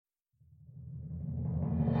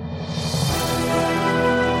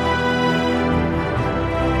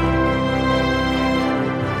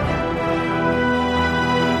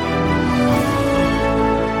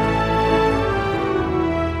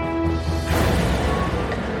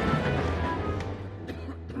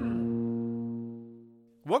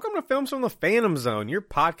Welcome to Films from the Phantom Zone, your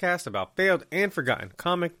podcast about failed and forgotten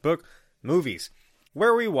comic book movies,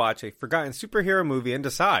 where we watch a forgotten superhero movie and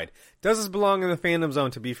decide, does this belong in the Phantom Zone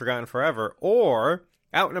to be forgotten forever, or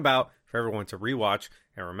out and about for everyone to rewatch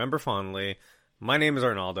and remember fondly. My name is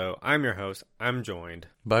Arnaldo. I'm your host. I'm joined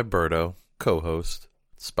by Berto, co-host,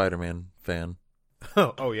 Spider-Man fan.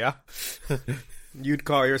 Oh yeah? You'd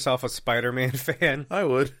call yourself a Spider-Man fan? I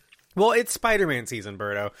would. Well, it's Spider-Man season,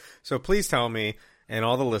 Berto. So please tell me, and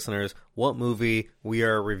all the listeners, what movie we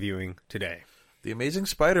are reviewing today. The Amazing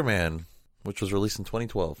Spider-Man, which was released in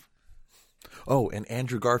 2012. Oh, and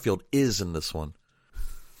Andrew Garfield is in this one.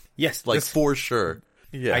 Yes. For sure.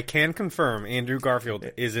 Yeah. I can confirm Andrew Garfield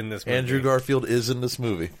is in this movie. Andrew Garfield is in this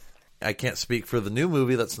movie. I can't speak for the new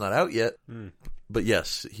movie that's not out yet. But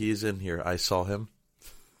yes, he is in here. I saw him.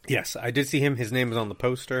 Yes, I did see him. His name is on the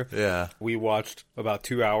poster. Yeah. We watched about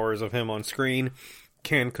 2 hours of him on screen.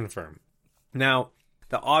 Can confirm. Now,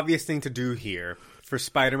 the obvious thing to do here for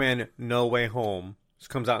Spider-Man No Way Home, which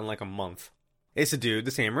comes out in like a month, is to do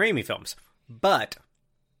the Sam Raimi films. But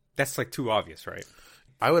that's like too obvious, right?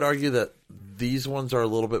 I would argue that these ones are a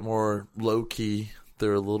little bit more low-key.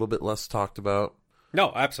 They're a little bit less talked about.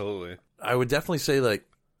 No, absolutely. I would definitely say, like,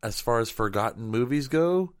 as far as forgotten movies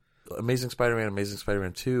go, Amazing Spider-Man and Amazing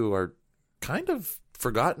Spider-Man 2 are kind of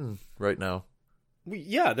forgotten right now.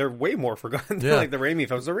 Yeah, they're way more forgotten than like the Raimi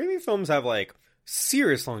films. The Raimi films have like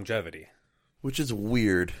serious longevity, which is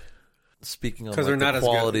weird. Speaking of they're not the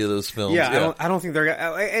quality of those films, I don't think they're.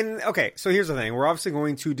 And okay, so here's the thing: we're obviously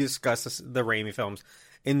going to discuss the Raimi films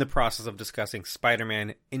in the process of discussing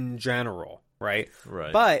Spider-Man in general, right?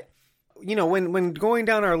 Right. But you know, when going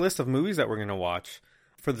down our list of movies that we're going to watch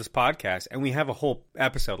for this podcast, and we have a whole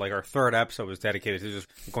episode, like our third episode was dedicated to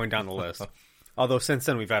just going down the list. Although since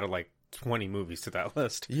then we've added like 20 movies to that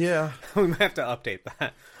list. Yeah. We might have to update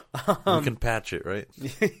that. We can patch it, right?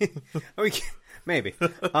 Maybe.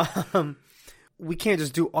 We can't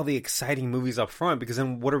just do all the exciting movies up front, because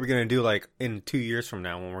then what are we going to do like in 2 years from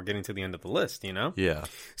now when we're getting to the end of the list, you know? Yeah.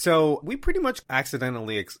 So we pretty much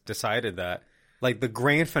accidentally decided that like the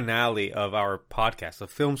grand finale of our podcast, the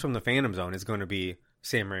Films from the Phantom Zone, is going to be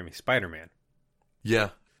Sam Raimi's Spider-Man. Yeah.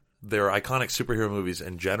 They're iconic superhero movies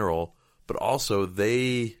in general, but also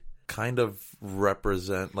they kind of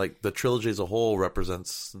represent, like, the trilogy as a whole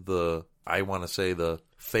represents the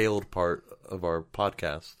failed part of our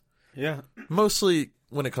podcast. Yeah. Mostly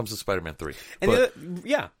when it comes to Spider-Man 3. And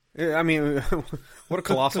yeah. I mean, what a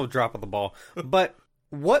colossal drop of the ball. But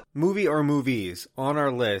what movie or movies on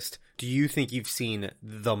our list do you think you've seen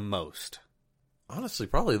the most? Honestly,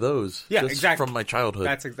 probably those. Yeah, just exactly. From my childhood.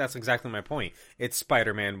 That's exactly my point. It's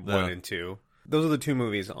Spider-Man 1 and 2. Those are the two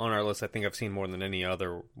movies on our list I think I've seen more than any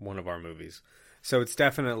other one of our movies. So it's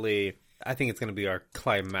definitely, I think it's going to be our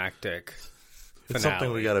climactic finale. It's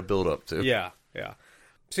something we got to build up to. Yeah, yeah.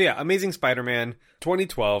 So yeah, Amazing Spider-Man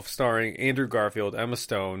 2012, starring Andrew Garfield, Emma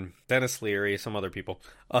Stone, Dennis Leary, some other people.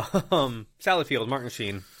 Sally Field, Martin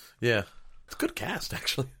Sheen. Yeah. It's a good cast,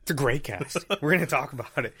 actually. It's a great cast. We're going to talk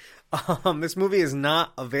about it. This movie is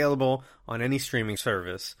not available on any streaming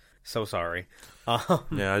service. So sorry.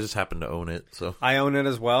 Yeah, I just happen to own it. So I own it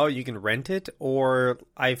as well. You can rent it, or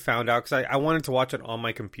I found out because I wanted to watch it on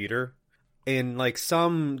my computer. And like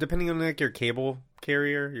depending on like your cable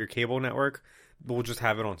carrier, your cable network, we'll just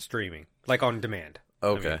have it on streaming, like on demand.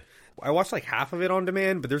 Okay. I mean, I watched like half of it on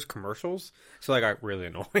demand, but there's commercials, so that got really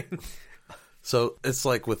annoying. So it's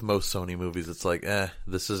like with most Sony movies, it's like,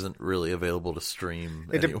 this isn't really available to stream.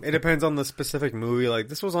 It depends on the specific movie. Like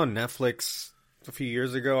this was on Netflix a few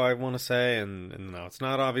years ago, I want to say, and no, it's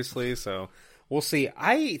not, obviously. So we'll see.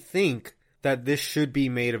 I think that this should be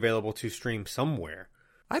made available to stream somewhere.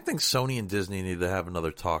 I think Sony and Disney need to have another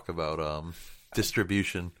talk about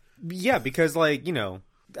distribution. Yeah, because like, you know,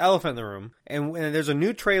 elephant in the room, and there's a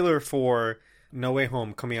new trailer for No Way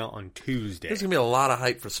Home coming out on Tuesday. There's going to be a lot of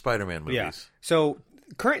hype for Spider-Man movies. Yeah. So,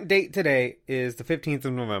 current date today is the 15th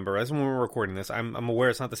of November. That's when we're recording this. I'm aware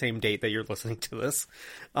it's not the same date that you're listening to this.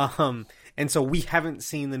 And so we haven't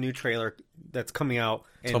seen the new trailer that's coming out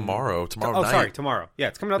tomorrow night. Sorry, tomorrow. Yeah,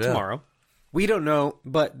 it's coming out tomorrow. We don't know,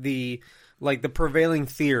 but the prevailing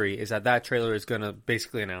theory is that trailer is going to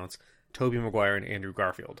basically announce Tobey Maguire and Andrew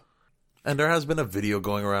Garfield. And there has been a video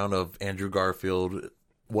going around of Andrew Garfield,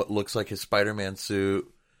 what looks like his Spider-Man suit,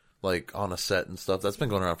 like on a set and stuff. That's been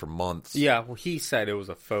going around for months. Yeah, well, he said it was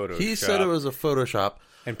a Photoshop. He said it was a Photoshop.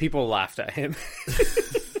 And people laughed at him.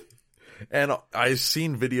 And I've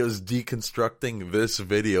seen videos deconstructing this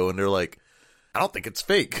video, and they're like, I don't think it's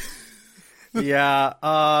fake.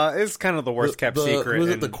 Yeah, it's kind of the worst kept secret. Was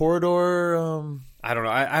it the corridor? I don't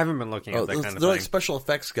know. I haven't been looking at that kind of thing. They're like special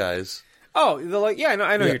effects guys. Oh, I know what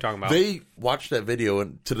you're talking about. They watched that video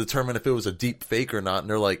and to determine if it was a deep fake or not, and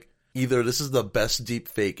they're like, either this is the best deep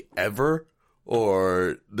fake ever,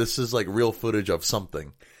 or this is like real footage of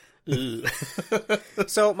something.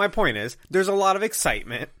 So my point is, there's a lot of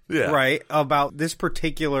excitement, right, about this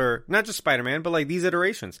particular, not just Spider-Man, but like these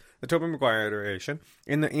iterations, the Tobey Maguire iteration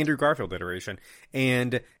and the Andrew Garfield iteration.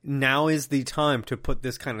 And now is the time to put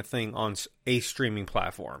this kind of thing on a streaming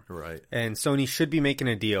platform. Right. And Sony should be making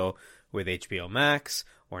a deal with HBO Max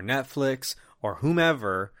or Netflix or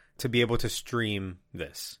whomever to be able to stream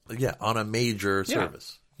this. Yeah, on a major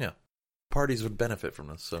service. Yeah. Parties would benefit from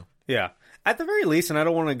this, so. Yeah. At the very least, and I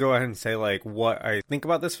don't want to go ahead and say, like, what I think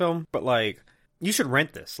about this film, but, like, you should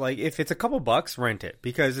rent this. Like, if it's a couple bucks, rent it,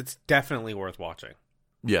 because it's definitely worth watching.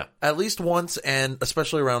 Yeah. At least once, and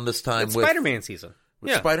especially around this time It's with Spider-Man season.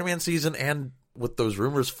 With Spider-Man season, and with those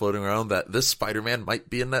rumors floating around that this Spider-Man might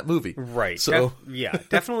be in that movie. Right. So,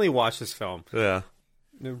 definitely watch this film. Yeah.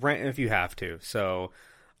 Rent if you have to. So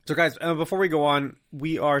guys, before we go on,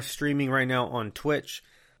 we are streaming right now on Twitch.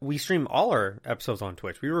 We stream all our episodes on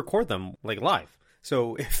Twitch. We record them like live.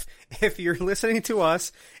 So if you're listening to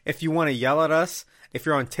us, if you want to yell at us, if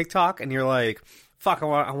you're on TikTok and you're like, fuck,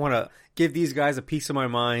 I want to give these guys a piece of my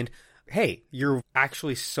mind. Hey, you're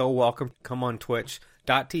actually so welcome to come on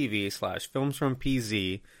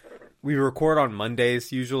twitch.tv/filmsfrompz. We record on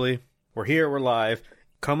Mondays usually. We're here, we're live.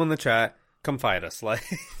 Come on the chat. Come fight us. Like,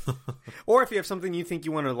 or if you have something you think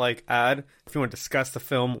you want to like add, if you want to discuss the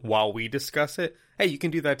film while we discuss it, hey, you can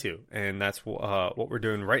do that too. And that's what we're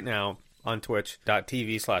doing right now on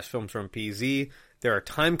twitch.tv/filmsfrompz. There are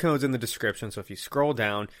time codes in the description, so if you scroll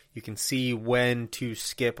down, you can see when to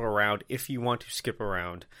skip around if you want to skip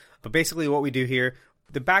around. But basically what we do here,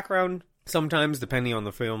 the background, sometimes depending on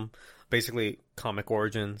the film, basically comic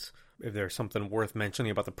origins, if there's something worth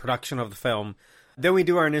mentioning about the production of the film. Then we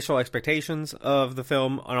do our initial expectations of the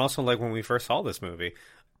film, and also like when we first saw this movie.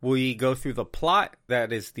 We go through the plot,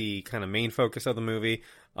 that is the kind of main focus of the movie.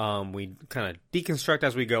 We kind of deconstruct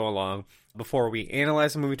as we go along before we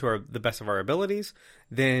analyze the movie to the best of our abilities.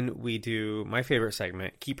 Then we do my favorite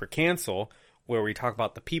segment, Keep or Cancel, where we talk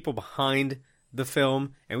about the people behind the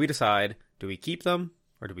film, and we decide, do we keep them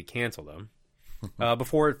or do we cancel them?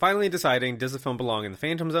 Before finally deciding, does the film belong in the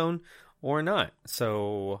Phantom Zone or not?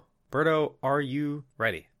 So, Berto, are you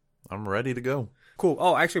ready? I'm ready to go. Cool.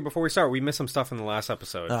 Oh, actually, before we start, we missed some stuff in the last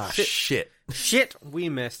episode. Shit. Shit we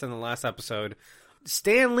missed in the last episode.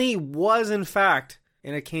 Stan Lee was, in fact,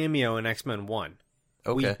 in a cameo in X-Men 1.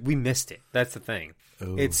 Okay. We missed it. That's the thing.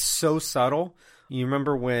 Ooh. It's so subtle. You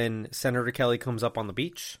remember when Senator Kelly comes up on the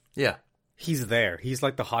beach? Yeah. He's there. He's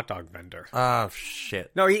like the hot dog vendor. Ah,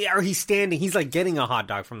 shit. No, he's standing. He's like getting a hot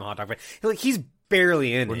dog from the hot dog vendor. Like, he's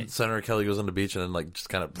barely in when it. Senator Kelly goes on the beach and then like just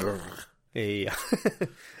kind of... Yeah.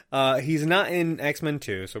 He's not in X-Men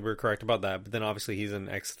 2, so we're correct about that. But then obviously he's in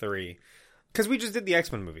X3. Because we just did the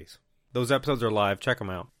X-Men movies. Those episodes are live. Check them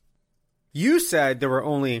out. You said there were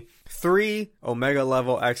only 3 Omega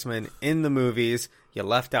level X-Men in the movies. You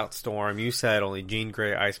left out Storm. You said only Jean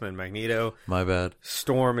Grey, Iceman, Magneto. My bad.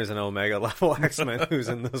 Storm is an Omega level X-Men who's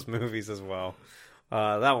in those movies as well.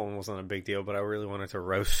 That one wasn't a big deal, but I really wanted to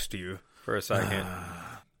roast you for a second.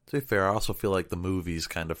 To be fair, I also feel like the movies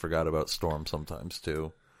kind of forgot about Storm sometimes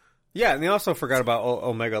too. Yeah, and they also forgot about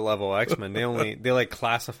Omega level X-Men. They like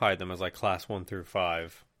classified them as like class 1 through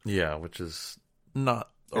 5. Yeah, which is not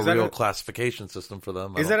a real classification system for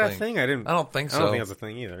them. Is that a thing? I don't think so. I don't think that's a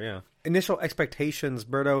thing either, yeah. Initial expectations,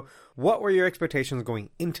 Berto. What were your expectations going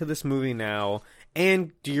into this movie now?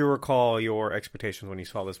 And do you recall your expectations when you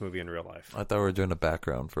saw this movie in real life? I thought we were doing a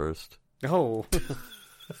background first. Oh.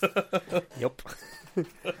 Yep.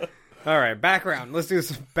 All right, background. Let's do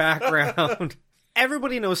some background.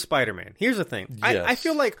 Everybody knows Spider-Man. Here's the thing. Yes. I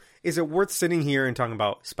feel like, is it worth sitting here and talking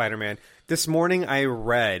about Spider-Man? This morning I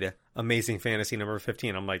read Amazing Fantasy number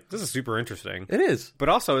 15. I'm like, this is super interesting. It is. But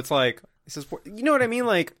also, it's like, you know what I mean?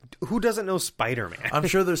 Like, who doesn't know Spider-Man? I'm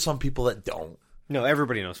sure there's some people that don't. No,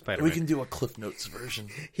 everybody knows Spider-Man. We can do a Cliff Notes version.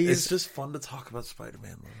 It's just fun to talk about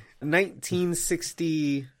Spider-Man, though.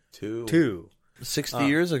 1962. 60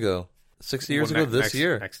 years ago. 60 years ago this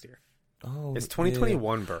year. Next year. Oh, it's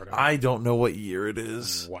 2021, Berto. I don't know what year it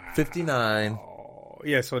is. Wow. 59.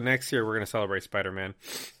 Yeah, so next year we're going to celebrate Spider-Man.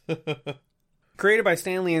 Created by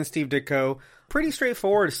Stan Lee and Steve Ditko. Pretty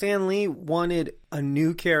straightforward. Stan Lee wanted a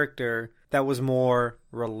new character that was more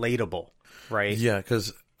relatable, right? Yeah,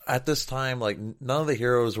 because at this time, like, none of the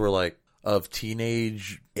heroes were, like, of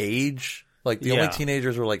teenage age. Like, the only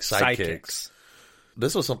teenagers were, like, sidekicks.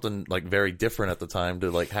 This was something like very different at the time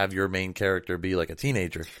to like have your main character be like a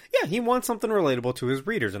teenager. Yeah, he wants something relatable to his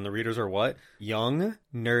readers, and the readers are what? Young,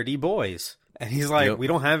 nerdy boys. And he's like, we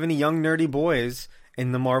don't have any young, nerdy boys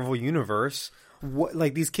in the Marvel Universe. What,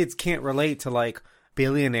 like, these kids can't relate to, like,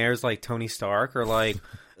 billionaires like Tony Stark or, like,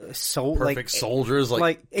 Perfect soldiers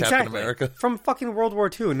like Captain exactly, America. From fucking World War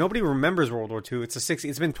II. Nobody remembers World War II.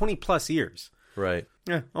 It's been 20 plus years. Right.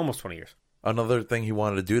 Yeah, almost 20 years. Another thing he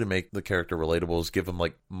wanted to do to make the character relatable is give him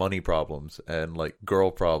like money problems and like girl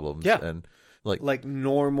problems. Yeah. And like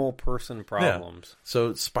normal person problems. Yeah.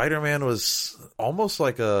 So Spider-Man was almost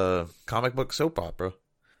like a comic book soap opera.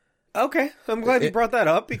 Okay, I'm glad you brought that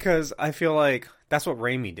up because I feel like that's what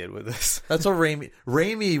Raimi did with this. That's what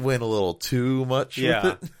Raimi went a little too much with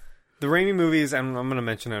it. The Raimi movies, and I'm going to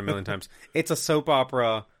mention it a million times, it's a soap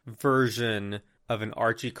opera version of an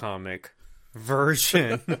Archie comic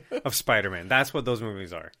version of Spider-Man. That's what those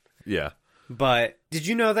movies are. Yeah. But did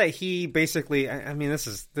you know that he basically, I mean,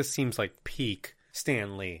 this seems like peak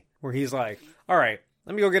Stan Lee, where he's like, all right,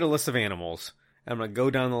 let me go get a list of animals. I'm going to go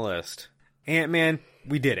down the list. Ant-Man,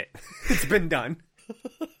 we did it. It's been done.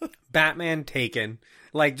 Batman, taken.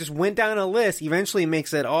 Like, just went down a list, eventually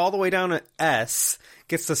makes it all the way down to S,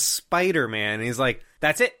 gets to Spider-Man, and he's like,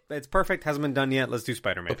 that's it. It's perfect. Hasn't been done yet. Let's do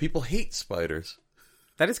Spider-Man. But people hate spiders.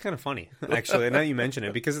 That is kind of funny, actually, now you mention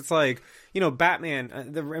it, because it's like, you know,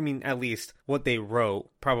 Batman, I mean, at least what they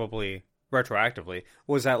wrote, probably retroactively,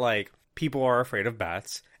 was that, like, people are afraid of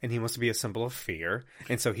bats, and he wants to be a symbol of fear,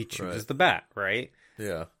 and so he chooses the bat, right?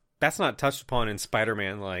 Yeah. That's not touched upon in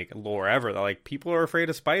Spider-Man, like, lore ever. Like, people are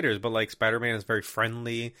afraid of spiders, but, like, Spider-Man is very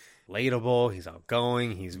friendly, relatable, he's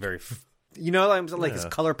outgoing, he's very, you know, like his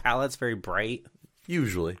color palette's very bright.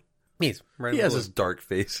 Usually. He has his dark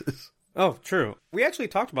faces. Oh, true. We actually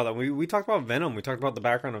talked about that. We talked about Venom. We talked about the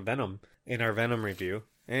background of Venom in our Venom review.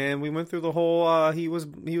 And we went through the whole, he was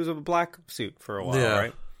a black suit for a while,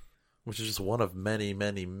 right? Which is just one of many,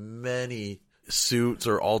 many, many suits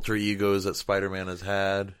or alter egos that Spider-Man has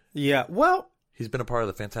had. Yeah, well... He's been a part of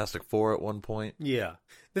the Fantastic Four at one point. Yeah.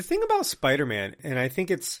 The thing about Spider-Man, and I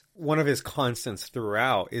think it's one of his constants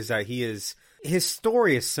throughout, is that his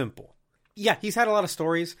story is simple. Yeah, he's had a lot of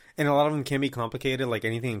stories, and a lot of them can be complicated, like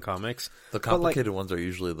anything in comics. The complicated ones are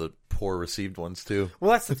usually the poor received ones, too.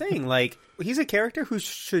 Well, that's the thing. Like, he's a character who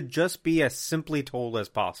should just be as simply told as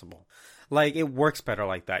possible. Like, it works better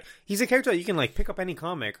like that. He's a character that you can, like, pick up any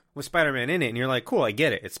comic with Spider-Man in it, and you're like, cool, I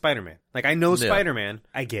get it. It's Spider-Man. Like, I know Spider-Man.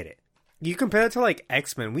 I get it. You compare it to, like,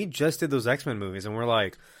 X-Men. We just did those X-Men movies, and we're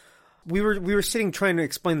like, we were sitting trying to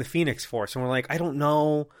explain the Phoenix Force, and we're like, I don't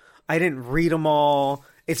know. I didn't read them all.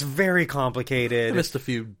 It's very complicated. I missed a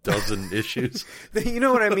few dozen issues. You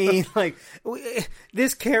know what I mean? Like,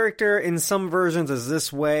 this character in some versions is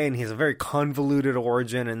this way, and he has a very convoluted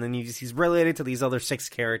origin, and then he's related to these other 6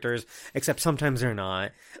 characters, except sometimes they're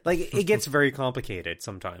not. Like, it gets very complicated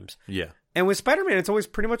sometimes. Yeah. And with Spider-Man, it's always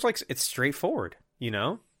pretty much like, it's straightforward, you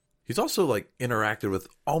know? He's also, like, interacted with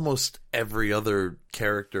almost every other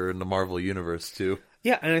character in the Marvel Universe, too.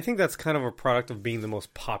 Yeah, and I think that's kind of a product of being the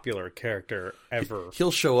most popular character ever.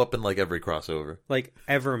 He'll show up in, like, every crossover. Like,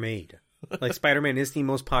 ever made. Like, Spider-Man is the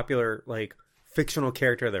most popular, like, fictional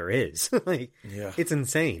character there is. Like, yeah. It's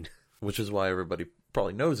insane. Which is why everybody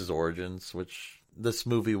probably knows his origins, which this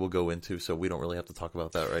movie will go into, so we don't really have to talk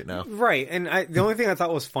about that right now. Right, and the only thing I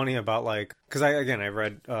thought was funny about, like, because I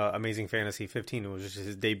read Amazing Fantasy 15, it was just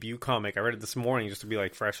his debut comic. I read it this morning just to be,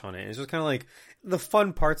 like, fresh on it. It's just kind of, like, the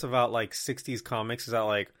fun parts about, like, 60s comics is that,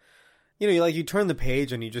 like, you know, you turn the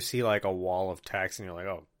page and you just see, like, a wall of text, and you're like,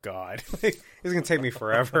 oh, God. Like, it's going to take me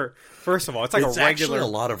forever. First of all, it's like it's a regular... actually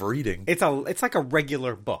a lot of reading. It's like a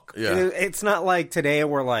regular book. Yeah. It's not like today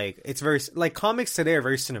where, like, it's very... Like, comics today are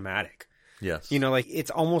very cinematic. Yes. You know, like, it's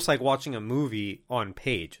almost like watching a movie on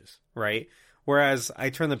pages, right? Whereas I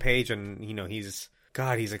turn the page and, you know, he's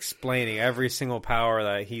explaining every single power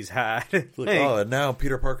that he's had. Like, oh, and now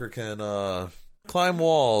Peter Parker can climb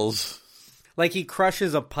walls. Like, he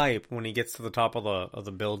crushes a pipe when he gets to the top of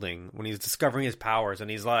the building, when he's discovering his powers, and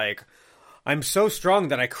he's like, I'm so strong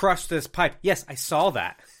that I crushed this pipe. Yes, I saw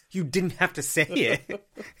that. You didn't have to say it.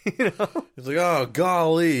 You know? He's like, oh,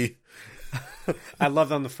 golly. I love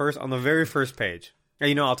that on the very first page.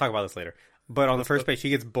 You know, I'll talk about this later. But on the first page, he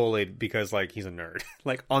gets bullied because, like, he's a nerd.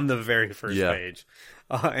 Like, on the very first page.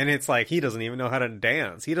 And it's like, he doesn't even know how to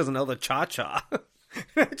dance. He doesn't know the cha-cha.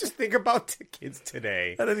 Just think about the kids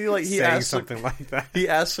today. And then he asks something like that. He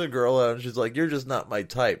asks a girl out, and she's like, you're just not my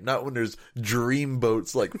type. Not when there's dream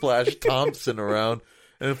boats like Flash Thompson around.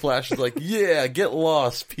 And Flash is like, yeah, get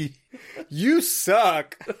lost, Pete. You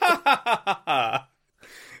suck.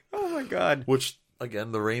 Oh, my God. Which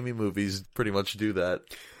Again, the Raimi movies pretty much do that.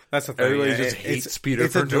 That's the thing. Everybody just hates Peter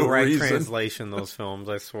it's for a no direct reason. translation, those films,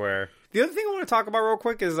 I swear. The other thing I want to talk about real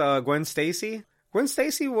quick is Gwen Stacy. Gwen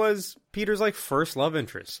Stacy was Peter's like first love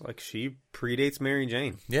interest. Like she predates Mary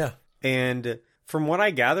Jane. Yeah. And from what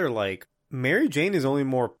I gather, like Mary Jane is only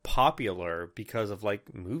more popular because of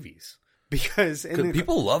like movies. Because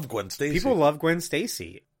People love Gwen Stacy. people love Gwen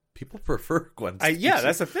Stacy. People prefer Gwen Stacy. Yeah,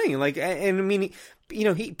 that's the thing. Like, and I mean, you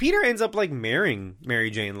know, Peter ends up like marrying Mary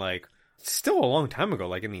Jane like still a long time ago,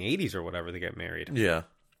 like in the 80s or whatever they get married. Yeah.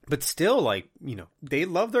 But still, like, you know, they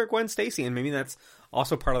love their Gwen Stacy, and maybe that's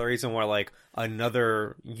also part of the reason why like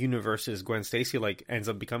another universe's Gwen Stacy like ends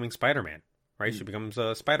up becoming Spider-Man. Right? She becomes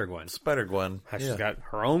Spider-Gwen. Spider-Gwen. She's got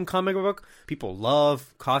her own comic book. People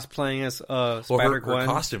love cosplaying as Spider-Gwen. Her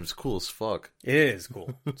costume's cool as fuck. It is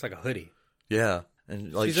cool. It's like a hoodie. Yeah.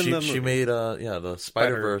 And like She's in the she movie. made the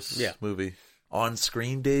Spider-Verse movie.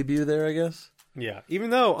 On-screen debut there, I guess. Yeah.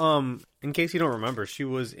 Even though, in case you don't remember, she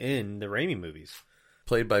was in the Raimi movies.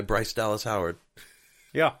 Played by Bryce Dallas Howard.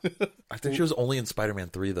 Yeah. I think she was only in Spider-Man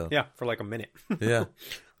 3, though. Yeah, for like a minute. Yeah.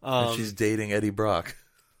 And she's dating Eddie Brock.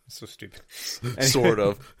 So stupid. Sort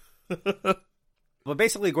of. But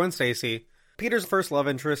basically, Gwen Stacy, Peter's first love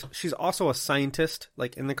interest. She's also a scientist.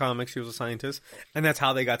 Like in the comics, she was a scientist. And that's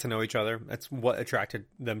how they got to know each other. That's what attracted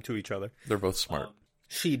them to each other. They're both smart.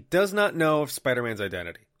 She does not know of Spider-Man's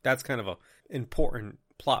identity. That's kind of an important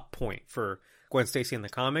plot point for Gwen Stacy in the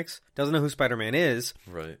comics. Doesn't know who Spider-Man is.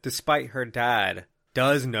 Right. Despite her dad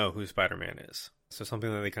does know who Spider-Man is. So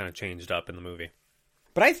something that they kind of changed up in the movie.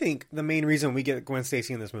 But I think the main reason we get Gwen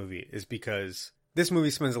Stacy in this movie is because this movie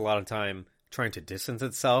spends a lot of time trying to distance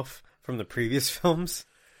itself from the previous films.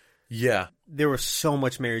 Yeah. There was so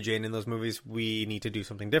much Mary Jane in those movies. We need to do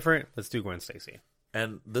something different. Let's do Gwen Stacy.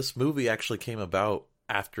 And this movie actually came about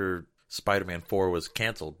after Spider-Man 4 was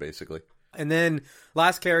canceled, basically. And then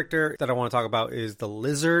last character that I want to talk about is the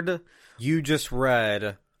Lizard. You just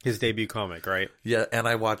read his debut comic, right? Yeah, and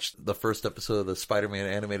I watched the first episode of the Spider-Man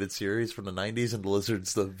animated series from the 90s, and the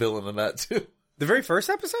Lizard's the villain in that, too. The very first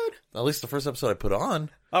episode? At least the first episode I put on.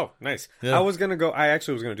 Oh, nice. Yeah. I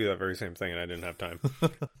actually was going to do that very same thing, and I didn't have time.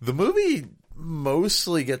 The movie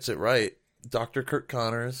mostly gets it right. Dr. Kurt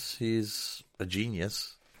Connors, he's a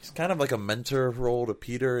genius. He's kind of like a mentor role to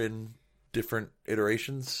Peter in different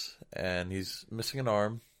iterations, and he's missing an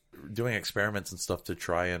arm, doing experiments and stuff to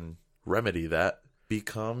try and remedy that.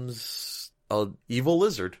 Becomes an evil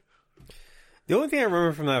lizard. The only thing I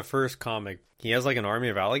remember from that first comic, he has like an army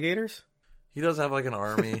of alligators. He does have like an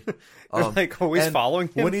army. They're like always and following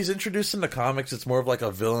him. When he's introduced in the comics, it's more of like a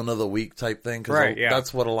villain of the week type thing. Cause Right, yeah.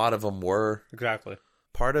 That's what a lot of them were. Exactly.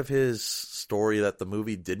 Part of his story that the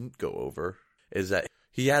movie didn't go over is that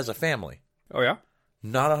he has a family. Oh, yeah?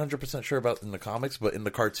 Not 100% sure about in the comics, but in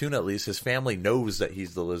the cartoon at least, his family knows that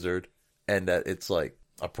he's the lizard and that it's like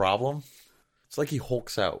a problem. It's like he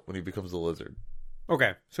hulks out when he becomes the lizard.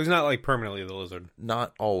 Okay. So he's not like permanently the lizard.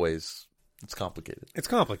 Not always. It's complicated. It's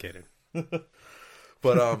complicated.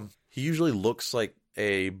 But he usually looks like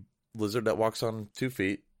a lizard that walks on 2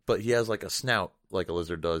 feet, but he has like a snout like a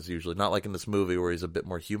lizard does usually. Not like in this movie where he's a bit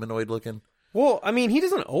more humanoid looking. Well, I mean, he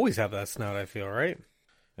doesn't always have that snout, I feel, right?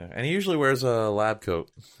 Yeah. And he usually wears a lab coat.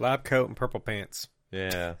 Lab coat and purple pants.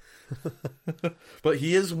 Yeah. But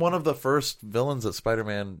he is one of the first villains that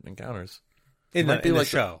Spider-Man encounters. In Might the like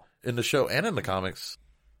show. In the show and in the comics.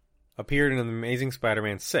 Appeared in The Amazing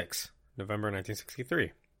Spider-Man 6, November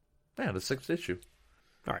 1963. Yeah, the 6th issue.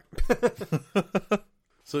 All right.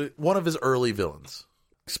 So one of his early villains.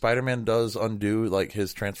 Spider-Man does undo like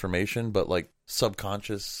his transformation, but like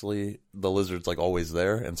subconsciously the lizard's like always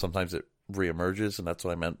there, and sometimes it reemerges, and that's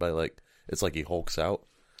what I meant by like it's like he hulks out.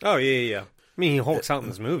 Oh, yeah. I mean, he hulks out in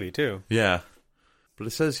this movie, too. Yeah. But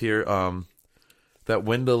it says here that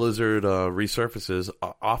when the lizard resurfaces,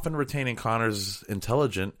 often retaining Connor's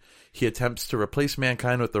intelligence, he attempts to replace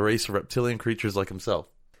mankind with a race of reptilian creatures like himself.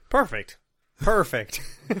 Perfect.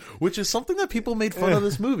 Which is something that people made fun of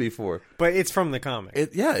this movie for. But it's from the comic.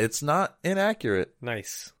 It's not inaccurate.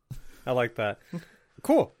 Nice. I like that.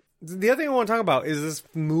 Cool. The other thing I want to talk about is this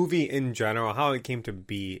movie in general, how it came to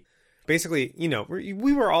be. Basically, you know,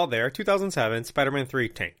 we were all there. 2007, Spider-Man 3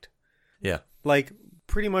 tanked. Yeah. Like,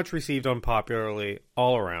 pretty much received unpopularly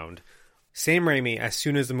all around. Sam Raimi, as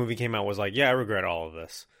soon as the movie came out, was like, yeah, I regret all of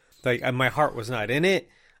this. Like, my heart was not in it.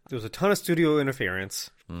 There was a ton of studio interference.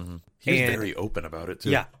 Mm-hmm. He was very open about it, too.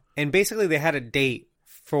 Yeah. And basically, they had a date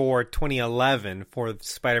for 2011 for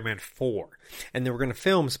Spider-Man 4. And they were going to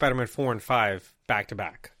film Spider-Man 4 and 5 back to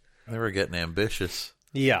back. They were getting ambitious.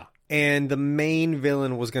 Yeah. And the main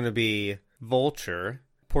villain was going to be Vulture,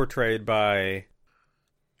 portrayed by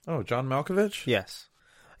Oh, John Malkovich? Yes.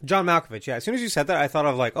 John Malkovich, yeah. As soon as you said that, I thought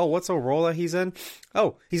of like, oh, what's a role that he's in?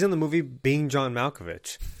 Oh, he's in the movie Being John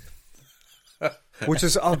Malkovich. Which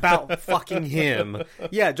is about fucking him.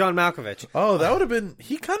 Yeah, John Malkovich. Oh, that would have been...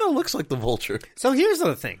 He kind of looks like the Vulture. So here's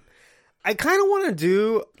the thing. I kind of want to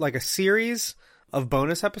do like a series of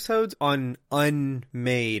bonus episodes on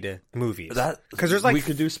unmade movies. Because there's like... We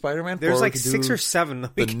could do Spider-Man 4. There's like 6 or 7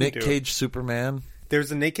 that we The can Nick do. Cage Superman. There's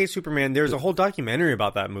the Nick Cage Superman. There's a whole documentary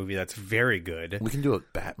about that movie that's very good. We can do a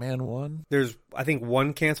Batman one. There's, I think,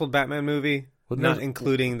 one canceled Batman movie. Not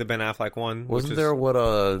including the Ben Affleck one. Wasn't there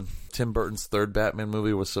what Tim Burton's third Batman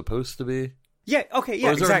movie was supposed to be? Yeah, okay, yeah,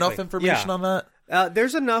 Or is there enough information on that?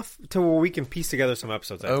 There's enough to where we can piece together some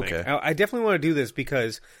episodes, I think. I definitely want to do this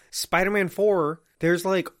because Spider-Man 4, there's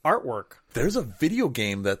like artwork. There's a video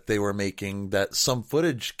game that they were making that some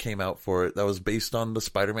footage came out for it that was based on the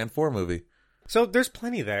Spider-Man 4 movie. So there's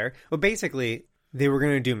plenty there. But basically, they were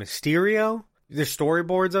going to do Mysterio. There's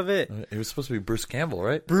storyboards of it. It was supposed to be Bruce Campbell,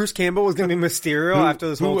 right? Bruce Campbell was going to be Mysterio after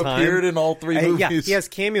this whole time. Who appeared in all 3 movies. Yeah, he has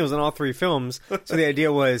cameos in all 3 films. So the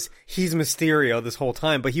idea was he's Mysterio this whole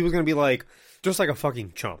time, but he was going to be like, just like a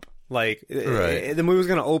fucking chump. Like, the movie was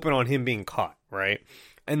going to open on him being caught, right?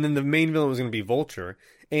 And then the main villain was going to be Vulture.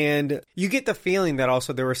 And you get the feeling that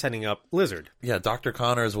also they were setting up Lizard. Yeah, Dr.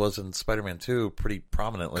 Connors was in Spider-Man 2 pretty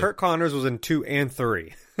prominently. Kurt Connors was in 2 and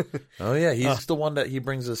 3. Oh, yeah, he's the one that he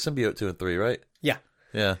brings the symbiote to in 3, right? Yeah.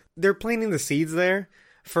 Yeah. They're planting the seeds there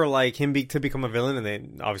for like him to become a villain, and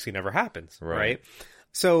then obviously never happens, right?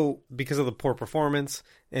 So because of the poor performance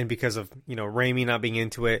and because of, Raimi not being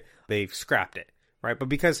into it, they've scrapped it, right?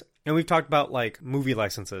 But and we've talked about like movie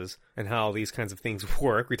licenses and how these kinds of things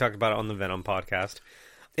work. We talked about it on the Venom podcast.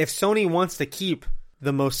 If Sony wants to keep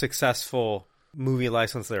the most successful movie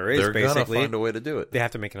license there is, they're basically, gonna find a way to do it. They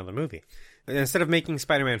have to make another movie. And instead of making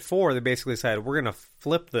Spider-Man 4, they basically said, we're going to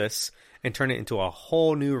flip this and turn it into a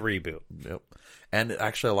whole new reboot. Yep. And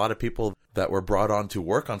actually, a lot of people that were brought on to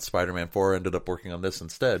work on Spider-Man 4 ended up working on this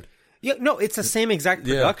instead. Yeah, no, it's the same exact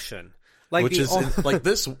production. Like like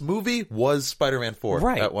this movie was Spider-Man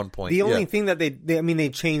 4 at one point. The only thing that they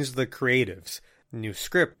changed the creatives. New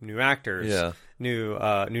script, new actors,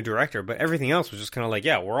 new director, but everything else was just kind of like,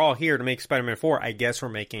 we're all here to make Spider-Man 4. I guess we're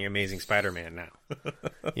making Amazing Spider-Man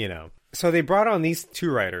now. So they brought on these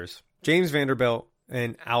 2 writers, James Vanderbilt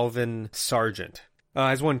and Alvin Sargent.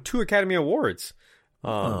 Has won 2 Academy Awards.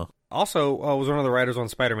 Also, was one of the writers on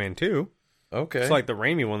Spider-Man 2. Okay. It's like the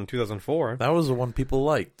Raimi one in 2004. That was the one people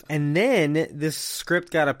liked. And then this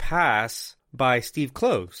script got a pass by Steve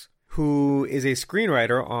Kloves, who is a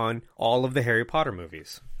screenwriter on all of the Harry Potter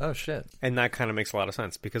movies. Oh, shit. And that kind of makes a lot of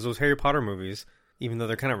sense, because those Harry Potter movies, even though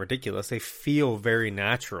they're kind of ridiculous, they feel very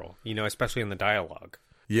natural, especially in the dialogue.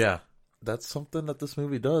 Yeah. That's something that this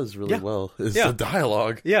movie does really well, is the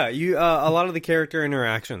dialogue. Yeah, a lot of the character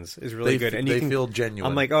interactions is really good. And they feel genuine.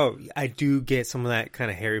 I'm like, oh, I do get some of that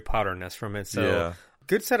kind of Harry Potter-ness from it. So,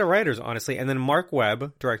 good set of writers, honestly. And then Mark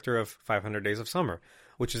Webb, director of 500 Days of Summer,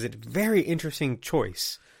 which is a very interesting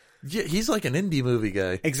choice. Yeah, he's like an indie movie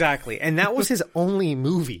guy. Exactly. And that was his only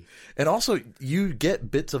movie. And also, you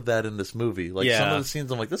get bits of that in this movie. Like, some of the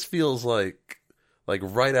scenes, I'm like, this feels like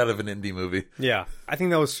right out of an indie movie. Yeah. I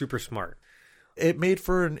think that was super smart. It made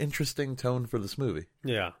for an interesting tone for this movie.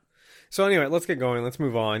 Yeah. So anyway, let's get going. Let's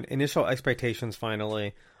move on. Initial expectations,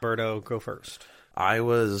 finally. Berto, go first. I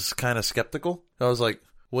was kind of skeptical. I was like,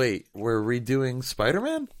 wait, we're redoing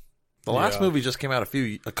Spider-Man? The last movie just came out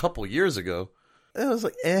a couple years ago. And I was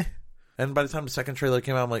like, eh. And by the time the second trailer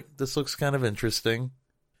came out, I'm like, this looks kind of interesting.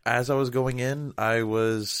 As I was going in, I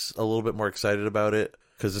was a little bit more excited about it,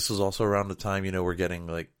 because this was also around the time, we're getting,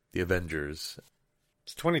 like, the Avengers.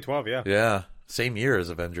 It's 2012, yeah. Yeah, same year as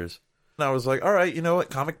Avengers. And I was like, all right, you know what?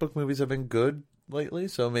 Comic book movies have been good lately,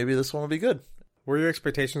 so maybe this one will be good. What are your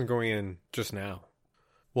expectations going in just now?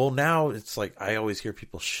 Well, now it's like, I always hear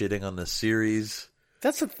people shitting on this series.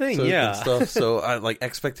 That's the thing, and stuff. So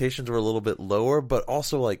expectations were a little bit lower, but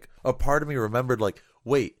also like a part of me remembered like,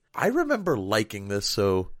 wait, I remember liking this,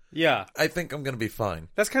 so I think I'm gonna be fine.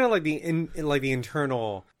 That's kind of like the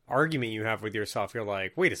internal argument you have with yourself. You're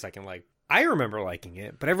like, wait a second, like I remember liking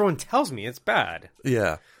it, but everyone tells me it's bad.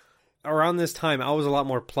 Yeah. Around this time, I was a lot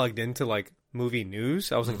more plugged into like movie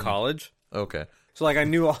news. I was in college. Okay. So like I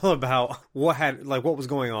knew all about what was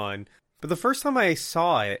going on. But the first time I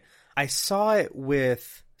saw it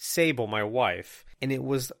with Sable, my wife, and it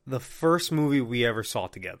was the first movie we ever saw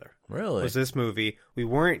together. Really? It was this movie. We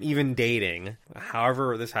weren't even dating.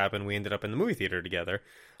 However this happened, we ended up in the movie theater together,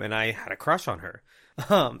 and I had a crush on her.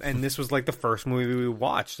 And this was like the first movie we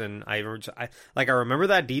watched, and I remember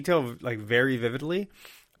that detail like very vividly,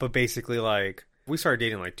 but basically like We started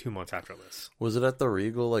dating like 2 months after this. Was it at the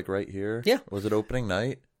Regal, like right here? Yeah. Was it opening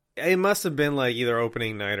night? It must have been like either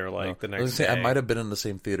opening night or like the I next was gonna day. say, I might have been in the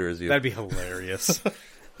same theater as you. That'd be hilarious.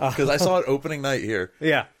 Because I saw it opening night here.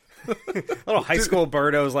 Yeah. Little high school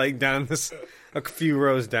birdos like down this, a few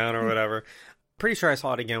rows down or whatever. Pretty sure I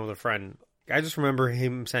saw it again with a friend. I just remember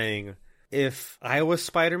him saying, if I was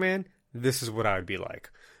Spider-Man, this is what I would be like.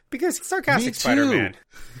 Because he's sarcastic Me too. Spider-Man.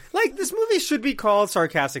 Like, this movie should be called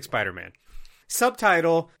Sarcastic Spider-Man.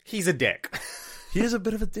 Subtitle, he's a dick. He is a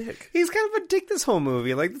bit of a dick. He's kind of a dick this whole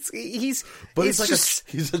movie. Like, he's... But it's he's like just,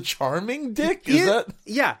 he's a charming dick? he Is that...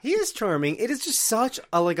 Yeah, he is charming. It is just such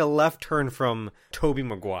a left turn from Tobey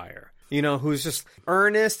Maguire. You know, who's just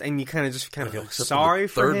earnest, and you kind of feel Except sorry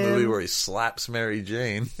for for the him. third movie where he slaps Mary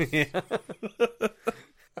Jane.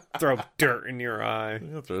 Throw dirt in your eye.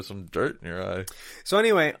 He'll throw some dirt in your eye. So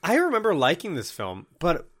anyway, I remember liking this film,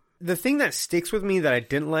 but the thing that sticks with me that I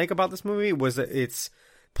didn't like about this movie was its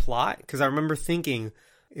plot, because I remember thinking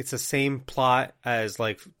it's the same plot as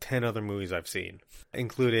like 10 other movies I've seen,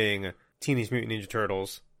 including Teenage Mutant Ninja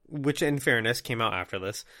Turtles, which in fairness came out after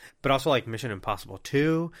this, but also like Mission Impossible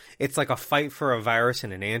 2. It's like a fight for a virus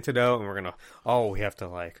and an antidote, and we have to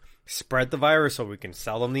like spread the virus so we can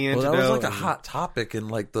sell them the antidote. Well, that was like a hot topic in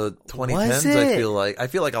like the 2010s, Was it? I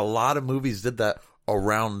feel like a lot of movies did that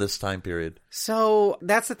around this time period. So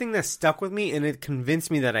that's the thing that stuck with me, and it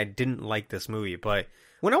convinced me that I didn't like this movie. But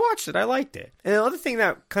when I watched it, I liked it. And the other thing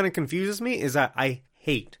that kind of confuses me is that I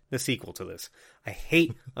hate the sequel to this. I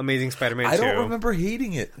hate Amazing Spider-Man 2. I don't remember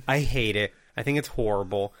hating it. I hate it. I think it's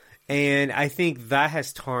horrible. And I think that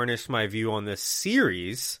has tarnished my view on this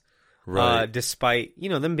series, Right. despite,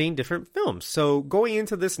 them being different films. So going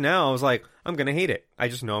into this now, I was like, I'm going to hate it. I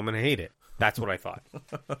just know I'm going to hate it. That's what I thought.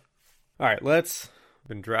 All right,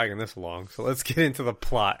 been dragging this along, so let's get into the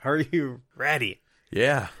plot. Are you ready?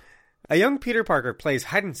 Yeah. A young Peter Parker plays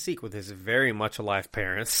hide and seek with his very much alive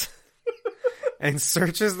parents and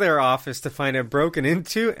searches their office to find it broken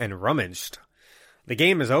into and rummaged. The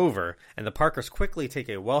game is over, and the Parkers quickly take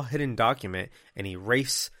a well-hidden document and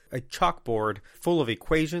erase a chalkboard full of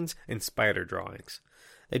equations and spider drawings.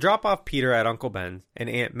 They drop off Peter at Uncle Ben and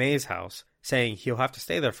Aunt May's house, saying he'll have to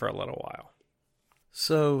stay there for a little while.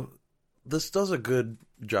 So this does a good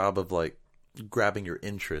job of like grabbing your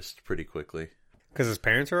interest pretty quickly. Because his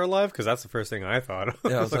parents are alive? Because that's the first thing I thought of.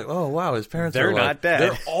 Yeah, I was like, oh wow, his parents They're are alive. not dead.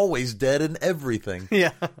 They're always dead in everything.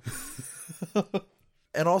 Yeah.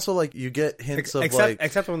 And also like you get hints of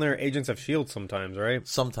Except when they're agents of S.H.I.E.L.D. sometimes, right?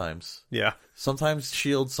 sometimes. Yeah. Sometimes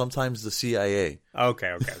S.H.I.E.L.D., sometimes the CIA.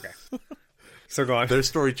 Okay. So go on. Their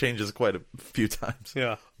story changes quite a few times.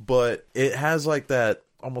 Yeah. But it has like that,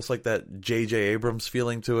 almost like that J.J. Abrams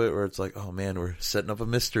feeling to it, where it's like, oh man, we're setting up a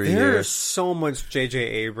mystery here. There's so much J.J.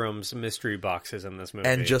 Abrams mystery boxes in this movie.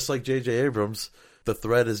 And just like J.J. Abrams, the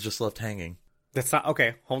thread is just left hanging. That's not...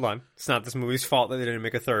 Okay, hold on. It's not this movie's fault that they didn't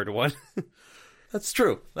make a third one. That's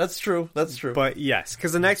true. That's true. But yes,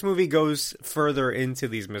 because the next movie goes further into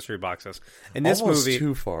these mystery boxes. And this Almost movie...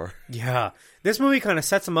 too far. Yeah. This movie kind of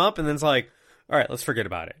sets them up, and then it's like, all right, let's forget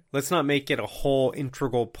about it. Let's not make it a whole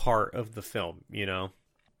integral part of the film,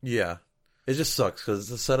 Yeah. It just sucks because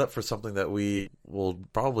it's a setup for something that we will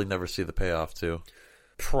probably never see the payoff to.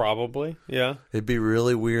 Probably, yeah. It'd be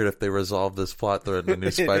really weird if they resolved this plot thread in the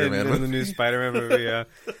new Spider-Man in movie. the new Spider-Man movie, yeah.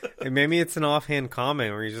 And maybe it's an offhand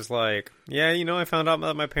comment where he's just like, yeah, I found out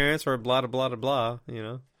that my parents were blah, blah, blah, blah,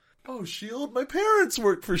 Oh, S.H.I.E.L.D., my parents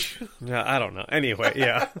work for S.H.I.E.L.D. Yeah, I don't know. Anyway,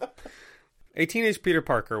 yeah. A teenage Peter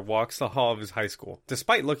Parker walks the hall of his high school,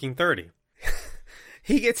 despite looking 30.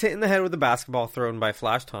 He gets hit in the head with a basketball thrown by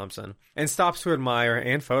Flash Thompson and stops to admire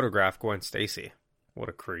and photograph Gwen Stacy. What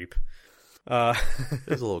a creep. It's a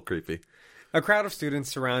little creepy. A crowd of students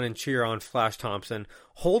surround and cheer on Flash Thompson,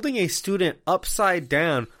 holding a student upside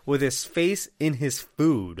down with his face in his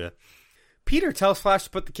food. Peter tells Flash to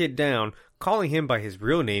put the kid down, calling him by his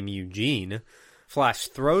real name, Eugene. Flash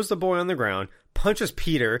throws the boy on the ground, punches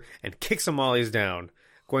Peter, and kicks him while he's down.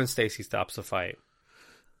 Gwen Stacy stops the fight.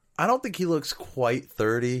 I don't think he looks quite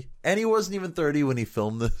 30, and he wasn't even 30 when he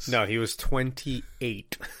filmed this. No, he was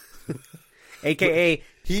 28. AKA,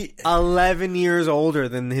 He 11 years older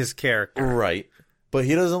than his character. Right. But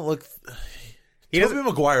he doesn't look... Tobey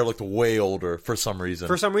Maguire looked way older for some reason.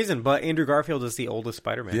 For some reason, but Andrew Garfield is the oldest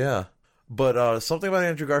Spider-Man. Yeah. But something about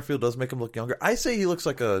Andrew Garfield does make him look younger. I say he looks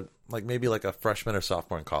maybe like a freshman or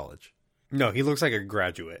sophomore in college. No, he looks like a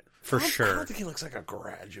graduate, for I sure. don't think he looks like a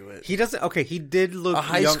graduate. He doesn't... Okay, he did look... A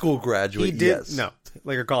high school graduate, He did, yes. No,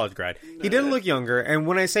 like a college grad. He did look younger, and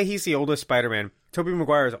when I say he's the oldest Spider-Man, Tobey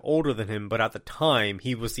Maguire is older than him, but at the time,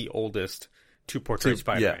 he was the oldest to portray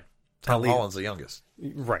Spider-Man. Yeah. Tom Holland's the youngest.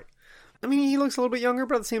 Right. I mean, he looks a little bit younger,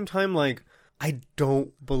 but at the same time, like, I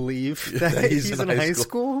don't believe that he's in high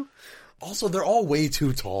school. Also, they're all way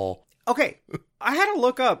too tall. Okay, I had to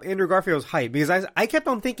look up Andrew Garfield's height because I kept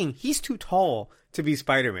on thinking he's too tall to be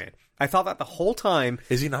Spider-Man. I thought that the whole time.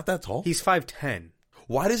 Is he not that tall? He's 5'10".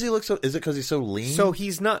 Why does he look so... Is it because he's so lean? So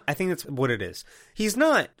he's not... I think that's what it is. He's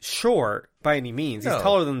not short by any means. He's No.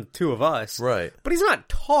 taller than the two of us. Right. But he's not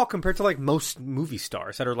tall compared to, like, most movie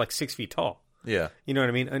stars that are, like, 6 feet tall. Yeah. You know what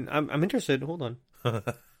I mean? And I'm interested. Hold on.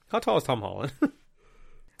 How tall is Tom Holland?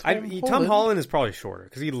 Tom Holland is probably shorter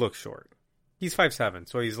because he looks short. He's 5'7",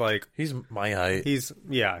 so he's like... He's my height. He's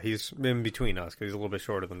in between us because he's a little bit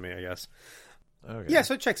shorter than me, I guess. Okay. Yeah,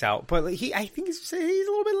 so it checks out. But I think he's a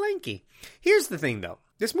little bit lanky. Here's the thing, though.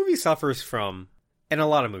 This movie suffers from, and a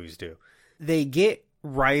lot of movies do, they get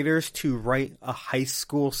writers to write a high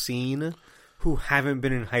school scene who haven't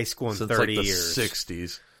been in high school in Since 30 like the years.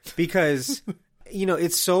 60s. Because,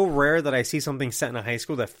 it's so rare that I see something set in a high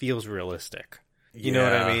school that feels realistic. You know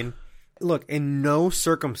what I mean? Look, in no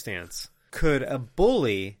circumstance could a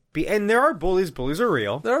bully be, and there are bullies. Bullies are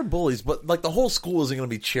real. There are bullies, but like the whole school isn't going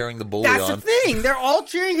to be cheering the bully That's on. the thing. They're all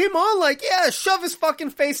cheering him on like, yeah, shove his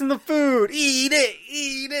fucking face in the food. Eat it.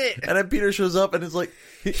 Eat it. And then Peter shows up and it's like,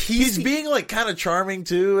 he's being like kind of charming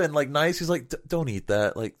too and like nice. He's like, don't eat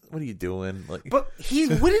that. Like, what are you doing? Like, But he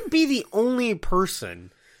wouldn't be the only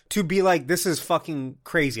person to be like, this is fucking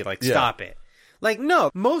crazy. Like, stop it. Like, no,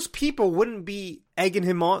 most people wouldn't be egging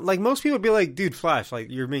him on. Like, most people would be like, dude, Flash, like,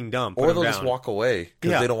 you're being dumb. Put or him they'll down. just walk away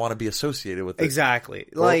because they don't want to be associated with it. Exactly.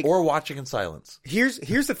 Or, Like, or watching in silence. here's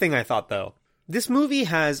the thing I thought, though. This movie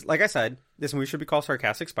has, like I said, this movie should be called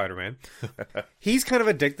Sarcastic Spider-Man. He's kind of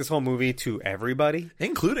a dick this whole movie to everybody.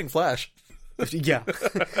 Including Flash. Yeah.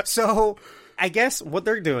 So I guess what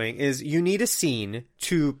they're doing is you need a scene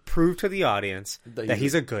to prove to the audience that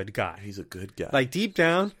he's a good guy. He's a good guy. Like, deep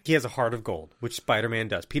down, he has a heart of gold, which Spider-Man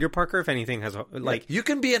does. Peter Parker, if anything, has a, like... You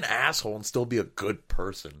can be an asshole and still be a good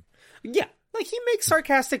person. Yeah. Like, he makes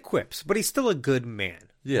sarcastic quips, but he's still a good man.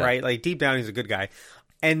 Yeah. Right? Like, deep down, he's a good guy.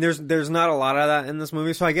 And there's not a lot of that in this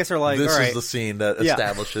movie, so I guess they're like, This all right, is the scene that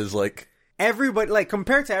establishes, like... everybody, like,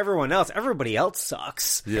 compared to everyone else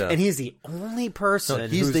sucks. Yeah. And he's the only person No,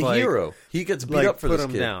 he's who's the like, hero. He gets beat like, up for put this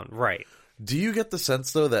him kid. down. Right. Do you get the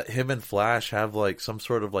sense, though, that him and Flash have, like, some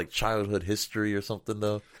sort of, like, childhood history or something,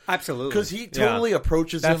 though? Absolutely. Because he totally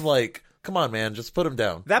approaches That's- him like, come on, man, just put him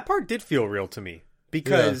down. That part did feel real to me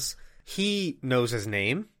because he knows his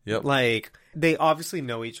name. Yep. Like, they obviously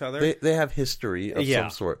know each other. They have history of Yeah. some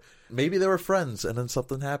sort. Maybe they were friends, and then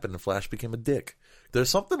something happened, and Flash became a dick. There's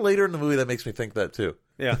something later in the movie that makes me think that, too.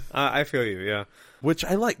 Yeah, I feel you, yeah. Which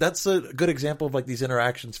I like. That's a good example of, like, these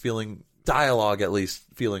interactions feeling, dialogue at least,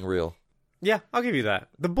 feeling real. Yeah, I'll give you that.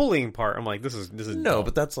 The bullying part, I'm like, this is No, dumb.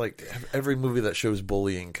 but that's like, every movie that shows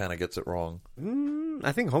bullying kind of gets it wrong.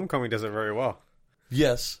 I think Homecoming does it very well.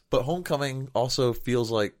 Yes, but Homecoming also feels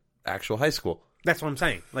like actual high school. That's what I'm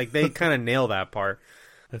saying. Like, they kind of nail that part.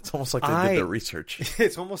 It's almost like they did their research.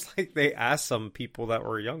 It's almost like they asked some people that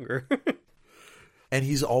were younger. And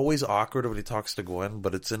he's always awkward when he talks to Gwen,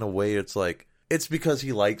 but it's in a way it's like, it's because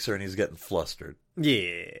he likes her and he's getting flustered.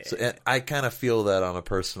 Yeah. So, and I kind of feel that on a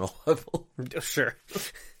personal level. Sure.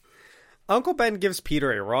 Uncle Ben gives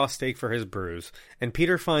Peter a raw steak for his bruise, and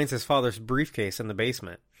Peter finds his father's briefcase in the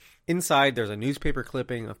basement. Inside, there's a newspaper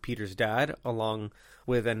clipping of Peter's dad, along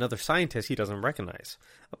with another scientist he doesn't recognize.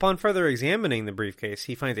 Upon further examining the briefcase,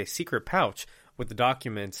 he finds a secret pouch with the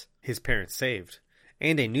documents his parents saved,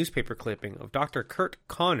 and a newspaper clipping of Dr. Kurt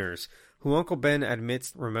Connors, who Uncle Ben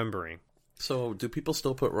admits remembering. So, do people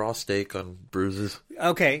still put raw steak on bruises?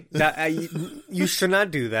 Okay, you should not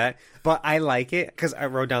do that, but I like it, because I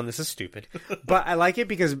wrote down this is stupid, but I like it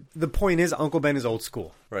because the point is Uncle Ben is old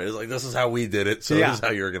school. Right, it's like, this is how we did it, so this is how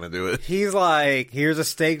you're going to do it. He's like, here's a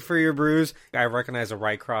steak for your bruise. I recognize a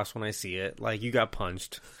right cross when I see it. Like, you got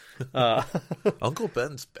punched. Uncle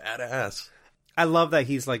Ben's badass. I love that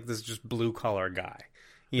he's like this just blue-collar guy,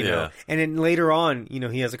 you know? Yeah. And then later on,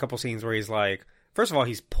 he has a couple scenes where he's like, first of all,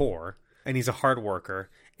 he's poor, and he's a hard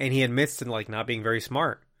worker, and he admits to, like, not being very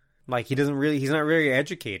smart. Like, he's not very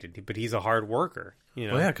educated, but he's a hard worker,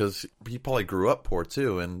 Well, yeah, because he probably grew up poor,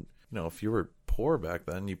 too, and, if you were poor back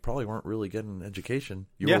then, you probably weren't really getting an education.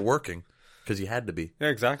 You were working, because you had to be. Yeah,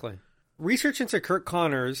 exactly. Research into Kurt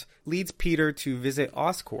Connors leads Peter to visit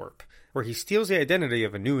Oscorp, where he steals the identity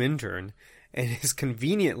of a new intern, and is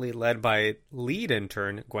conveniently led by lead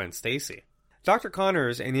intern Gwen Stacy. Dr.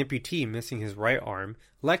 Connors, an amputee missing his right arm,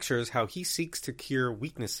 lectures how he seeks to cure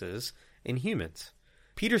weaknesses in humans.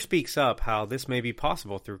 Peter speaks up how this may be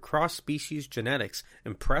possible through cross-species genetics,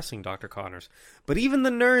 impressing Dr. Connors. But even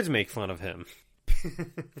the nerds make fun of him.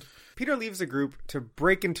 Peter leaves the group to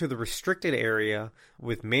break into the restricted area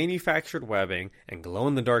with manufactured webbing and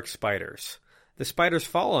glow-in-the-dark spiders. The spiders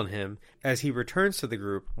fall on him. As he returns to the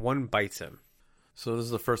group, one bites him. So this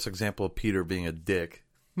is the first example of Peter being a dick.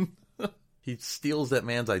 He steals that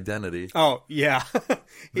man's identity. Oh, yeah.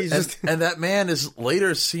 And that man is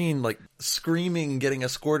later seen, like, screaming, getting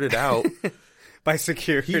escorted out. By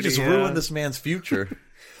security. He just ruined this man's future.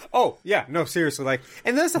 Oh, yeah. No, seriously. Like,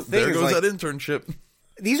 and that's the thing. There goes like, that internship.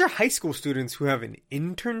 These are high school students who have an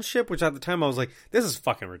internship, which at the time I was like, this is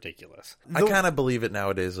fucking ridiculous. I kind of believe it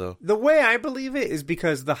nowadays, though. The way I believe it is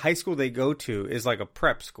because the high school they go to is like a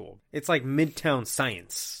prep school. It's like Midtown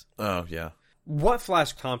Science. Oh, yeah. What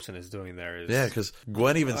Flash Thompson is doing there is... Yeah, because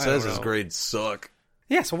Gwen even says his grades suck.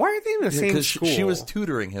 Yeah, so why are they in the same school? She was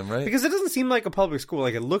tutoring him, right? Because it doesn't seem like a public school.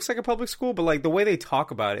 Like, it looks like a public school, but like the way they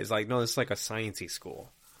talk about it is like, no, this is like a science-y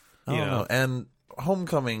school. I don't know. And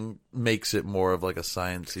Homecoming makes it more of like a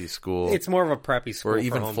science-y school. It's more of a preppy school. Or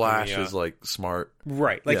even Flash is like smart.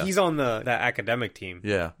 Right. Like he's on that academic team.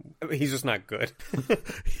 Yeah. He's just not good.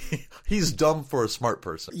 He's dumb for a smart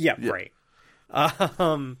person. Yeah, right.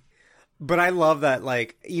 But I love that,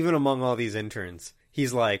 like, even among all these interns,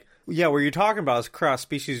 he's like, yeah, what you're talking about is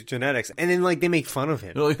cross-species genetics. And then, like, they make fun of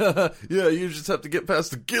him. Like, yeah, you just have to get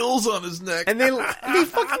past the gills on his neck. And they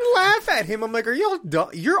fucking laugh at him. I'm like, are y'all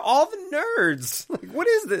dumb? You're all the nerds. Like, what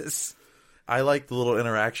is this? I like the little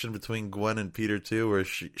interaction between Gwen and Peter, too, where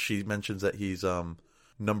she mentions that he's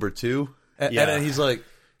number 2. And then he's like,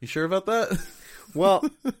 you sure about that? Well,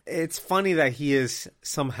 it's funny that he is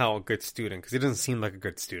somehow a good student because he doesn't seem like a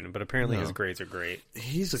good student, but apparently his grades are great.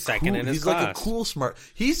 He's second in his he's class. Like a cool, smart.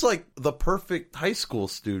 He's like the perfect high school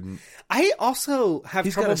student. I also have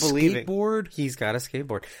trouble believing skateboard. He's got a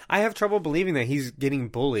skateboard. I have trouble believing that he's getting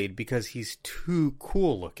bullied because he's too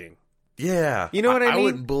cool looking. Yeah, you know what I mean. I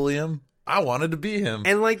wouldn't bully him. I wanted to be him.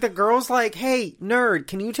 And like the girl's like, "Hey, nerd,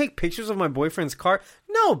 can you take pictures of my boyfriend's car?"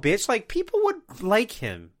 No, bitch. Like people would like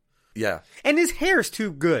him. Yeah. And his hair's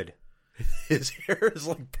too good. His hair is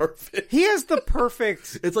like perfect. He has the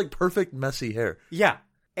perfect... It's like perfect messy hair. Yeah.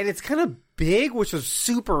 And it's kind of big, which was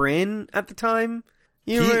super in at the time.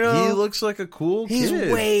 He looks like a cool kid. He's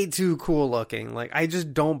way too cool looking. Like, I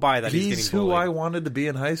just don't buy that he's getting bullied. Who I wanted to be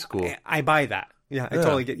in high school. I buy that. Yeah, I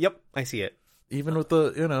totally get... Yep, I see it. Even with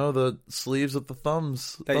the, the sleeves with the thumb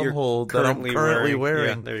hole that I'm currently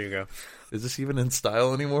wearing. Yeah, there you go. Is this even in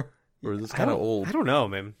style anymore? Or is this kind of old? I don't know,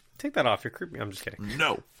 man. Take that off. You're creepy. I'm just kidding.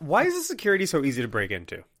 No. Why is the security so easy to break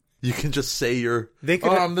into? You can just say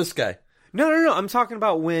I'm this guy. No. I'm talking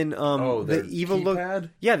about when the evil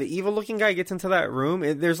the evil looking guy gets into that room.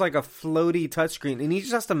 There's like a floaty touchscreen, and he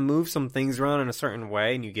just has to move some things around in a certain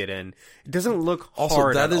way, and you get in. It doesn't look hard at all.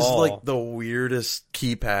 Also, that is like the weirdest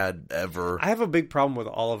keypad ever. I have a big problem with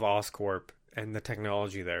all of Oscorp and the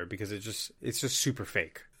technology there because it's just super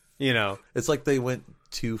fake. It's like they went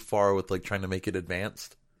too far with like trying to make it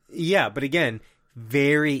advanced. Yeah, but again,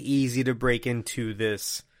 very easy to break into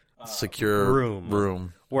this secure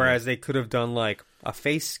room. Whereas they could have done like a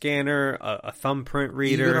face scanner, a thumbprint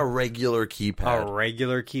reader, even a regular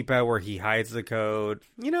keypad. Where he hides the code.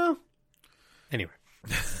 Anyway.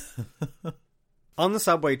 On the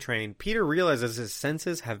subway train, Peter realizes his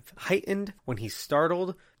senses have heightened when he's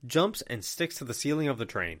startled, jumps, and sticks to the ceiling of the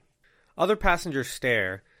train. Other passengers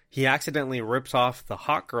stare. He accidentally rips off the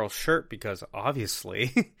hot girl's shirt because,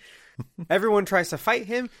 obviously, everyone tries to fight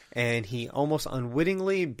him, and he almost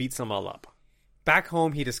unwittingly beats them all up. Back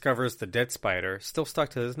home, he discovers the dead spider still stuck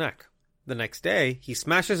to his neck. The next day, he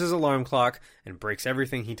smashes his alarm clock and breaks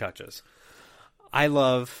everything he touches. I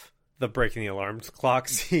love the breaking the alarm clock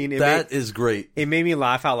scene. That is great. It made me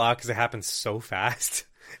laugh out loud because it happens so fast.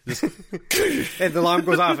 And the alarm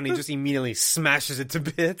goes off, and he just immediately smashes it to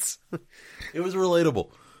bits. It was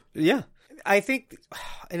relatable. Yeah. I think,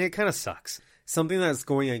 and it kind of sucks. Something that's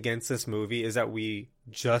going against this movie is that we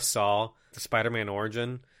just saw the Spider-Man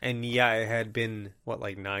origin. And yeah, it had been,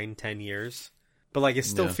 9-10 years? But like, it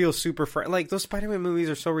still feels super fresh. Like, those Spider-Man movies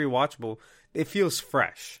are so rewatchable. It feels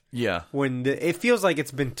fresh. Yeah. It feels like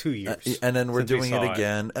it's been 2 years. And then we're doing it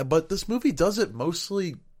again. But this movie does it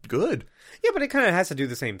mostly good. Yeah, but it kind of has to do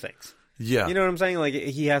the same things. Yeah. You know what I'm saying? Like,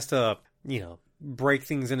 he has to, break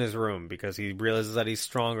things in his room because he realizes that he's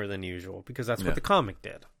stronger than usual because that's what the comic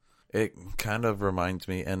did. It kind of reminds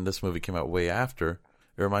me, and this movie came out way after,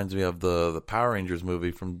 it reminds me of the Power Rangers movie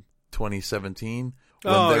from 2017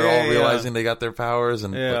 when they're all realizing they got their powers.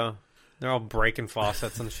 And they're all breaking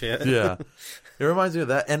faucets and shit. Yeah. It reminds me of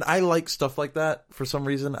that. And I like stuff like that for some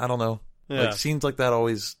reason. I don't know. Yeah. Like, scenes like that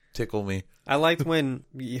always tickle me. I liked when,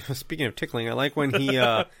 speaking of tickling, I like when he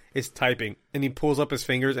is typing and he pulls up his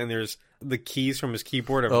fingers and there's the keys from his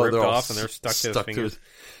keyboard have ripped off and they're stuck to his fingers.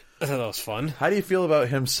 That was fun. How do you feel about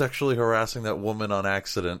him sexually harassing that woman on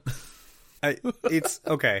accident? It's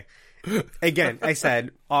okay. Again, I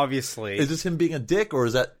said, obviously. Is this him being a dick, or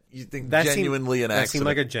is that, you think, genuinely an accident? That seemed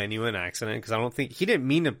like a genuine accident, because I don't think, he didn't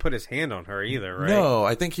mean to put his hand on her either, right? No,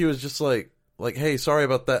 I think he was just like, hey, sorry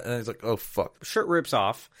about that, and he's like, oh, fuck. Shirt rips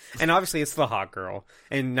off, and obviously it's the hot girl,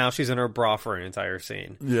 and now she's in her bra for an entire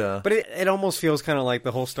scene. Yeah. But it almost feels kind of like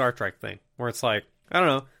the whole Star Trek thing, where it's like, I don't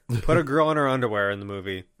know, put a girl in her underwear in the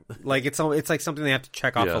movie. Like, it's like something they have to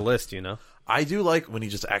check off the list, you know? I do like when he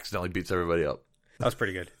just accidentally beats everybody up. That was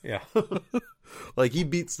pretty good, yeah. Like, he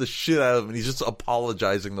beats the shit out of him, and he's just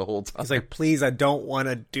apologizing the whole time. He's like, please, I don't want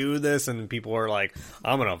to do this, and people are like,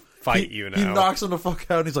 I'm going to fight you now. He knocks him the fuck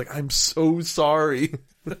out, and he's like, I'm so sorry.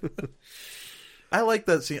 I like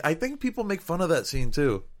that scene. I think people make fun of that scene,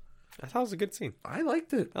 too. I thought it was a good scene. I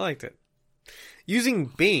liked it. Using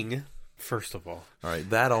Bing, first of all. All right,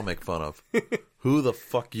 that I'll make fun of. Who the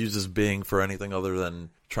fuck uses Bing for anything other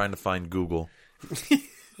than trying to find Google?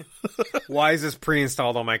 Why is this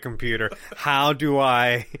pre-installed on my computer? How do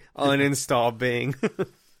I uninstall Bing?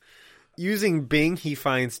 Using Bing, he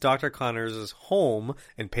finds Dr. Connors' home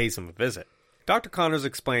and pays him a visit. Dr. Connors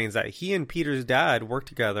explains that he and Peter's dad worked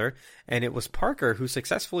together, and it was Parker who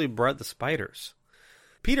successfully bred the spiders.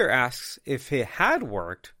 Peter asks if it had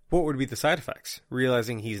worked, what would be the side effects,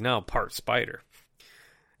 realizing he's now part spider.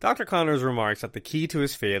 Dr. Connors remarks that the key to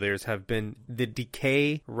his failures have been the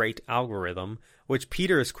decay rate algorithm, which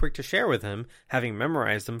Peter is quick to share with him, having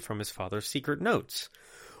memorized them from his father's secret notes.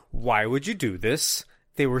 Why would you do this?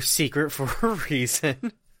 They were secret for a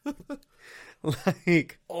reason.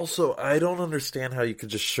 Also, I don't understand how you could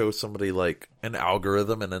just show somebody, like, an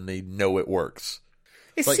algorithm and then they know it works.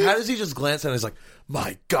 How does he just glance at it and he's like,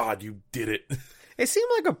 my God, you did it. It seemed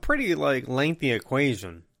like a pretty, lengthy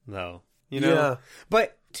equation, though. You know? Yeah.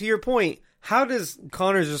 But to your point, how does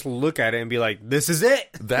Connors just look at it and be like, this is it?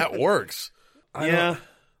 That works. Yeah.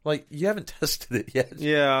 You haven't tested it yet.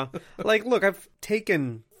 Yeah. Look, I've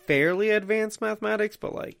taken fairly advanced mathematics,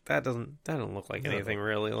 but, that doesn't look like anything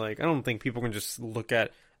really. I don't think people can just look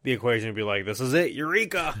at the equation and be like, this is it,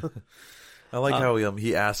 eureka. I like how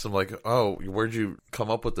he asks him, oh, where'd you come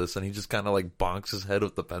up with this? And he just kind of, bonks his head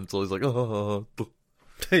with the pencil. He's like, oh.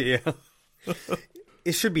 Yeah.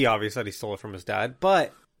 It should be obvious that he stole it from his dad,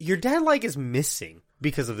 but your dad, is missing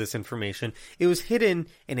because of this information. It was hidden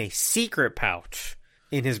in a secret pouch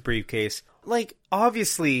in his briefcase.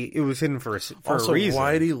 Obviously, it was hidden for a reason.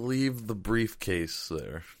 Why did he leave the briefcase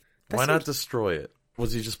there? Why not destroy it?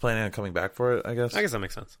 Was he just planning on coming back for it, I guess? I guess that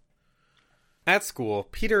makes sense. At school,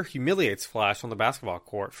 Peter humiliates Flash on the basketball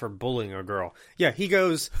court for bullying a girl. Yeah, he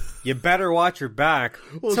goes, you better watch your back,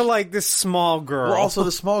 to, this small girl. Well, also,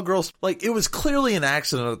 the small girl, it was clearly an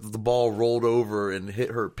accident that the ball rolled over and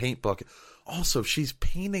hit her paint bucket. Also, she's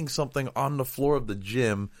painting something on the floor of the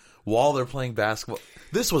gym while they're playing basketball.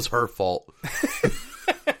 This was her fault.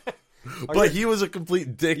 But he was a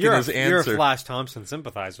complete dick in his answer. You're a Flash Thompson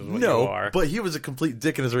sympathizer, is what you are. But he was a complete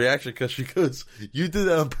dick in his reaction because she goes, you did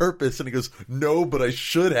that on purpose. And he goes, no, but I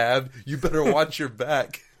should have. You better watch your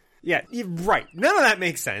back. Yeah, right. None of that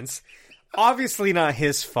makes sense. Obviously not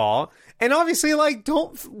his fault. And obviously,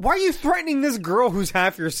 why are you threatening this girl who's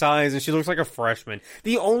half your size and she looks like a freshman?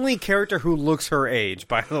 The only character who looks her age,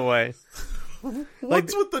 by the way.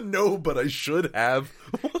 What's with the no, but I should have?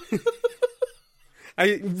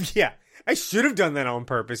 I should have done that on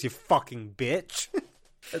purpose, you fucking bitch.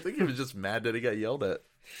 I think he was just mad that he got yelled at.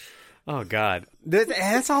 Oh, God.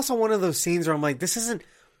 That's also one of those scenes where I'm like, this isn't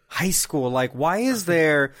high school. Why is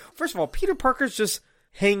there... First of all, Peter Parker's just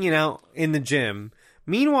hanging out in the gym.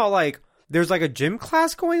 Meanwhile, there's a gym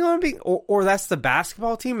class going on, or that's the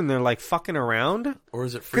basketball team and they're fucking around. Or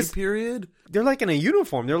is it free period? They're in a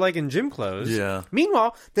uniform. They're in gym clothes. Yeah.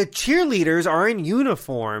 Meanwhile, the cheerleaders are in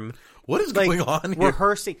uniform. What is going on here?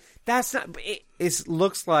 Rehearsing. That's not... It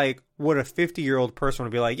looks like what a 50-year-old person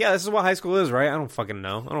would be like, yeah, this is what high school is, right? I don't fucking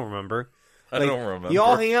know. I don't remember. I don't remember. You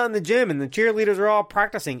all hang out in the gym and the cheerleaders are all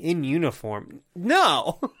practicing in uniform.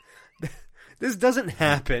 No! This doesn't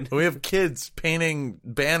happen. We have kids painting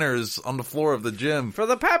banners on the floor of the gym. For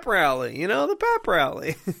the pep rally. The pep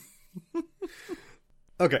rally.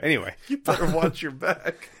 Okay, anyway. You better watch your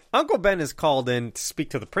back. Uncle Ben is called in to speak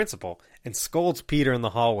to the principal and scolds Peter in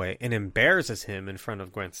the hallway and embarrasses him in front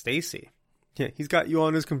of Gwen Stacy. Yeah, he's got you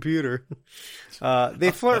on his computer.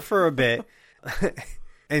 They flirt for a bit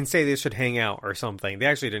and say they should hang out or something. They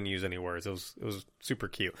actually didn't use any words. It was super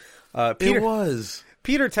cute. It was.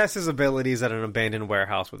 Peter tests his abilities at an abandoned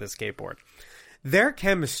warehouse with his skateboard. Their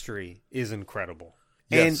chemistry is incredible.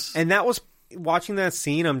 Yes. And that was, watching that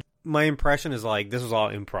scene, my impression is like, this was all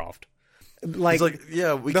improv. Like,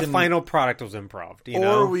 the final product was improv,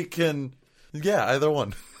 or we can, either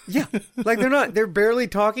one. Yeah, like they're barely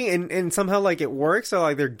talking, and somehow like it works. So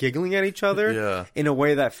like they're giggling at each other in a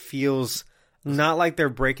way that feels not like they're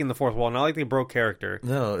breaking the fourth wall, not like they broke character.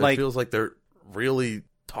 No, it feels like they're really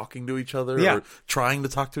talking to each other or trying to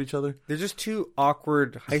talk to each other. They're just two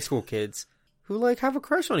awkward high school kids who like have a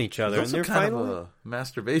crush on each other. There's and also they're kind of a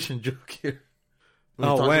masturbation joke here.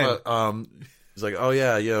 When? He's like,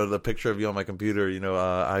 the picture of you on my computer,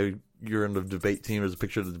 you're in the debate team. There's a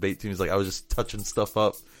picture of the debate team. He's like, I was just touching stuff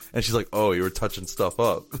up. And she's like, oh, you were touching stuff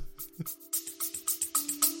up.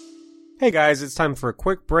 Hey guys, it's time for a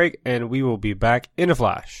quick break, and we will be back in a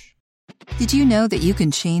flash. Did you know that you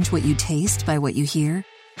can change what you taste by what you hear?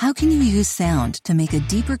 How can you use sound to make a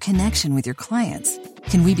deeper connection with your clients?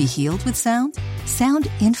 Can we be healed with sound? Sound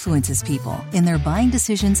influences people in their buying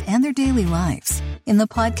decisions and their daily lives. In the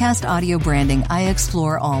podcast Audio Branding, I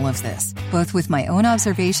explore all of this, both with my own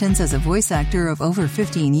observations as a voice actor of over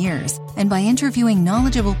 15 years and by interviewing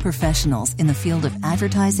knowledgeable professionals in the field of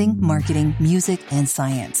advertising, marketing, music, and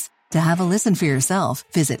science. To have a listen for yourself,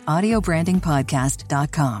 visit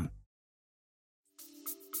audiobrandingpodcast.com.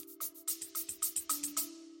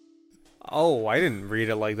 Oh, I didn't read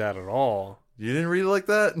it like that at all. You didn't read it like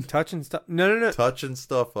that? Touching stuff. No. Touching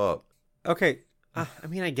stuff up. Okay. I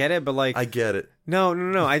mean, I get it, but like... I get it. No.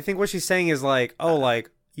 I think what she's saying is like, oh,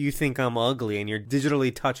 like, you think I'm ugly and you're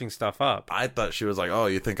digitally touching stuff up. I thought she was like, oh,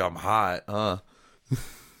 you think I'm hot, huh?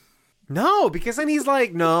 No, because then he's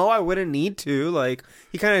like, no, I wouldn't need to. Like,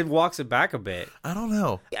 he kind of walks it back a bit. I don't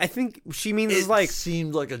know. I think she means it like...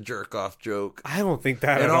 seemed like a jerk-off joke. I don't think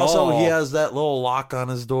that and at also, all. he has that little lock on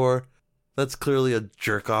his door. That's clearly a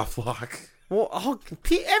jerk-off lock. Well,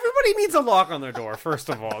 everybody needs a lock on their door, first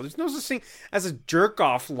of all. There's no such thing as a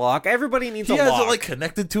jerk-off lock. Everybody needs a lock. He has it, like,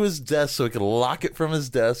 connected to his desk so he can lock it from his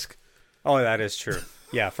desk. Oh, that is true.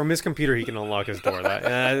 Yeah, from his computer, he can unlock his door.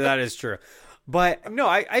 That is true. But, no,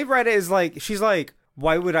 I read it as, like, she's like,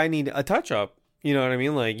 why would I need a touch-up? You know what I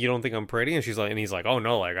mean? Like, you don't think I'm pretty? And he's like, oh,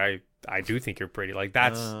 no, like, I do think you're pretty. Like,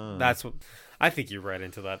 that's what... I think you read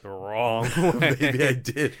into that the wrong way. Maybe I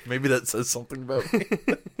did. Maybe that says something about me.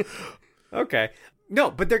 Okay.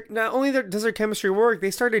 No, but they're not only does their chemistry work,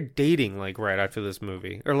 they started dating like right after this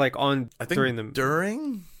movie. Or like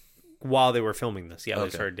during while they were filming this. Yeah, okay. They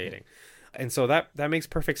started dating. And so that makes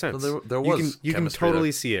perfect sense. So there was you can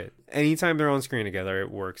totally see it. Anytime they're on screen together,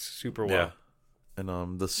 it works super well. Yeah.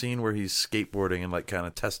 And the scene where he's skateboarding and like kind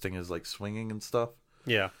of testing his like swinging and stuff.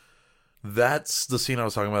 Yeah. That's the scene I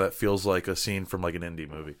was talking about that feels like a scene from like an indie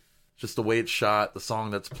movie. Just the way it's shot, the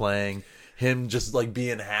song that's playing, him just like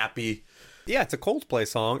being happy. Yeah, it's a Coldplay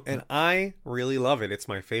song, and I really love it. It's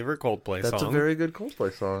my favorite Coldplay song. That's a very good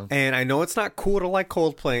Coldplay song. And I know it's not cool to like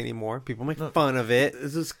Coldplay anymore. People make fun of it.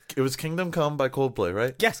 It was Kingdom Come by Coldplay,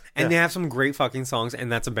 right? Yes, and they have some great fucking songs,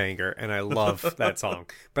 and that's a banger, and I love that song.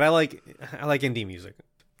 But I like indie music.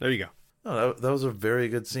 There you go. Oh, that was a very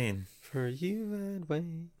good scene. For you and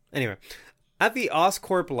Wayne. Anyway, at the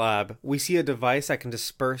Oscorp lab, we see a device that can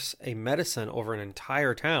disperse a medicine over an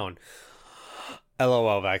entire town.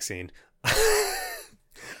 LOL vaccine.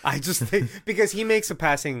 I just think because he makes a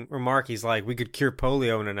passing remark, he's like, we could cure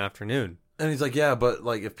polio in an afternoon. And he's like, yeah, but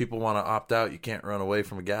like if people want to opt out, you can't run away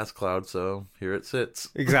from a gas cloud, so here it sits.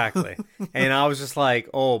 Exactly. And I was just like,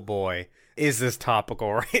 oh boy, is this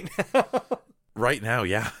topical right now? Right now,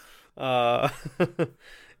 yeah.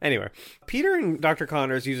 Anyway, Peter and Dr.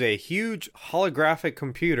 Connors use a huge holographic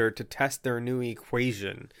computer to test their new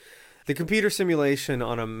equation. The computer simulation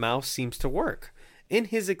on a mouse seems to work. In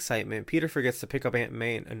his excitement, Peter forgets to pick up Aunt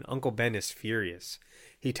May, and Uncle Ben is furious.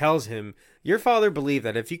 He tells him, your father believed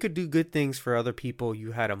that if you could do good things for other people,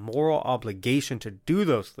 you had a moral obligation to do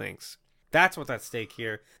those things. That's what's at stake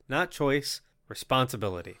here. Not choice,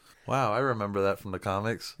 responsibility. Wow, I remember that from the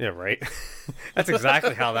comics. Yeah, right? That's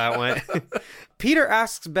exactly how that went. Peter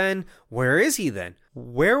asks Ben, where is he then?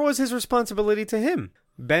 Where was his responsibility to him?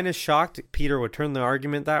 Ben is shocked Peter would turn the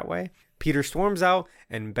argument that way. Peter storms out,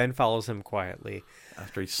 and Ben follows him quietly.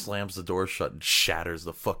 After he slams the door shut and shatters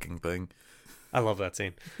the fucking thing. I love that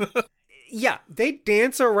scene. Yeah, they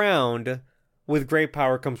dance around with great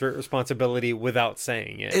power comes great responsibility without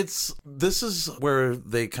saying it. This is where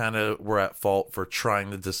they kind of were at fault for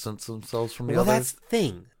trying to distance themselves from the other. Well, that's the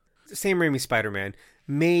thing. Sam Raimi Spider-Man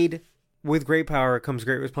made with great power comes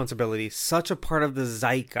great responsibility such a part of the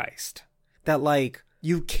zeitgeist that like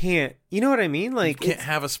you can't, you know what I mean? Like you can't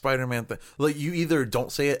have a Spider-Man thing. Like you either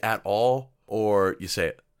don't say it at all or you say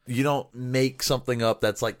it. You don't make something up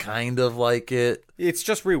that's like kind of like it. It's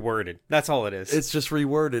just reworded. That's all it is. It's just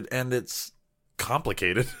reworded, and it's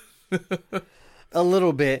complicated. A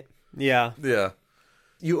little bit. Yeah. Yeah.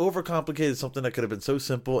 You overcomplicated something that could have been so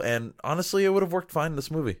simple, and honestly, it would have worked fine in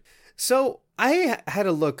this movie. So I had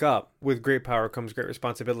to look up with great power comes great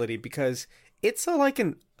responsibility because it's like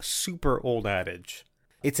a super old adage.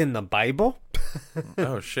 It's in the Bible.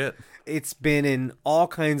 Oh, shit. It's been in all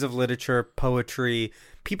kinds of literature, poetry.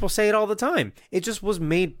 People say it all the time. It just was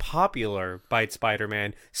made popular by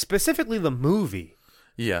Spider-Man, specifically the movie.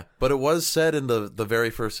 Yeah, but it was said in the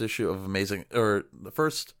very first issue of the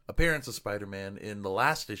first appearance of Spider-Man in the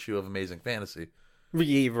last issue of Amazing Fantasy.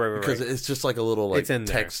 Yeah, right. Because it's just like a little like It's in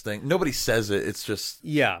there. text thing. Nobody says it. It's just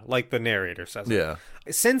Yeah, like the narrator says it. yeah.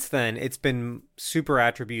 Since then, it's been super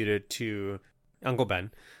attributed to Uncle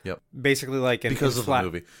Ben. Yep. Basically like Because of the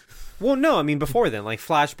movie. Well, no, I mean before then, like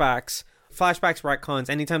flashbacks, retcons,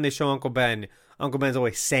 anytime they show Uncle Ben's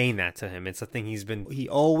always saying that to him. It's a thing he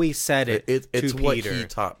always said it It's to what Peter. he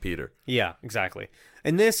taught Peter. Yeah, exactly.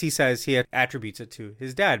 And this, he says he attributes it to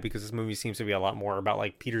his dad because this movie seems to be a lot more about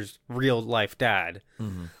like Peter's real life dad,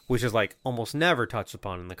 which is like almost never touched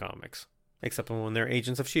upon in the comics, except when they're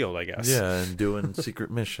agents of S.H.I.E.L.D., I guess. Yeah, and doing secret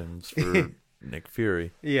missions for Nick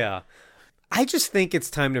Fury. Yeah. I just think it's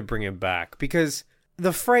time to bring it back because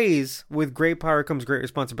the phrase, with great power comes great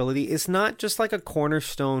responsibility, is not just like a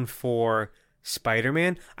cornerstone for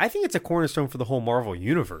Spider-Man. I think it's a cornerstone for the whole Marvel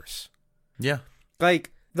universe. Yeah.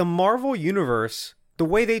 Like, the Marvel universe, the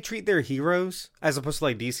way they treat their heroes, as opposed to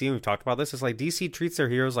like DC, and we've talked about this, is like DC treats their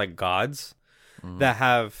heroes like gods that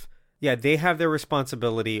have, they have their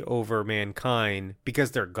responsibility over mankind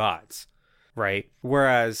because they're gods, right?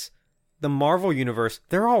 Whereas the Marvel universe,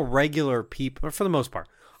 they're all regular people, for the most part,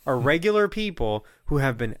 are regular people who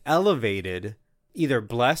have been elevated, either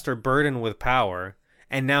blessed or burdened with power,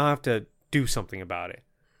 and now have to do something about it,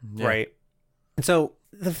 right? And so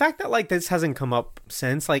the fact that like this hasn't come up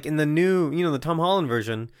since, like in the new, the Tom Holland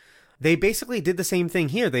version, they basically did the same thing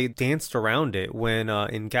here. They danced around it when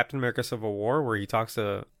in Captain America Civil War, where he talks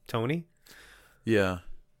to Tony. Yeah.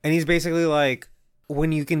 And he's basically like,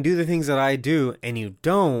 when you can do the things that I do and you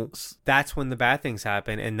don't, that's when the bad things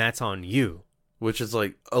happen, and that's on you. Which is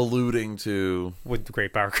like alluding to With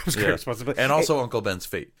great power comes great responsibility. And also Uncle Ben's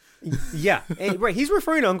fate. Yeah, right. He's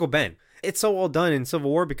referring to Uncle Ben. It's so well done in Civil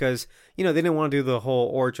War because, they didn't want to do the whole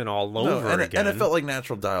origin all over again. And it felt like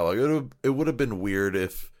natural dialogue. It would have been weird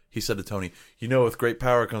if he said to Tony, with great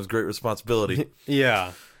power comes great responsibility.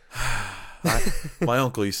 Yeah. My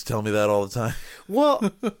uncle used to tell me that all the time.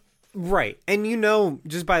 Well, right. And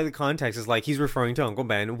just by the context, it's like he's referring to Uncle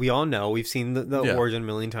Ben. We all know. We've seen the origin a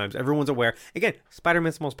million times. Everyone's aware. Again,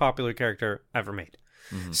 Spider-Man's the most popular character ever made.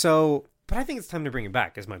 So, but I think it's time to bring it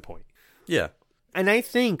back, is my point. Yeah. And I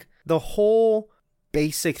think the whole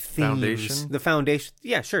basic themes, Foundation? the foundation,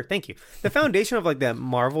 yeah, sure, thank you. The foundation of like the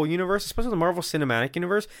Marvel universe, especially the Marvel Cinematic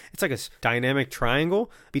Universe, it's like a dynamic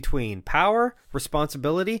triangle between power,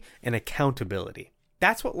 responsibility, and accountability.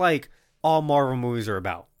 That's what like all Marvel movies are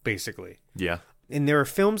about, basically. Yeah. And there are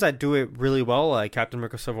films that do it really well, like Captain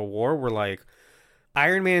America Civil War, where like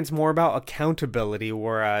Iron Man's more about accountability,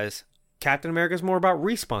 whereas Captain America's more about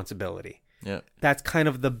responsibility. Yeah. That's kind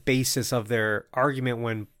of the basis of their argument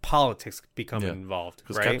when politics become involved,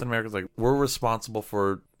 Because right? Captain America's like, we're responsible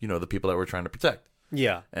for, the people that we're trying to protect.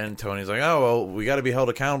 Yeah. And Tony's like, oh, well, we got to be held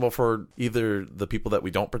accountable for either the people that we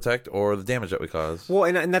don't protect or the damage that we cause. Well,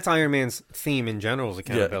 and that's Iron Man's theme in general is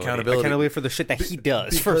accountability. Accountability for the shit that he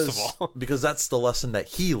does, first of all. Because that's the lesson that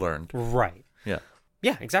he learned. Right. Yeah.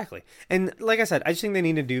 Yeah, exactly. And like I said, I just think they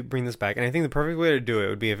need to bring this back. And I think the perfect way to do it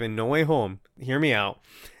would be if in No Way Home, hear me out,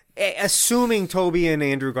 assuming Toby and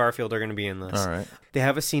Andrew Garfield are going to be in this. All right. They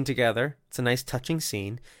have a scene together. It's a nice touching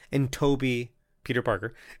scene. And Toby, Peter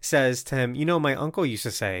Parker, says to him, my uncle used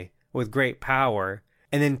to say, with great power.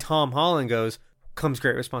 And then Tom Holland goes, comes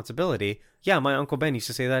great responsibility. Yeah, my Uncle Ben used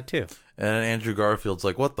to say that too. And Andrew Garfield's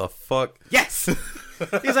like, what the fuck? Yes!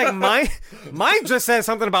 He's like, mine just says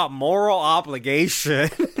something about moral obligation.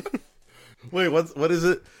 Wait, what is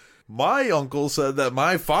it? My uncle said that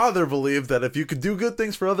my father believed that if you could do good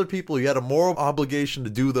things for other people, you had a moral obligation to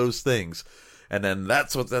do those things. And then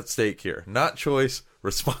that's what's at stake here. Not choice,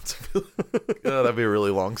 responsibility. Oh, that'd be a really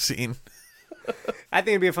long scene. I think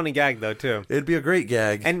it'd be a funny gag, though, too. It'd be a great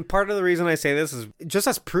gag. And part of the reason I say this is just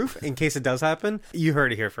as proof, in case it does happen, you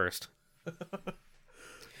heard it here first.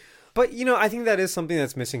 But, I think that is something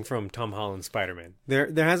that's missing from Tom Holland's Spider-Man. There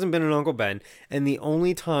hasn't been an Uncle Ben, and the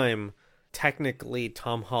only time technically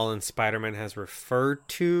Tom Holland's Spider-Man has referred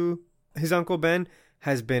to his Uncle Ben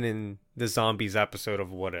has been in the zombies episode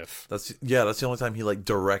of What If. That's the only time he like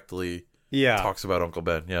directly talks about Uncle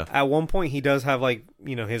Ben. Yeah. At one point, he does have like,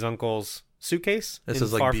 his uncle's suitcase It in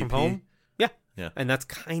says like Far BP. From Home. Yeah. Yeah. And that's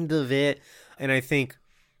kind of it. And I think,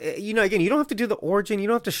 again, you don't have to do the origin. You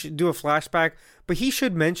don't have to do a flashback. But he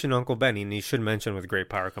should mention Uncle Ben, and he should mention with great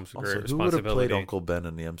power comes with Also, great who would have responsibility. played Uncle Ben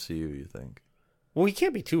in the MCU, you think? Well, he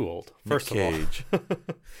can't be too old, first Nick of Cage. all.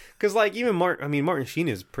 Because, like, even Martin Sheen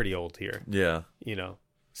is pretty old here, Yeah.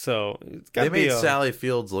 So, it's got to They be made Sally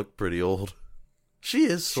Fields look pretty old. She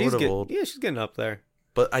is sort of old. Yeah, she's getting up there.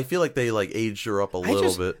 But I feel like they like aged her up a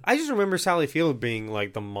little bit. I just remember Sally Field being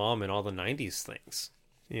like the mom in all the 90s things,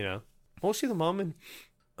 What was she the mom in?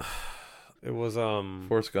 It was,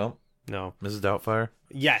 Forrest Gump? no. Mrs. Doubtfire?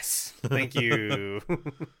 Yes. Thank you.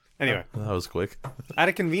 Anyway, That was quick. at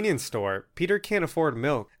a convenience store, Peter can't afford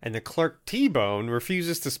milk, and the clerk T-Bone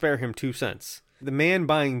refuses to spare him 2 cents. The man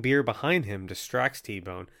buying beer behind him distracts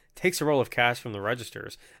T-Bone, takes a roll of cash from the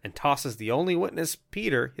registers, and tosses the only witness,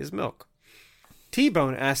 Peter, his milk.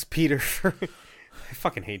 T-Bone asks Peter for... I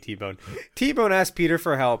fucking hate T-Bone. T-Bone asks Peter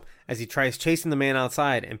for help as he tries chasing the man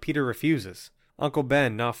outside, and Peter refuses. Uncle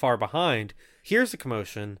Ben, not far behind, hears the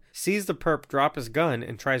commotion, sees the perp drop his gun,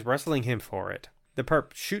 and tries wrestling him for it. The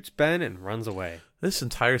perp shoots Ben and runs away. This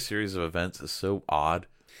entire series of events is so odd.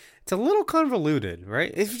 It's a little convoluted,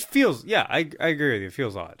 right? It feels, yeah, I agree with you. It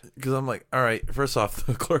feels odd. Because I'm like, all right, first off,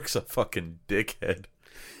 the clerk's a fucking dickhead.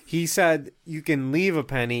 He said you can leave a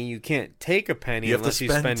penny, you can't take a penny You have unless to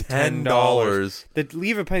you spend spend $10. $10. The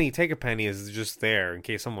leave a penny, take a penny is just there in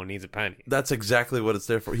case someone needs a penny. That's exactly what it's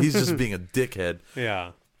there for. He's just being a dickhead.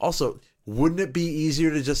 Yeah. Also, wouldn't it be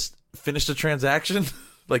easier to just finish the transaction?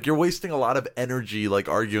 Like, you're wasting a lot of energy, like,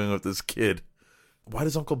 arguing with this kid. Why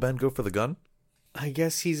does Uncle Ben go for the gun? I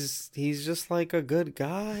guess he's just like a good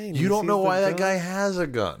guy. and he You don't sees know the why that gun. guy has a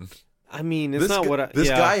gun. I mean, it's not what I... This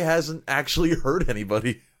yeah. guy hasn't actually hurt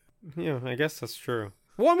anybody. Yeah, I guess that's true.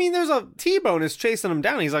 Well, I mean, there's a T-Bone is chasing him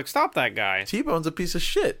down. He's like, stop that guy. T-Bone's a piece of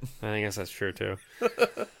shit. I guess that's true, too.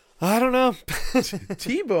 I don't know.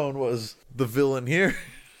 T-Bone was the villain here.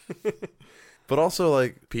 But also,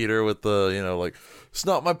 like, Peter with the, like, it's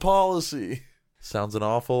not my policy. Sounds an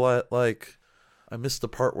awful lot like, I missed the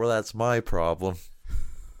part where that's my problem.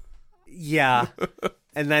 Yeah.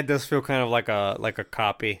 And that does feel kind of like a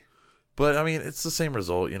copy. But, I mean, it's the same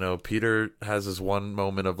result, Peter has this one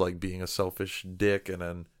moment of, like, being a selfish dick, and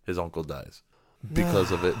then his uncle dies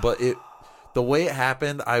because of it. But the way it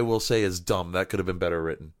happened, I will say, is dumb. That could have been better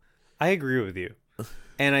written. I agree with you.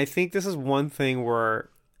 And I think this is one thing where,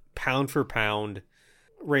 pound for pound,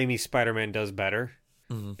 Raimi's Spider-Man does better.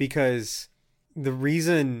 Mm-hmm. Because the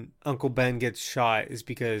reason Uncle Ben gets shot is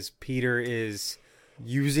because Peter is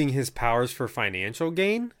using his powers for financial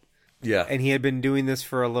gain. Yeah. And he had been doing this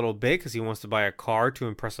for a little bit because he wants to buy a car to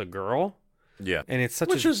impress a girl. Yeah. And it's such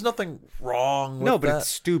Which is nothing wrong with No, but that. it's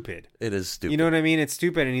stupid. It is stupid. You know what I mean? It's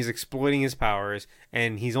stupid, and he's exploiting his powers,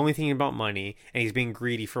 and he's only thinking about money, and he's being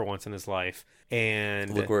greedy for once in his life.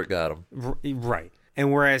 And Look where it got him. Right.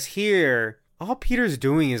 And whereas here, all Peter's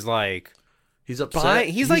doing is like... He's upset.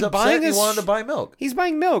 He's upset buying he wanted to buy milk. He's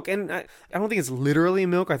buying milk, and I don't think it's literally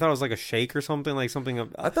milk. I thought it was like a shake or something, like something.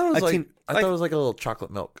 I thought it was I thought it was like a little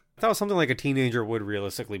chocolate milk. I thought it was something like a teenager would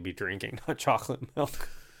realistically be drinking, not chocolate milk.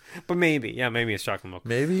 But maybe it's chocolate milk.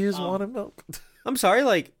 Maybe he just wanted milk. I'm sorry,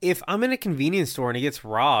 like, if I'm in a convenience store and he gets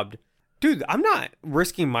robbed, dude, I'm not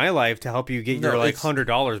risking my life to help you get your, like,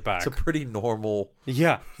 $100 back. It's a pretty normal...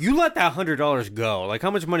 Yeah. You let that $100 go. Like,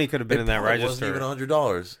 how much money could have been in that register? It wasn't even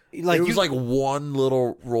 $100. Like, it was like one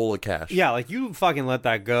little roll of cash. Yeah, like, you fucking let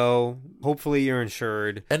that go. Hopefully you're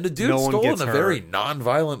insured. And the dude no one stole gets in a hurt. very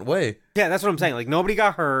non-violent way. Yeah, that's what I'm saying. Like, nobody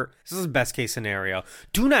got hurt. This is the best case scenario.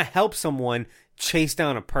 Do not help someone chase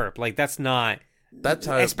down a perp. Like, that's not... That's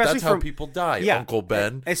how people die, yeah, Uncle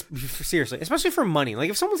Ben. Seriously, especially for money. Like,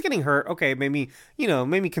 if someone's getting hurt, okay, maybe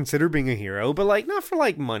consider being a hero, but, like, not for,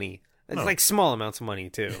 like, money. It's like small amounts of money,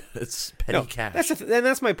 too. It's petty cash. And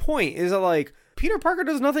that's my point, is that, like, Peter Parker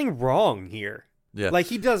does nothing wrong here. Yeah. Like,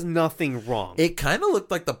 he does nothing wrong. It kind of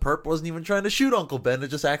looked like the perp wasn't even trying to shoot Uncle Ben. It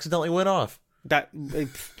just accidentally went off. That's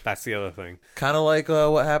the other thing. Kind of like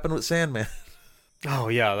what happened with Sandman. Oh,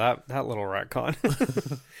 yeah, that little retcon.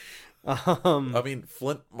 I mean,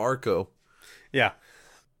 Flint Marco. Yeah.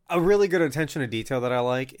 A really good attention to detail that I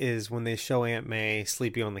like is when they show Aunt May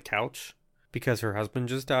sleeping on the couch because her husband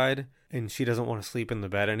just died and she doesn't want to sleep in the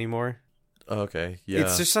bed anymore. Okay, yeah.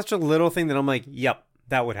 It's just such a little thing that I'm like, yep,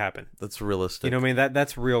 that would happen. That's realistic. You know what I mean?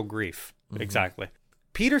 That's real grief. Mm-hmm. Exactly.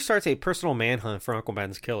 Peter starts a personal manhunt for Uncle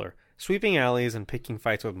Ben's killer, sweeping alleys and picking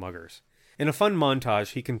fights with muggers. In a fun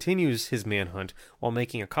montage, he continues his manhunt while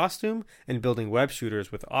making a costume and building web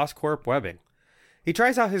shooters with Oscorp webbing. He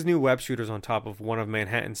tries out his new web shooters on top of one of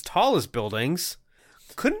Manhattan's tallest buildings.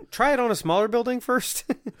 Couldn't try it on a smaller building first?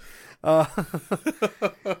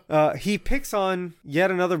 He picks on yet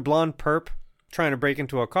another blonde perp trying to break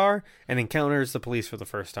into a car and encounters the police for the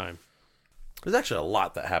first time. There's actually a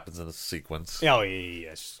lot that happens in this sequence. Oh,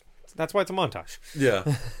 yes. That's why it's a montage.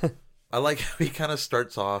 Yeah. I like how he kind of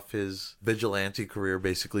starts off his vigilante career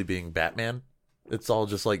basically being Batman. It's all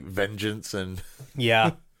just like vengeance and...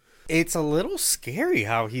 Yeah. It's a little scary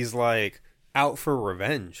how he's like out for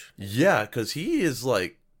revenge. Yeah, because he is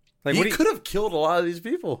like he could have killed a lot of these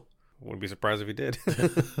people. Wouldn't be surprised if he did.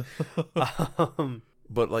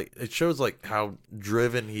 But like it shows like how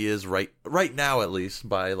driven he is right now, at least,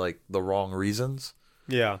 by like the wrong reasons.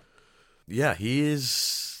 Yeah. Yeah, he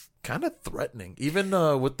is kind of threatening. Even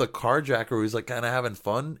with the carjacker who's like kind of having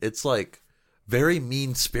fun, it's like very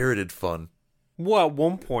mean-spirited fun. Well, at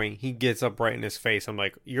one point, he gets up right in his face. I'm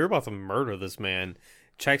like, you're about to murder this man.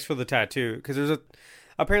 Checks for the tattoo. Because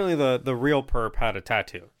apparently the real perp had a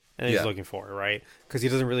tattoo. And he's looking for it, right? Because he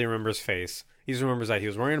doesn't really remember his face. He just remembers that he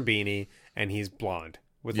was wearing a beanie and he's blonde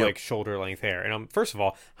with like shoulder-length hair. And first of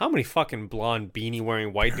all, how many fucking blonde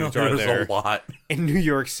beanie-wearing white dudes are there? There's a lot. In New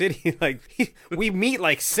York City. Like, we meet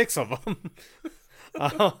like 6 of them.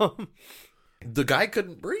 The guy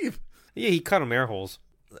couldn't breathe. Yeah, he cut him air holes.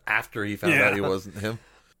 After he found out he wasn't him.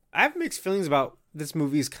 I have mixed feelings about this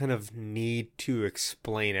movie's kind of need to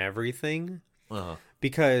explain everything.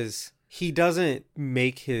 Because he doesn't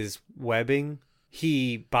make his webbing.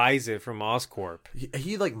 He buys it from Oscorp.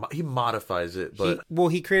 He modifies it, but...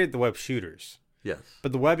 He created the web shooters. Yes.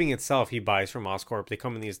 But the webbing itself he buys from Oscorp. They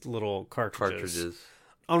come in these little cartridges.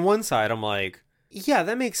 On one side, I'm like, yeah,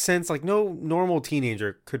 that makes sense. Like, no normal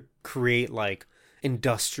teenager could create, like,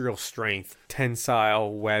 industrial strength,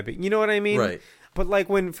 tensile webbing. You know what I mean? Right. But like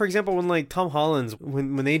for example, when like Tom Holland's,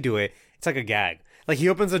 when they do it, it's like a gag. Like he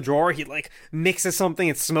opens a drawer, he like mixes something,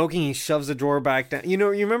 it's smoking, he shoves the drawer back down. You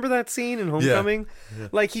know, you remember that scene in Homecoming? Yeah.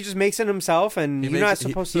 Like he just makes it himself and you're not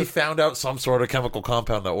supposed to... He found out some sort of chemical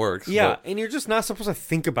compound that works. Yeah, and you're just not supposed to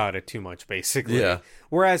think about it too much, basically. Yeah.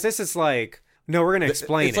 Whereas this is like... No, we're going to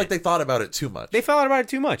explain it. It's like they thought about it too much. They thought about it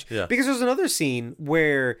too much. Yeah. Because there's another scene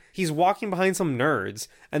where he's walking behind some nerds,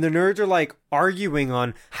 and the nerds are, like, arguing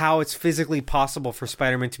on how it's physically possible for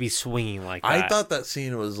Spider-Man to be swinging like that. I thought that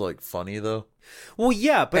scene was, like, funny, though. Well,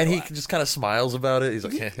 yeah, but... And he just kind of smiles about it. He's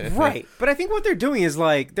like... Right. But I think what they're doing is,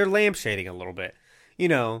 like, they're lampshading a little bit. You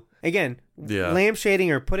know, again, lampshading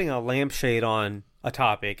or putting a lampshade on a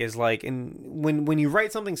topic is, like, when you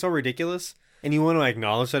write something so ridiculous... and you want to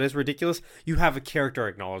acknowledge that it's ridiculous, you have a character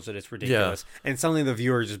acknowledge that it's ridiculous. Yeah. And suddenly the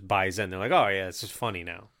viewer just buys in. They're like, oh, yeah, it's just funny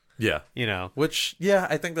now. Yeah. You know? Which, yeah,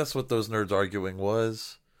 I think that's what those nerds arguing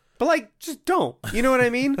was. But, like, just don't. You know what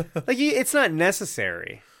I mean? Like, it's not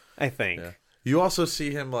necessary, I think. Yeah. You also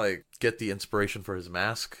see him, like, get the inspiration for his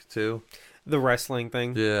mask, too. The wrestling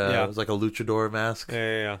thing. Yeah. It was like a luchador mask.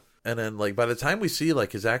 Yeah. And then, like, by the time we see,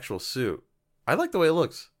 like, his actual suit, I like the way it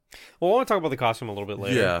looks. Well, I want to talk about the costume a little bit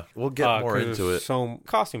later. Yeah, we'll get more into it. So,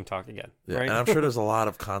 costume talk again, right? And I'm sure there's a lot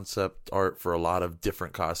of concept art for a lot of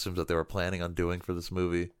different costumes that they were planning on doing for this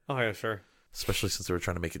movie. Oh, yeah, sure. Especially since they were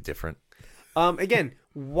trying to make it different. Again,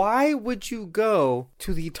 why would you go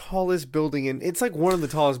to the tallest building? And it's like one of the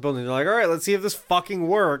tallest buildings. You're like, all right, let's see if this fucking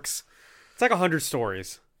works. It's like 100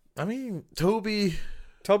 stories. I mean, Toby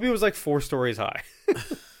was like 4 stories high.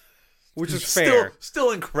 Which is fair.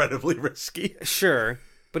 Still incredibly risky. Sure.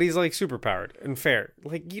 But he's like super powered and fair.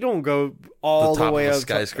 Like you don't go all the way up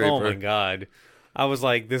skyscraper. Oh my god! I was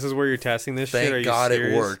like, this is where you're testing this shit. Are you God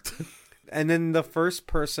serious? It worked. And then the first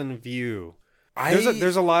person view.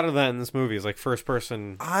 There's a lot of that in this movie. It's like first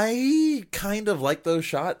person. I kind of like those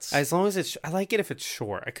shots. As long as I like it if it's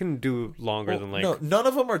short. I couldn't do longer than like. No, none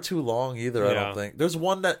of them are too long either. I don't think. There's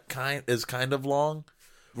one that is kind of long.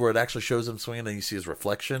 Where it actually shows him swinging and you see his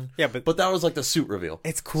reflection. Yeah, but that was like the suit reveal.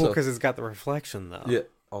 It's cool because it's got the reflection though. Yeah.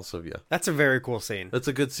 Also, yeah. That's a very cool scene. That's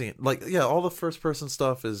a good scene. Like, yeah, all the first-person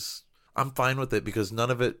stuff is... I'm fine with it because none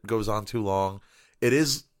of it goes on too long. It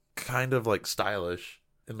is kind of, like, stylish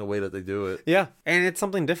in the way that they do it. Yeah, and it's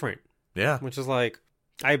something different. Yeah. Which is, like...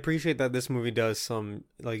 I appreciate that this movie does some,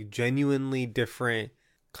 like, genuinely different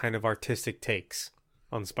kind of artistic takes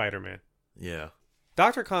on Spider-Man. Yeah.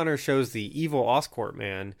 Dr. Connors shows the evil Oscorp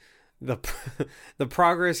man the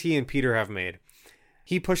progress he and Peter have made.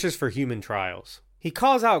 He pushes for human trials. He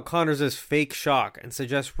calls out Connors' fake shock and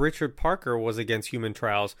suggests Richard Parker was against human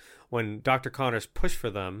trials when Dr. Connors pushed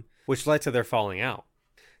for them, which led to their falling out.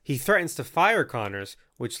 He threatens to fire Connors,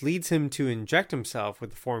 which leads him to inject himself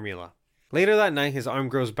with the formula. Later that night, his arm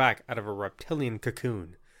grows back out of a reptilian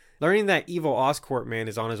cocoon. Learning that evil Oscorp man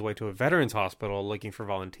is on his way to a veterans hospital looking for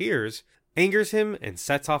volunteers angers him and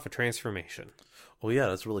sets off a transformation. Well, yeah,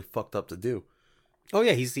 that's really fucked up to do. Oh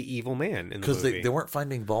yeah, he's the evil man in the movie. Because they weren't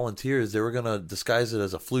finding volunteers. They were going to disguise it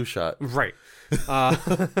as a flu shot. Right.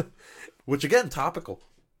 Which, again, topical.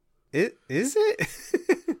 Is it?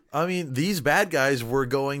 I mean, these bad guys were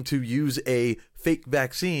going to use a fake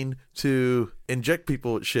vaccine to inject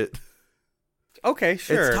people with shit. Okay,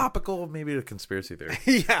 sure. It's topical, maybe a conspiracy theory.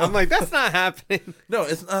 Yeah, I'm like, that's not happening. No,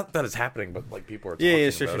 it's not that it's happening, but like people are talking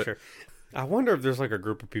about it. Sure. I wonder if there's like a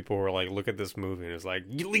group of people who are like, look at this movie and it's like,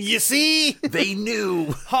 you see? They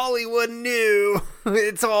knew. Hollywood knew.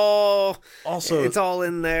 It's all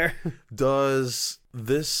in there. Does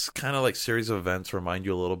this kind of like series of events remind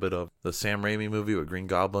you a little bit of the Sam Raimi movie with Green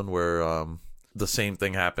Goblin where the same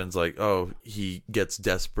thing happens? Like, oh, he gets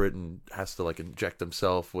desperate and has to like inject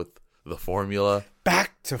himself with the formula.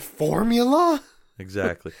 Back to formula?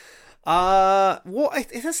 Exactly. Well,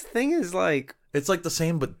 that's the thing is like, it's like the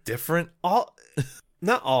same but different.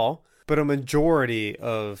 Not all, but a majority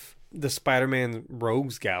of the Spider-Man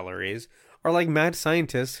rogues galleries are like mad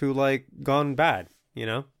scientists who like gone bad, you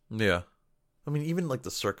know? Yeah. I mean, even like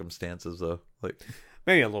the circumstances though, like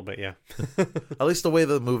maybe a little bit, yeah. At least the way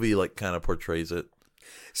the movie like kind of portrays it.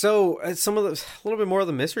 So a little bit more of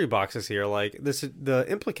the mystery boxes here, like the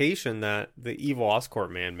implication that the evil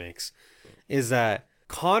Oscorp man makes is that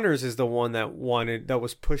Connors is the one that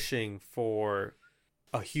was pushing for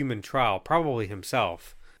a human trial, probably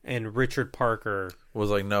himself, and Richard Parker was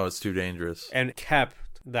like, no, it's too dangerous, and kept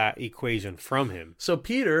that equation from him. So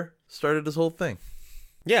Peter started this whole thing.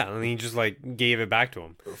 Yeah, and he just like gave it back to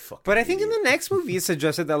him. Oh, but I think in the next movie it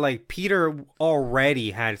suggested that like Peter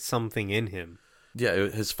already had something in him. Yeah,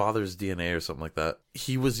 his father's DNA or something like that.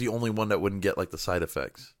 He was the only one that wouldn't get like the side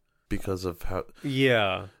effects. Because of how...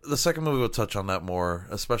 Yeah. The second movie will touch on that more,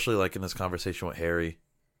 especially like in his conversation with Harry.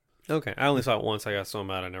 Okay, I only saw it once. I got so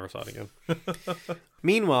mad I never saw it again.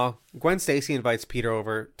 Meanwhile, Gwen Stacy invites Peter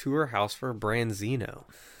over to her house for Branzino.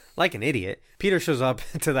 Like an idiot, Peter shows up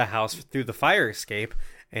to the house through the fire escape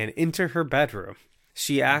and into her bedroom.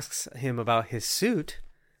 She asks him about his suit,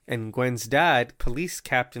 and Gwen's dad, Police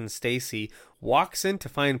Captain Stacy, walks in to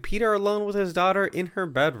find Peter alone with his daughter in her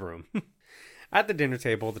bedroom. At the dinner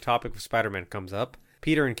table, the topic of Spider-Man comes up.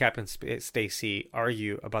 Peter and Captain Stacy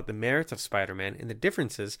argue about the merits of Spider-Man and the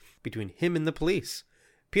differences between him and the police.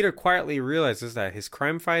 Peter quietly realizes that his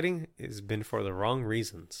crime fighting has been for the wrong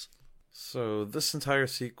reasons. So this entire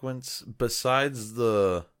sequence, besides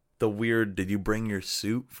the weird "did you bring your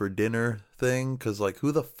suit for dinner" thing, because like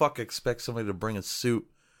who the fuck expects somebody to bring a suit?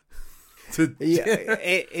 Yeah,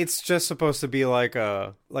 it's just supposed to be like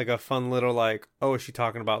a fun little like, oh, is she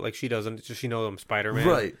talking about like she knows I'm Spider-Man,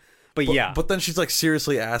 right? But yeah, but then she's like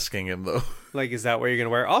seriously asking him though, like, is that what you're gonna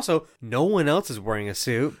wear? Also, no one else is wearing a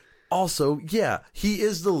suit. Also, yeah, he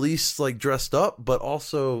is the least like dressed up, but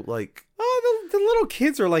also like, oh, the little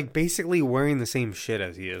kids are like basically wearing the same shit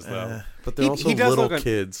as he is though. But they're also little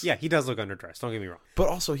kids. Yeah, he does look underdressed. Don't get me wrong. But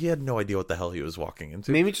also, he had no idea what the hell he was walking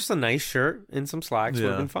into. Maybe just a nice shirt and some slacks would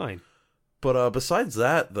have been fine. But besides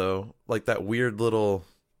that, though, like that weird little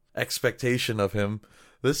expectation of him,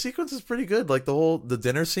 this sequence is pretty good. Like the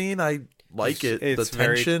dinner scene, I like it. The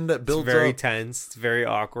tension that builds up. It's very tense. It's very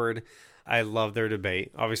awkward. I love their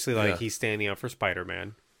debate. Obviously, like he's standing up for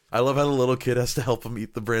Spider-Man. I love how the little kid has to help him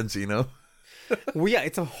eat the branzino. Well, yeah,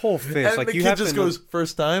 it's a whole fish. And like the you kid have just to goes,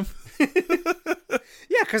 first time?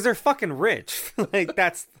 Yeah, because they're fucking rich. Like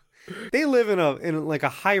they live in like a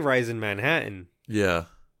high rise in Manhattan. Yeah.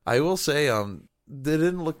 I will say, they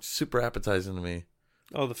didn't look super appetizing to me.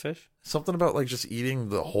 Oh, the fish? Something about like just eating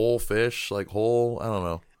the whole fish, like whole. I don't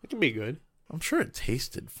know. It can be good. I'm sure it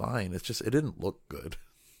tasted fine. It's just it didn't look good.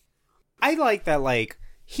 I like that. Like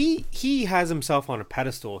he has himself on a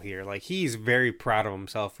pedestal here. Like he's very proud of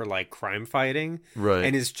himself for like crime fighting, right?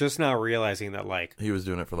 And is just now realizing that like he was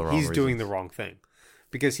doing it for the wrong. He's reasons. doing the wrong thing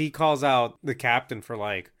because he calls out the captain for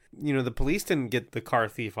like, you know, the police didn't get the car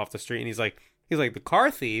thief off the street, and he's like the car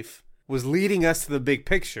thief was leading us to the big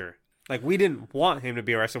picture. Like we didn't want him to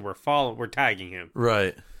be arrested. We're tagging him,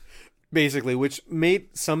 right? Basically, which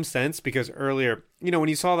made some sense because earlier, you know, when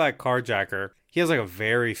you saw that carjacker, he has like a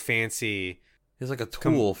very fancy. He has like a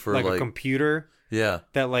tool for like a computer. Yeah.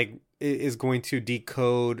 That like is going to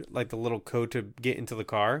decode like the little code to get into the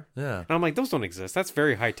car. Yeah. And I'm like, those don't exist. That's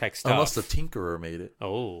very high tech stuff. Unless the tinkerer made it.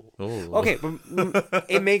 Oh. Okay, but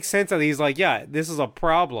it makes sense that he's like, yeah, this is a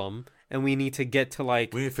problem, and we need to get to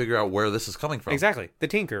like. We need to figure out where this is coming from. Exactly, the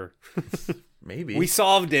tinker. Maybe we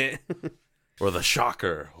solved it. Or the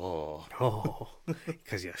shocker. Oh. Oh,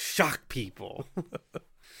 because you shock people.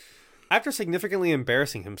 After significantly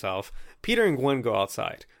embarrassing himself, Peter and Gwen go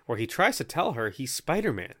outside, where he tries to tell her he's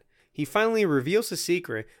Spider-Man. He finally reveals his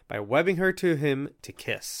secret by webbing her to him to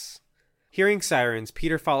kiss. Hearing sirens,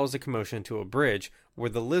 Peter follows the commotion to a bridge where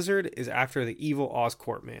the Lizard is after the evil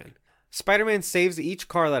Oscorp man. Spider-Man saves each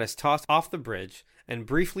car that is tossed off the bridge and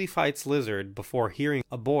briefly fights Lizard before hearing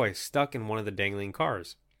a boy stuck in one of the dangling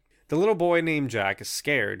cars. The little boy named Jack is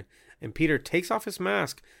scared, and Peter takes off his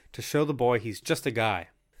mask to show the boy he's just a guy.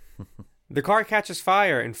 The car catches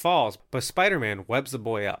fire and falls, but Spider-Man webs the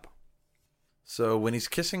boy up. So when he's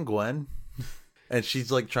kissing Gwen and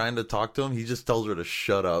she's like trying to talk to him, he just tells her to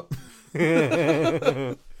shut up.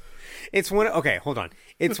 It's okay, hold on.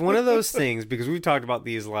 It's one of those things, because we've talked about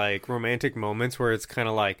these like romantic moments where it's kind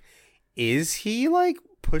of like, is he like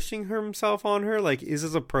pushing himself on her? Like, is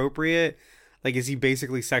this appropriate? Like, is he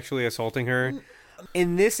basically sexually assaulting her?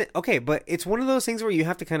 In this, okay, but it's one of those things where you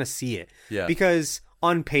have to kind of see it. Yeah. Because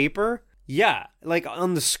on paper, yeah, like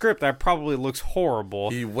on the script, that probably looks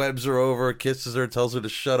horrible. He webs her over, kisses her, tells her to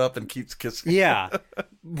shut up, and keeps kissing. Yeah,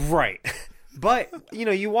 right. But, you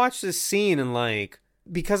know, you watch this scene and like,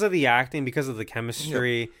 because of the acting, because of the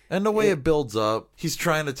chemistry. And the way it builds up, he's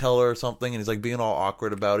trying to tell her something, and he's like being all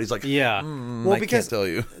awkward about it. He's like, yeah. Well, because can't tell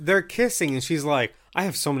you. They're kissing, and she's like, I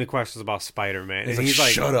have so many questions about Spider-Man. And he's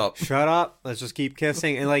like, shut up. Shut up. Let's just keep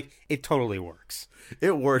kissing. And like, it totally works.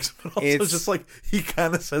 It works, but also it's just like, he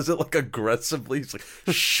kind of says it like aggressively. He's like,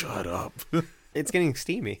 shut up. It's getting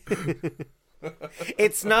steamy.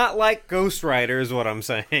 It's not like Ghost Rider is what I'm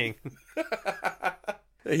saying.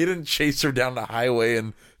 He didn't chase her down the highway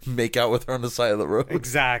and make out with her on the side of the road.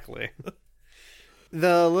 Exactly.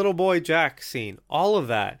 The little boy Jack scene, all of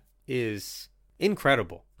that is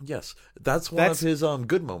incredible. Yes, that's one of his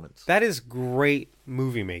good moments. That is great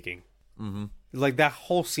movie making. Mm-hmm. Like, that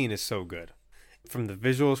whole scene is so good. From the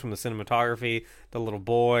visuals, from the cinematography, the little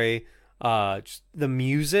boy, just the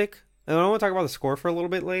music. And I want to talk about the score for a little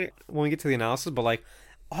bit later when we get to the analysis, but like,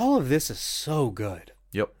 all of this is so good.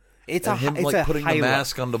 Yep. It's him like putting the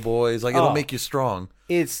mask on the boys, like it'll make you strong.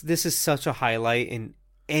 This is such a highlight in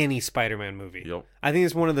any Spider-Man movie. Yep. I think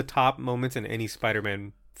it's one of the top moments in any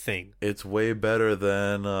Spider-Man thing. It's way better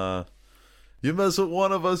than you mess with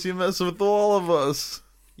one of us, you mess with all of us.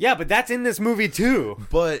 Yeah, but that's in this movie too.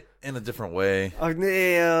 But in a different way.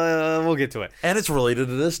 We'll get to it. And it's related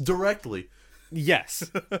to this directly. Yes.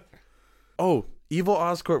 Oh, evil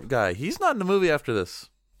Oscorp guy. He's not in the movie after this.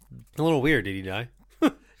 A little weird. Did he die?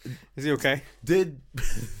 Is he okay?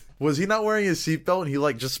 Was he not wearing his seatbelt and he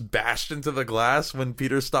like just bashed into the glass when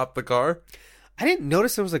Peter stopped the car? I didn't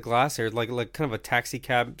notice there was a glass there, like kind of a taxi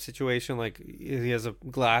cab situation. Like he has a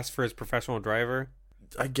glass for his professional driver.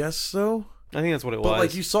 I guess so. I think that's what it was. But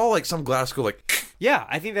like you saw like some glass go like. Yeah,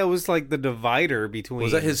 I think that was like the divider between.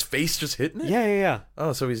 Was that his face just hitting it? Yeah.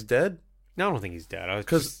 Oh, so he's dead? No, I don't think he's dead.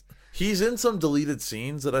 Because he's in some deleted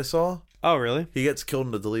scenes that I saw. Oh, really? He gets killed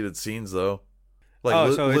in the deleted scenes though.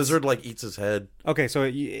 Like so Lizard like eats his head. Okay, so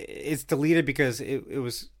it's deleted because it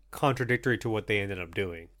was contradictory to what they ended up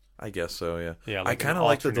doing. I guess so, yeah. Yeah, I kind of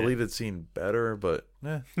like the deleted scene better, but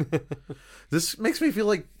this makes me feel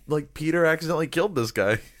like Peter accidentally killed this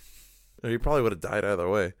guy. He probably would have died either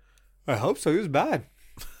way. I hope so. He was bad.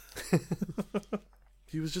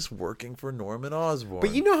 He was just working for Norman Osborn.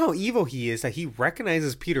 But you know how evil he is, that he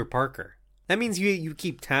recognizes Peter Parker. That means you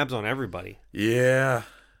keep tabs on everybody. Yeah.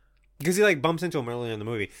 Because he like bumps into him earlier in the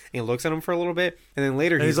movie, and he looks at him for a little bit, and then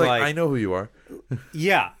later he's like, I know who you are.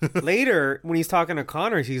 Yeah. Later, when he's talking to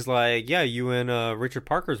Connors, he's like, yeah, you and Richard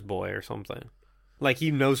Parker's boy or something. Like, he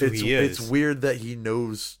knows who he is. It's weird that he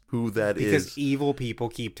knows who that is. Because evil people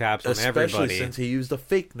keep tabs on everybody. Especially since he used a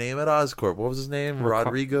fake name at Oscorp. What was his name?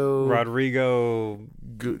 Rodrigo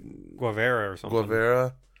Guevara or something.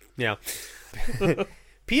 Guevara? Yeah.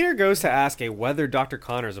 Peter goes to ask a weathered Dr.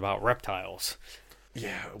 Connors about reptiles.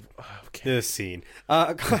 Yeah, okay. This scene.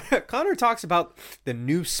 Connor talks about the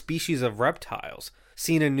new species of reptiles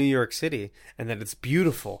seen in New York City, and that it's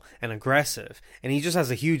beautiful and aggressive, and he just has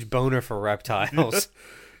a huge boner for reptiles.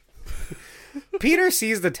 Peter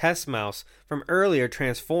sees the test mouse from earlier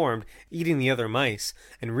transformed, eating the other mice,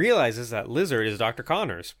 and realizes that Lizard is Dr.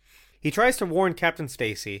 Connors. He tries to warn Captain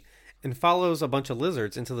Stacy, and follows a bunch of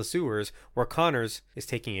lizards into the sewers, where Connors is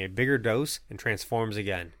taking a bigger dose and transforms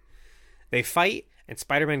again. They fight, and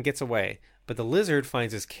Spider-Man gets away, but the lizard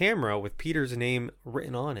finds his camera with Peter's name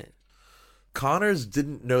written on it. Connors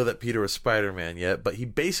didn't know that Peter was Spider-Man yet, but he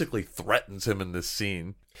basically threatens him in this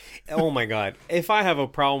scene. Oh my god. If I have a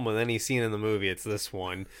problem with any scene in the movie, it's this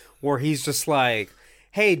one, where he's just like,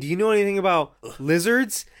 hey, do you know anything about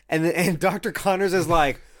lizards? And Dr. Connors is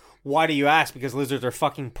like, why do you ask? Because lizards are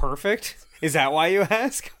fucking perfect? Is that why you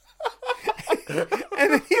ask? And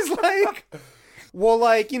then he's like, well,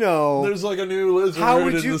 like, you know, There's like a new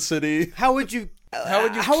lizard in the city. How would you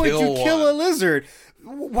kill a lizard?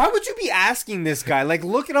 Why would you be asking this guy? Like,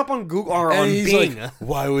 look it up on Google or And on he's Bing. like,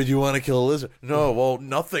 why would you want to kill a lizard? No, well,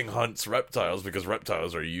 nothing hunts reptiles because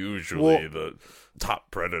reptiles are usually the top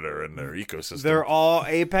predator in their ecosystem. They're all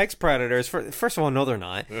apex predators. First of all, no, they're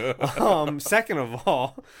not. Second of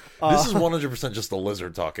all, this is 100% just the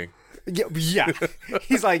lizard talking. yeah.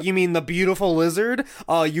 He's like, you mean the beautiful lizard?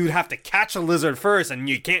 You'd have to catch a lizard first, and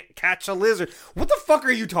you can't catch a lizard. What the fuck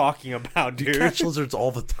are you talking about, dude? Catch lizards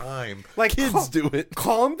all the time. Like, kids do it.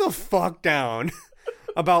 Calm the fuck down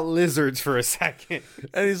about lizards for a second.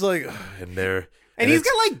 And he's like, and He's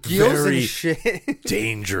got like gills very and shit.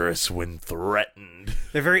 dangerous when threatened.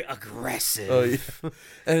 They're very aggressive. Oh, yeah.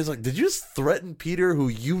 And he's like, did you just threaten Peter, who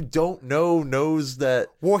you don't know knows that?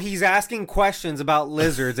 Well, he's asking questions about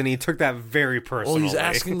lizards, and he took that very personally. Oh, he's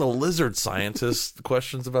asking the lizard scientist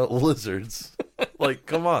questions about lizards. Like,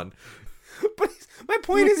 come on. But my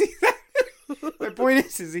point is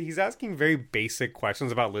he's asking very basic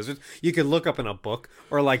questions about lizards. You could look up in a book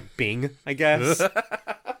or like Bing, I guess.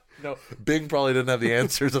 No, Bing probably didn't have the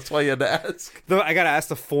answers. That's why you had to ask. I gotta ask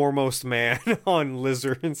the foremost man on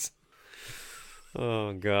lizards.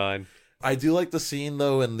 Oh God. I do like the scene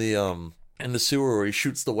though in the sewer where he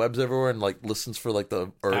shoots the webs everywhere and like listens for like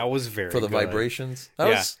That was very for the good. vibrations. That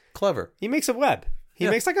was clever. He makes a web. He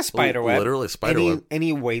makes like a spider web. Literally a spider web. And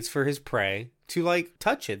he waits for his prey to like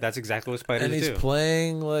touch it. That's exactly what spiders do. And he's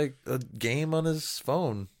playing like a game on his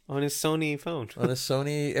phone. On his Sony phone. On his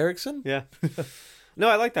Sony Ericsson? Yeah. No,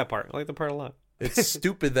 I like that part. I like the part a lot. It's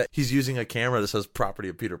stupid that he's using a camera that says property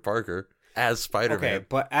of Peter Parker as Spider-Man. Okay,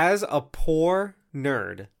 but as a poor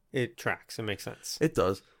nerd, it tracks. It makes sense. It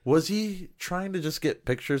does. Was he trying to just get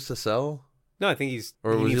pictures to sell? No, I think he's...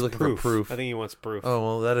 Or was he needs looking for proof? I think he wants proof. Oh,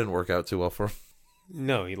 well, that didn't work out too well for him.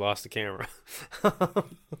 No, he lost the camera.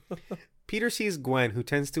 Peter sees Gwen, who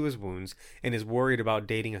tends to his wounds, and is worried about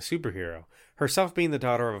dating a superhero, herself being the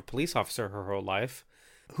daughter of a police officer her whole life,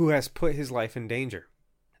 who has put his life in danger.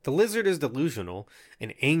 The lizard is delusional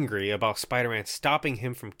and angry about Spider-Man stopping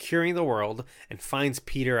him from curing the world and finds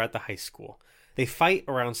Peter at the high school. They fight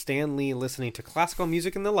around Stan Lee listening to classical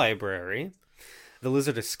music in the library. The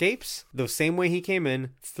lizard escapes, the same way he came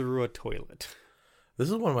in, through a toilet. This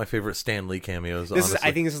is one of my favorite Stan Lee cameos,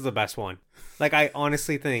 I think this is the best one. Like, I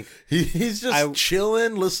honestly think... He's just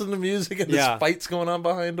chilling, listening to music, and this fight's going on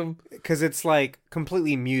behind him. Because it's, like,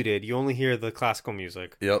 completely muted. You only hear the classical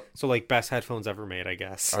music. Yep. So, like, best headphones ever made, I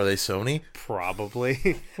guess. Are they Sony?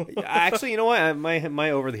 Probably. Actually, you know what?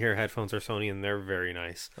 My over-the-ear headphones are Sony, and they're very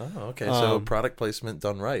nice. Oh, okay. So, product placement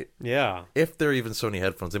done right. Yeah. If they're even Sony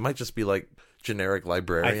headphones, they might just be, like, generic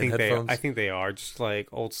librarian headphones. I think they are. Just, like,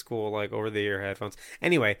 old school, like, over-the-ear headphones.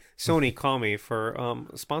 Anyway, Sony, call me for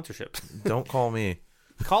sponsorship. Don't call me.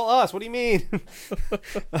 Call us. What do you mean?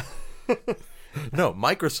 No,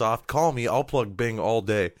 Microsoft, call me. I'll plug Bing all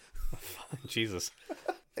day. Jesus.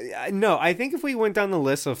 No, I think if we went down the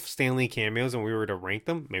list of Stan Lee cameos and we were to rank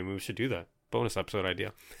them, maybe we should do that. Bonus episode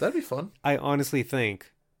idea. That'd be fun. I honestly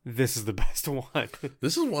think this is the best one.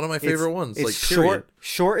 This is one of my favorite ones. It's like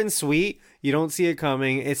short and sweet. You don't see it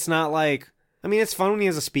coming. It's not like... I mean, it's fun when he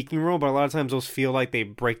has a speaking role, but a lot of times those feel like they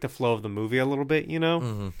break the flow of the movie a little bit, you know?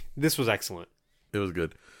 Mm-hmm. This was excellent. It was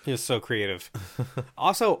good. He was so creative.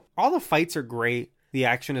 Also, all the fights are great. The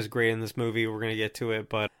action is great in this movie. We're going to get to it,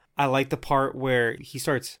 but I like the part where he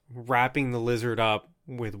starts wrapping the lizard up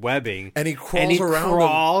with webbing. And he crawls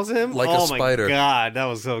around him like a spider. Oh my God, that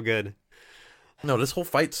was so good. No, this whole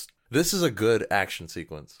this is a good action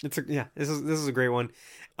sequence. This is a great one.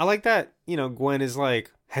 I like that, Gwen is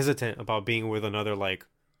like hesitant about being with another, like,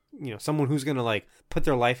 someone who's going to like put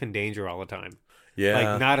their life in danger all the time. Yeah.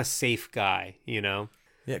 Like, not a safe guy, Yeah,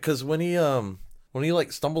 because when he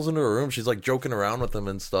like stumbles into a room, she's like joking around with him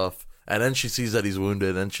and stuff. And then she sees that he's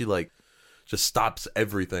wounded and she like just stops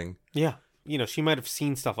everything. Yeah. She might have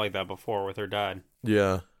seen stuff like that before with her dad.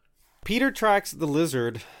 Yeah. Peter tracks the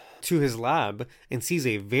lizard to his lab and sees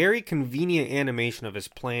a very convenient animation of his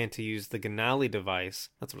plan to use the Ganali device,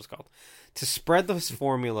 that's what it's called, to spread this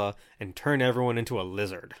formula and turn everyone into a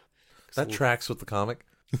lizard. That tracks with the comic.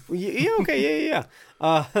 Yeah.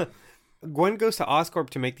 Gwen goes to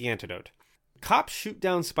Oscorp to make the antidote. Cops shoot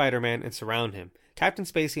down Spider-Man and surround him. Captain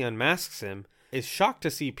Spacey unmasks him, is shocked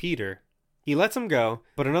to see Peter. He lets him go,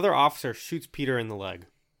 but another officer shoots Peter in the leg.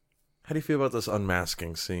 How do you feel about this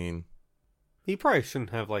unmasking scene? He probably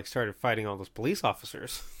shouldn't have started fighting all those police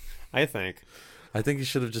officers, I think. I think he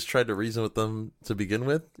should have just tried to reason with them to begin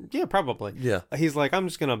with. Yeah, probably. Yeah. He's like, I'm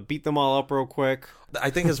just going to beat them all up real quick. I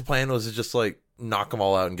think his plan was to just, like, knock them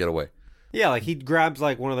all out and get away. Yeah, like, he grabs,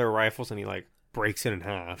 like, one of their rifles and he, like, breaks it in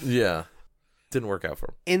half. Yeah. Didn't work out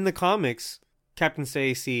for him. In the comics, Captain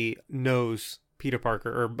Stacy knows Peter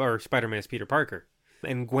Parker, or Spider-Man is Peter Parker.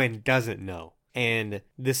 And Gwen doesn't know. And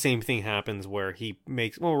the same thing happens where he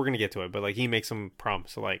makes, well, we're going to get to it, but, like, he makes some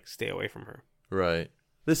promise to, like, stay away from her. Right.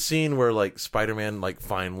 This scene where, like, Spider-Man, like,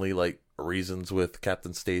 finally, like, reasons with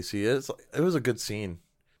Captain Stacy, it was a good scene.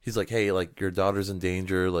 He's like, hey, like, your daughter's in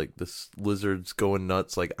danger, like, this lizard's going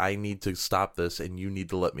nuts, like, I need to stop this, and you need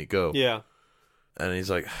to let me go. Yeah. And he's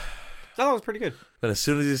like... I thought it was pretty good. And as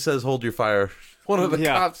soon as he says, hold your fire, one of the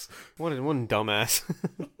cops... One dumbass.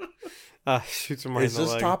 Shoots him right in the leg.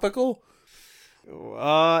 Is this topical?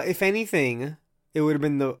 If anything, it would have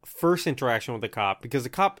been the first interaction with the cop, because the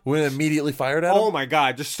cop... When it immediately fired at him? Oh my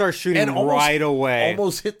god, just starts shooting and right away.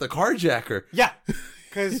 Almost hit the carjacker. Yeah.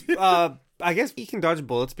 Because... I guess he can dodge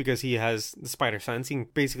bullets because he has the spider sense. He can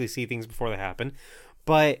basically see things before they happen.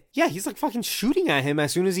 But yeah, he's like fucking shooting at him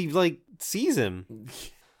as soon as he like sees him.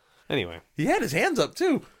 Anyway. He had his hands up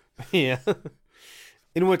too. Yeah.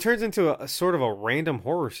 In what turns into a sort of a random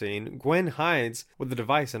horror scene, Gwen hides with the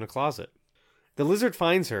device in a closet. The lizard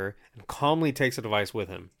finds her and calmly takes the device with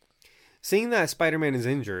him. Seeing that Spider-Man is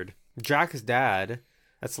injured, Jack's dad...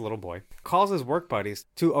 that's the little boy, calls his work buddies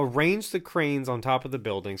to arrange the cranes on top of the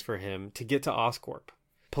buildings for him to get to Oscorp.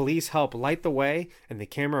 Police help light the way, and the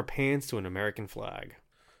camera pans to an American flag.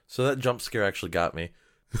 So that jump scare actually got me.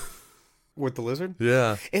 With the lizard?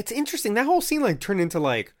 Yeah. It's interesting. That whole scene like turned into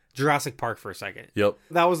like Jurassic Park for a second. Yep.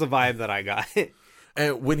 That was the vibe that I got.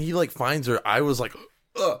 And when he like finds her, I was like,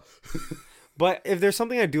 ugh. But if there's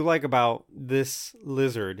something I do like about this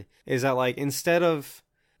lizard, is that like instead of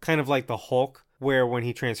kind of like the Hulk, where when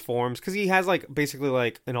he transforms, because he has like basically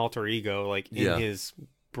like an alter ego like in his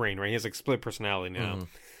brain, right? He has like split personality now. Mm-hmm.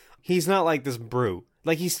 He's not like this brute.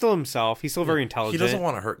 Like he's still himself. He's still very intelligent. He doesn't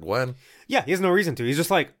want to hurt Gwen. Yeah, he has no reason to. He's just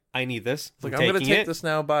like, I need this. I'm going to take this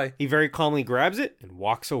now. Bye. He very calmly grabs it and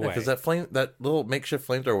walks away. Because that little makeshift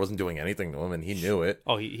flamethrower wasn't doing anything to him, and he knew it.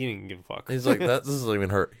 Oh, he didn't give a fuck. He's like, this doesn't even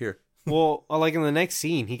hurt. Here. Well, like in the next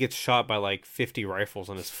scene, he gets shot by like 50 rifles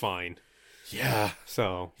and is fine. Yeah.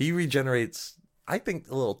 So he regenerates, I think,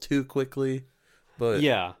 a little too quickly, but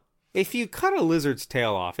yeah, if you cut a lizard's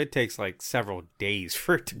tail off, it takes like several days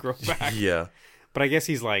for it to grow back. Yeah, but I guess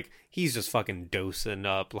he's just fucking dosing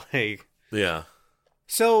up, like yeah.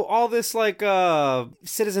 So all this like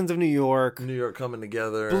citizens of New York coming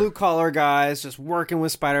together, blue collar guys just working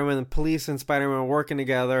with Spider-Man, and police and Spider-Man working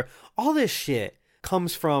together. All this shit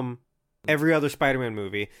comes from every other Spider-Man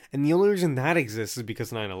movie, and the only reason that exists is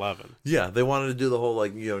because 9/11. Yeah, they wanted to do the whole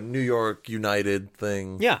like New York United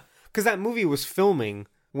thing. Yeah, because that movie was filming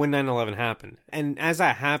when 9/11 happened, and as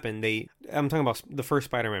that happened, I'm talking about the first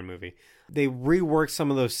Spider-Man movie. They reworked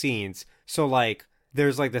some of those scenes, so like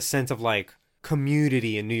there's like the sense of like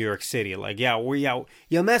community in New York City. Like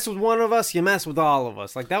you mess with one of us, you mess with all of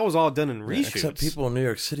us. Like that was all done in reshoots. Except people in New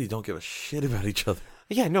York City don't give a shit about each other.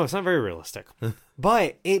 Yeah, no, it's not very realistic.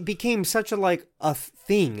 But it became such a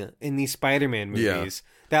thing in these Spider-Man movies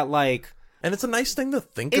that like... And it's a nice thing to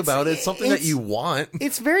think about. It's something that you want.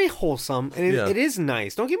 It's very wholesome, and it is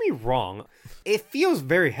nice. Don't get me wrong. It feels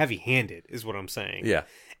very heavy-handed, is what I'm saying. Yeah.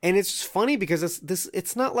 And it's just funny because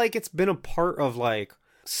it's not like it's been a part of like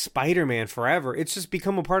Spider-Man forever. It's just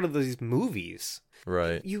become a part of these movies.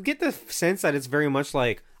 Right. You get the sense that it's very much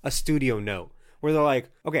like a studio note, where they're like,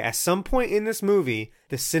 okay, at some point in this movie,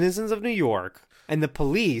 the citizens of New York and the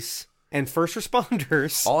police and first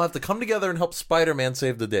responders all have to come together and help Spider-Man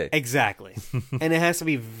save the day. Exactly. And it has to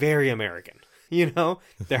be very American. You know?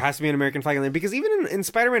 There has to be an American flag in there. Because even in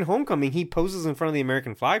Spider-Man Homecoming, he poses in front of the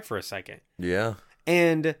American flag for a second. Yeah.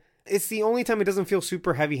 And it's the only time it doesn't feel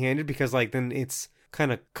super heavy-handed, because like then it's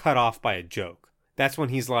kind of cut off by a joke. That's when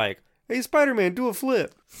he's like, hey, Spider-Man, do a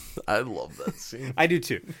flip. I love that scene. I do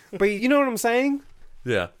too. But you know what I'm saying?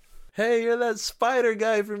 Yeah. Hey, you're that spider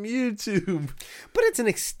guy from YouTube. But it's an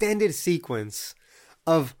extended sequence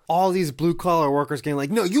of all these blue-collar workers getting like,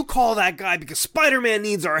 no, you call that guy because Spider-Man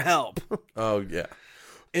needs our help. Oh, yeah.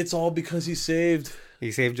 It's all because he saved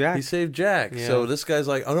Jack. He saved Jack. Yeah. So this guy's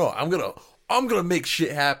like, oh, no, I'm gonna make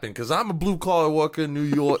shit happen because I'm a blue-collar worker in New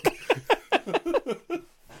York.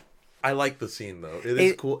 I like the scene though. It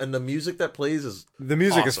is cool, and the music that plays is awesome.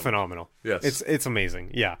 Is phenomenal. Yes, it's amazing.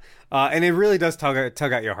 Yeah, and it really does tug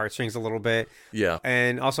at your heartstrings a little bit. Yeah,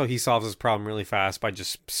 and also he solves his problem really fast by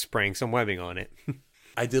just spraying some webbing on it.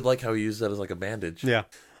 I did like how he used that as like a bandage. Yeah.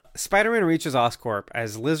 Spider-Man reaches Oscorp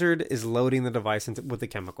as Lizard is loading the device with the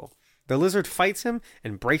chemical. The lizard fights him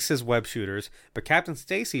and breaks his web shooters, but Captain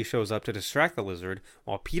Stacy shows up to distract the lizard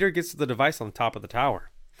while Peter gets to the device on top of the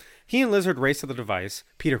tower. He and Lizard race to the device.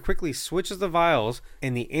 Peter quickly switches the vials,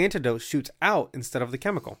 and the antidote shoots out instead of the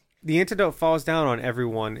chemical. The antidote falls down on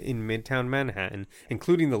everyone in Midtown Manhattan,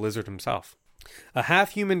 including the lizard himself. A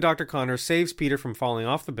half-human Dr. Connor saves Peter from falling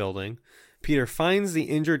off the building. Peter finds the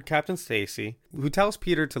injured Captain Stacy, who tells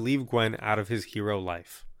Peter to leave Gwen out of his hero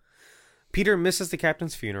life. Peter misses the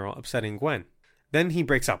captain's funeral, upsetting Gwen. Then he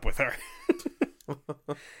breaks up with her.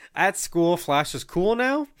 At school, Flash is cool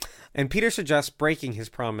now, and Peter suggests breaking his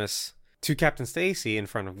promise to Captain Stacy in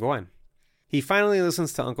front of Gwen. He finally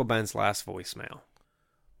listens to Uncle Ben's last voicemail.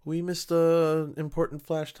 We missed an important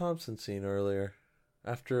Flash Thompson scene earlier,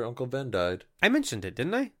 after Uncle Ben died. I mentioned it,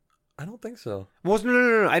 didn't I? I don't think so. Well,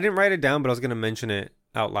 no. I didn't write it down, but I was going to mention it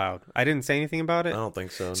out loud. I didn't say anything about it. I don't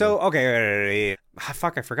think so. So, no. okay.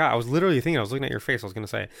 Fuck, I forgot. I was literally thinking, I was looking at your face. I was going to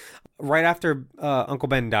say, right after Uncle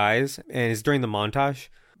Ben dies, and it's during the montage,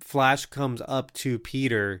 Flash comes up to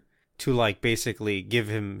Peter to, like, basically give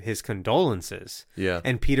him his condolences. Yeah.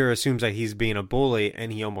 And Peter assumes that he's being a bully,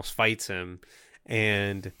 and he almost fights him.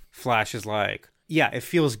 And Flash is like, yeah, it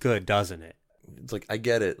feels good, doesn't it? It's like, I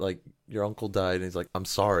get it. Like, your uncle died, and he's like, I'm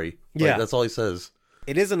sorry. Like, Yeah. that's all he says.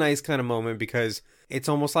 It is a nice kind of moment because it's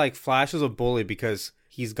almost like Flash is a bully because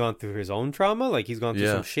he's gone through his own trauma. Like, he's gone through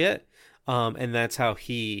some shit. And that's how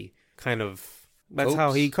he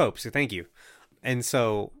how he copes. Thank you. And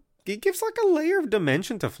so it gives like a layer of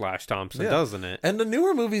dimension to Flash Thompson, doesn't it? And the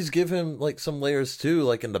newer movies give him like some layers too,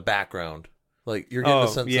 like in the background. Like you're getting the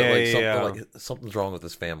sense that like something's wrong with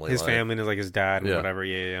his family. His family is like his dad and whatever.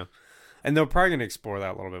 Yeah. And they're probably gonna explore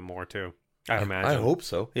that a little bit more too. I'd imagine. I hope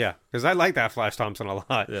so. Yeah, because I like that Flash Thompson a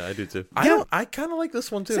lot. Yeah, I do too. Yeah. I kind of like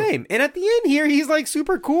this one too. Same. And at the end here, he's like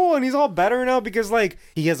super cool and he's all better now because like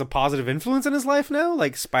he has a positive influence in his life now.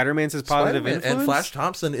 Like Spider-Man's his positive influence. And Flash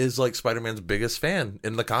Thompson is like Spider-Man's biggest fan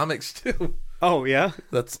in the comics too. Oh yeah,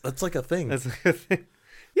 that's like a thing. That's like a thing.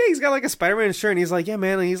 Yeah, he's got like a Spider-Man shirt and he's like, yeah,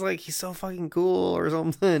 man, and he's like, he's so fucking cool or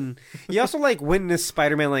something. He also like witnessed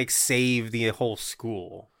Spider-Man like save the whole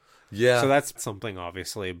school. Yeah. So that's something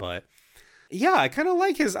obviously, but yeah, I kind of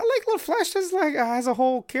like I like what Flash does, like has a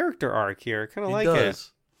whole character arc here. Kind of like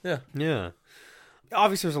does. it. Yeah.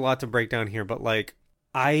 Obviously, there's a lot to break down here, but like,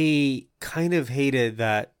 I kind of hated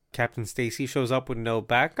that Captain Stacy shows up with no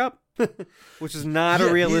backup, which is not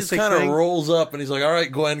a realistic thing. He just kind of rolls up and he's like, "All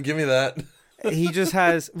right, Gwen, give me that." He just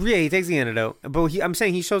has, he takes the antidote, but I'm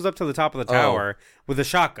saying he shows up to the top of the tower with a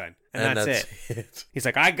shotgun, and that's it. He's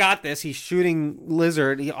like, I got this. He's shooting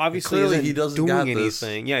Lizard. He obviously isn't doing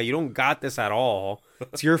anything. Yeah, you don't got this at all.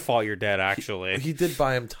 It's your fault you're dead, actually. He did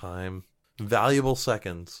buy him time. Valuable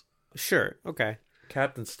seconds. Sure, okay.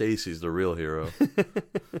 Captain Stacy's the real hero.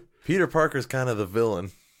 Peter Parker's kind of the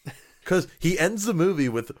villain. Because he ends the movie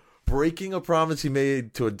with breaking a promise he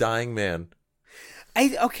made to a dying man.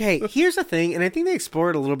 Okay, here's the thing, and I think they explore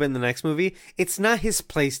it a little bit in the next movie. It's not his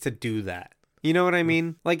place to do that. You know what I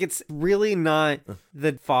mean? Like, it's really not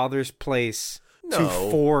the father's place to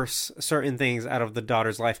force certain things out of the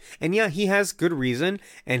daughter's life. And yeah, he has good reason,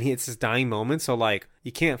 and it's his dying moment, so, like,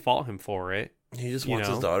 you can't fault him for it. He just wants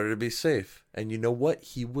his daughter to be safe. And you know what?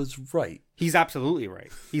 He was right. He's absolutely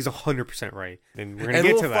right. He's 100% right. And we're going to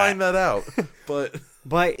get to that. And we'll find that out.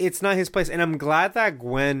 But it's not his place. And I'm glad that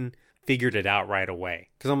Gwen figured it out right away,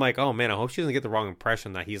 because I'm like, oh man, I hope she doesn't get the wrong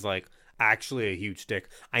impression that he's like actually a huge dick.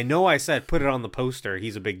 I know I said put it on the poster,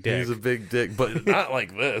 he's a big dick. He's a big dick, but not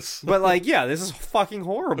like this. But like, yeah, this is fucking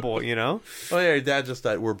horrible, you know? Oh yeah, your dad just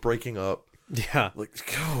died, we're breaking up. Yeah. Like,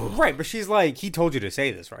 oh. Right, but she's like, he told you to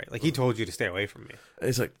say this, right? Like, he told you to stay away from me. And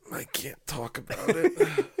he's like, I can't talk about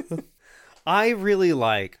it. I really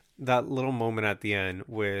like that little moment at the end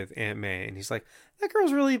with Aunt May, and he's like, that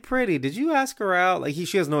girl's really pretty. Did you ask her out? Like,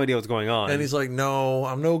 she has no idea what's going on. And he's like, no,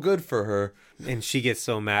 I'm no good for her. And she gets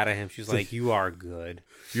so mad at him. She's like, you are good.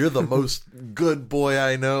 You're the most good boy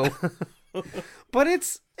I know. But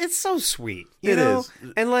it's so sweet. You know? Is.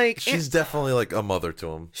 And like, she's definitely like a mother to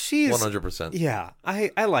him. She's 100%. Yeah.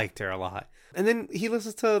 I liked her a lot. And then he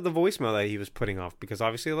listens to the voicemail that he was putting off because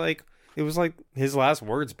obviously, like, it was like his last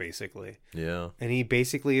words basically. Yeah. And he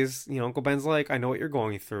basically is, you know, Uncle Ben's like, I know what you're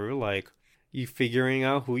going through. Like, you figuring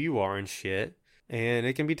out who you are and shit, and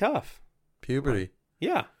it can be tough. Puberty.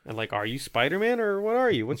 Yeah. And like, are you Spider-Man or what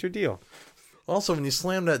are you? What's your deal? Also, when you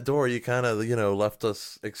slammed that door, you kind of, you know, left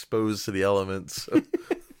us exposed to the elements.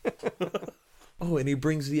 Oh, and he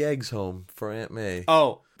brings the eggs home for Aunt May.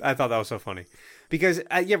 Oh, I thought that was so funny. Because,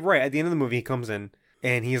 yeah, right, at the end of the movie, he comes in,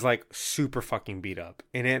 And he's like super fucking beat up.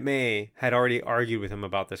 And Aunt May had already argued with him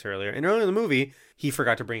about this earlier. And earlier in the movie, he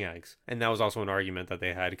forgot to bring eggs. And that was also an argument that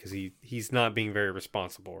they had because he's not being very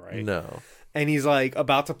responsible, right? No. And he's like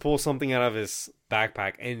about to pull something out of his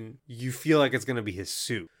backpack. And you feel like it's going to be his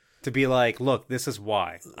suit. To be like, look, this is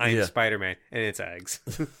why I'm Spider-Man. And it's eggs.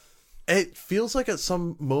 It feels like at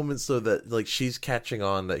some moments, though, that like she's catching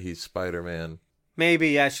on that he's Spider-Man. Maybe,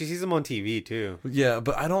 yeah. She sees him on TV, too. Yeah,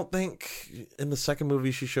 but I don't think in the second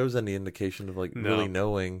movie she shows any indication of like really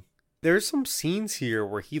knowing. There's some scenes here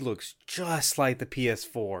where he looks just like the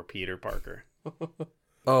PS4 Peter Parker.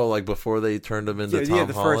 Oh, like before they turned him into Tom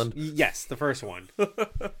Holland? Yes, the first one.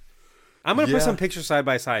 I'm going to put some pictures side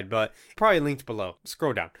by side, but probably linked below.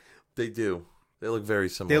 Scroll down. They do. They look very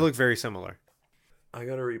similar. They look very similar. I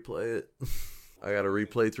got to replay it. I got to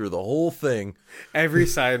replay through the whole thing. Every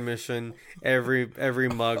side mission, every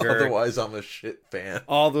mugger. Otherwise, I'm a shit fan.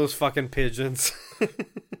 All those fucking pigeons.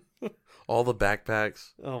 All the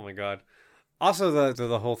backpacks. Oh my god. Also,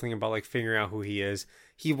 the whole thing about like figuring out who he is.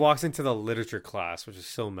 He walks into the literature class, which is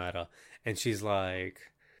so meta, and she's like,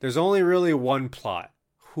 "There's only really one plot.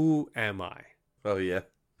 Who am I?" Oh yeah.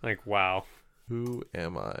 Like, wow. Who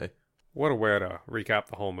am I? What a way to recap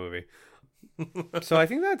the whole movie. So I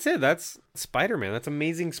think that's it. That's Spider-Man. That's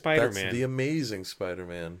Amazing Spider-Man. That's the Amazing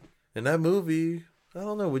Spider-Man. In that movie, I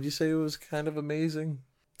don't know, would you say it was kind of amazing?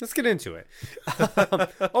 Let's get into it.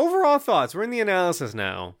 Overall thoughts. We're in the analysis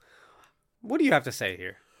now. What do you have to say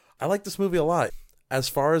here? I like this movie a lot. As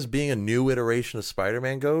far as being a new iteration of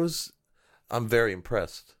Spider-Man goes, I'm very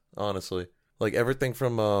impressed, honestly. Like everything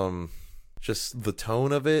from just the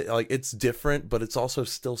tone of it, like it's different, but it's also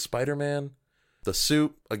still Spider-Man. The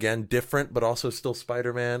suit, again, different, but also still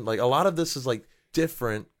Spider-Man. Like, a lot of this is, like,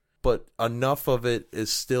 different, but enough of it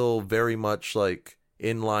is still very much, like,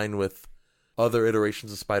 in line with other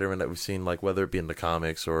iterations of Spider-Man that we've seen, like, whether it be in the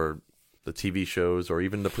comics or the TV shows or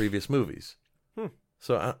even the previous movies.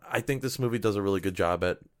 So I think this movie does a really good job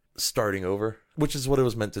at starting over, which is what it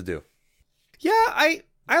was meant to do. Yeah, I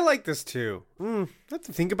like this, too. Not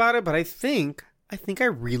to think about it, but I think I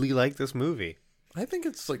really like this movie. I think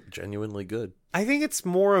it's, like, genuinely good. I think it's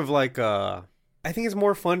more of like I think it's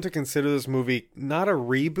more fun to consider this movie not a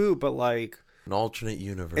reboot, but like an alternate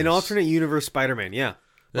universe. An alternate universe Spider-Man, yeah.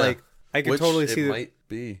 Like I could totally see that. Might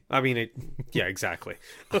be. I mean, yeah, exactly.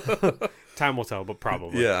 Time will tell, but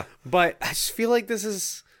probably. Yeah. But I just feel like this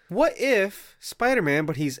is what if Spider-Man,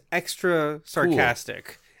 but he's extra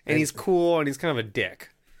sarcastic and he's cool and he's kind of a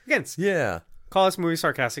dick. Again, call this movie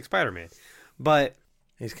Sarcastic Spider-Man, but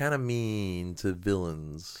he's kind of mean to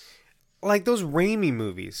villains. Like those Raimi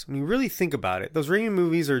movies, when you really think about it, those Raimi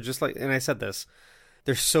movies are just like, and I said this,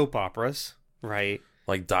 they're soap operas, right?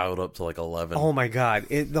 Like dialed up to like 11. Oh my God.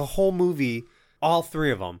 The whole movie, all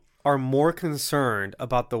three of them, are more concerned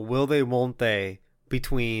about the will they, won't they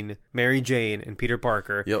between Mary Jane and Peter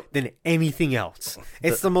Parker than anything else.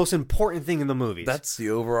 It's the most important thing in the movies. That's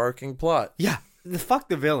the overarching plot. Yeah. Fuck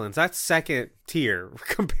the villains. That's second tier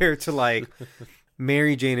compared to like...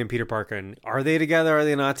 Mary Jane and Peter Parker, and are they together? Are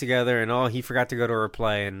they not together? And he forgot to go to her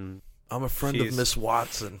play, and I'm a friend of Miss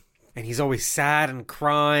Watson, and he's always sad and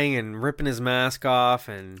crying and ripping his mask off,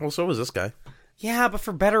 and so was this guy. Yeah, but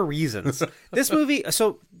for better reasons. This movie.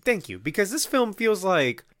 So thank you, because this film feels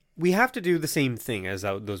like we have to do the same thing as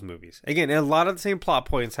those movies. Again, a lot of the same plot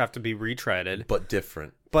points have to be retreaded, but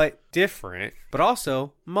different, but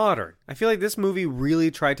also modern. I feel like this movie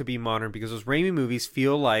really tried to be modern because those Raimi movies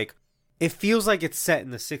feel like. It feels like it's set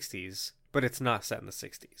in the 60s, but it's not set in the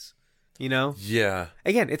 60s. You know? Yeah.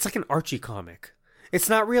 Again, it's like an Archie comic. It's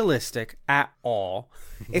not realistic at all.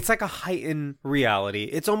 It's like a heightened reality.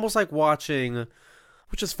 It's almost like watching...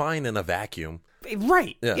 Which is fine in a vacuum.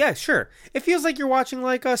 Right. Yeah, sure. It feels like you're watching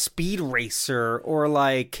like a Speed Racer or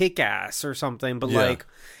like Kick-Ass or something, but like,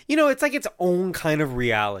 you know, it's like its own kind of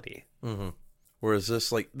reality. Mm-hmm. Whereas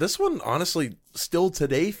this one, honestly, still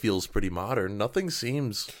today feels pretty modern. Nothing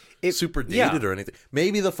seems... super dated or anything.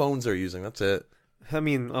 Maybe the phones they're using. That's it. I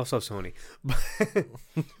mean, also Sony.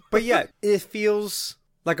 But yeah, it feels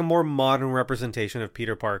like a more modern representation of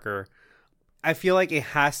Peter Parker. I feel like it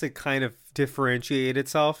has to kind of differentiate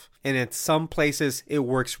itself. And in some places, it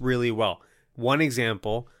works really well. One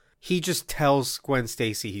example, he just tells Gwen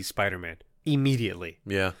Stacy he's Spider-Man immediately.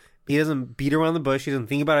 Yeah. He doesn't beat around the bush. He doesn't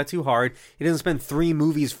think about it too hard. He doesn't spend 3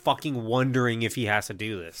 movies fucking wondering if he has to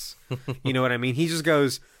do this. You know what I mean? He just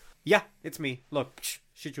goes... Yeah, it's me. Look,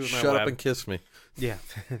 shoot you with my web. Shut up and kiss me. Yeah,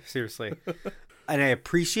 seriously. And I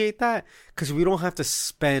appreciate that because we don't have to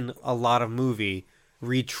spend a lot of movie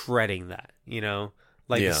retreading that, you know?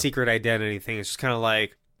 Like the secret identity thing. It's just kind of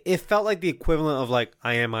like, it felt like the equivalent of like,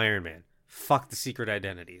 I am Iron Man. fuck the secret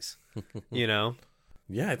identities, you know?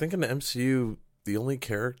 Yeah, I think in the MCU, the only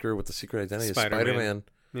character with the secret identity is Spider-Man.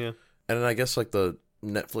 Yeah. And then I guess like the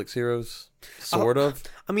Netflix heroes, sort of.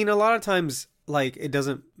 I mean, a lot of times, like, it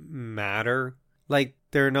doesn't matter. Like,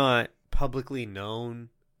 they're not publicly known.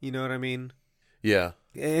 You know what I mean? Yeah.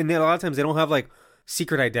 And then a lot of times they don't have, like,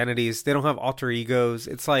 secret identities. They don't have alter egos.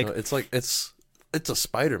 It's like... it's a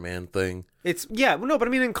Spider-Man thing. But I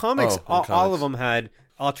mean, in comics, all of them had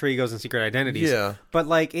alter egos and secret identities. Yeah. But,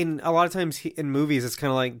 like, in a lot of times in movies, it's kind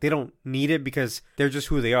of like they don't need it because they're just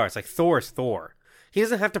who they are. It's like Thor's Thor. He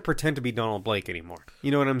doesn't have to pretend to be Donald Blake anymore.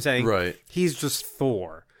 You know what I'm saying? Right. He's just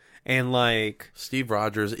Thor. And, like... Steve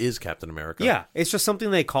Rogers is Captain America. Yeah, it's just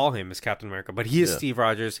something they call him as Captain America. But he is Steve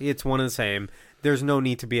Rogers. It's one and the same. There's no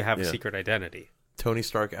need to have a secret identity. Tony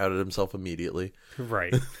Stark outed himself immediately.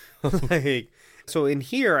 Right. Like, so in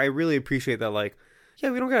here, I really appreciate that, like,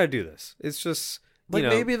 yeah, we don't got to do this. It's just, like,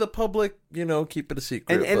 maybe the public, keep it a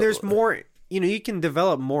secret. And there's more, you can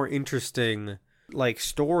develop more interesting, like,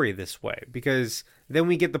 story this way. Because then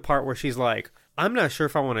we get the part where she's like, I'm not sure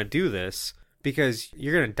if I want to do this because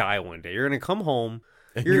you're going to die one day. You're going to come home.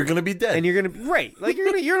 And you're going to be dead. And you're going to, right. Like,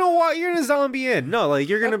 you're going to zombie in. No, like,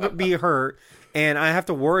 you're going to be hurt. And I have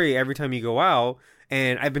to worry every time you go out.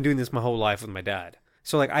 And I've been doing this my whole life with my dad.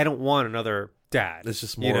 So, like, I don't want another dad. It's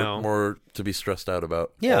just more to be stressed out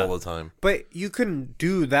about all the time. But you couldn't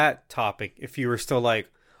do that topic if you were still like,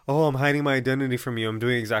 oh, I'm hiding my identity from you. I'm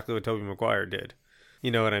doing exactly what Tobey Maguire did.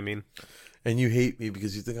 You know what I mean? And you hate me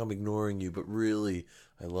because you think I'm ignoring you, but really,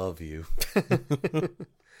 I love you.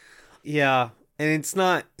 Yeah. And it's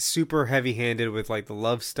not super heavy-handed with, like, the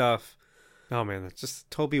love stuff. Oh, man, that's just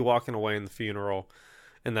Tobey walking away in the funeral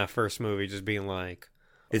in that first movie, just being like...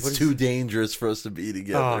 It's too dangerous for us to be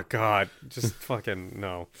together. Oh, God. Just fucking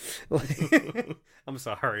no. I'm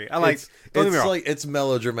sorry. Don't get me wrong. Like, it's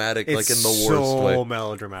melodramatic, like in the worst way. It's so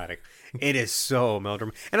melodramatic. It is so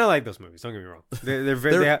melodramatic. And I like those movies. Don't get me wrong.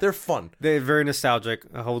 They're fun. They're very nostalgic.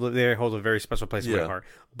 They hold a very special place in my heart.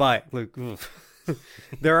 But look,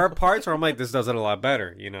 there are parts where I'm like, this does it a lot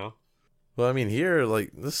better, Well, I mean, here,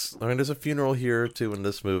 like, there's a funeral here, too, in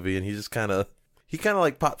this movie, and he just kind of... He kind of,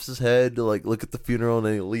 like, pops his head to, like, look at the funeral, and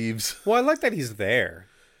then he leaves. Well, I like that he's there.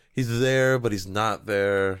 He's there, but he's not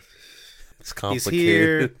there. It's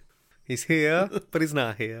complicated. He's here, but he's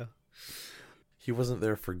not here. He wasn't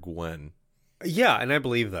there for Gwen. Yeah, and I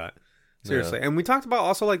believe that. Seriously. Yeah. And we talked about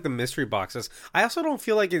also, like, the mystery boxes. I also don't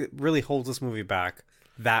feel like it really holds this movie back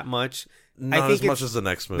that much. Not as much as the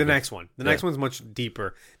next movie. The next one. The next one's much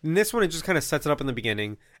deeper. In this one, it just kind of sets it up in the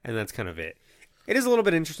beginning, and that's kind of it. It is a little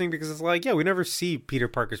bit interesting because it's like, we never see Peter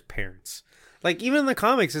Parker's parents. Like, even in the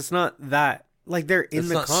comics, it's not that... Like, they're in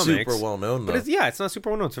the comics. It's not super well known, though. But it's not super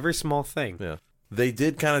well known. It's a very small thing. Yeah. They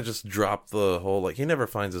did kind of just drop the whole, like, he never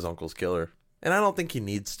finds his uncle's killer. And I don't think he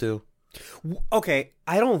needs to. Okay,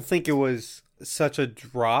 I don't think it was such a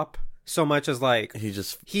drop so much as, like...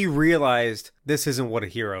 He realized this isn't what a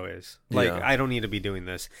hero is. Like, I don't need to be doing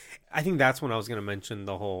this. I think that's when I was going to mention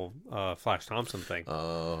the whole Flash Thompson thing.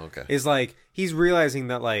 Oh, okay. Is, like, he's realizing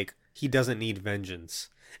that, like, he doesn't need vengeance.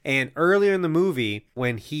 And earlier in the movie,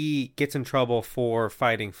 when he gets in trouble for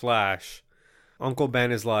fighting Flash, Uncle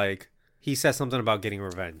Ben is like... He says something about getting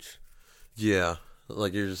revenge. Yeah.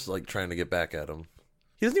 Like, you're just, like, trying to get back at him.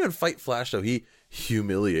 He doesn't even fight Flash, though. He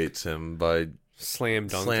humiliates him by... Slam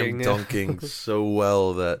dunking so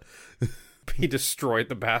well that... He destroyed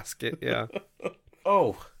the basket, yeah.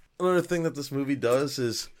 Oh, another thing that this movie does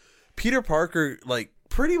is Peter Parker, like,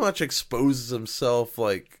 pretty much exposes himself,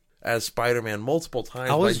 like, as Spider-Man multiple times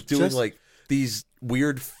by doing, like, these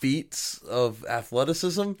weird feats of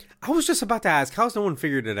athleticism. I was just about to ask, how's no one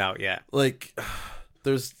figured it out yet? Like,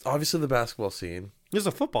 there's obviously the basketball scene. There's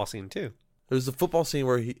a football scene, too. There's a football scene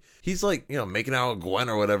where he's like, making out with Gwen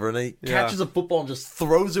or whatever, and he catches a football and just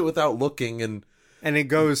throws it without looking, and it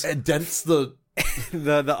goes... and dents the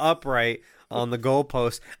upright on the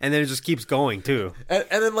goalpost, and then it just keeps going, too. And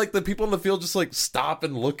then, like, the people in the field just, like, stop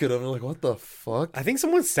and look at him, and they're like, what the fuck? I think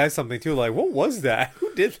someone says something, too, like, what was that?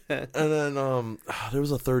 Who did that? And then, there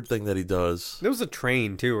was a third thing that he does. There was a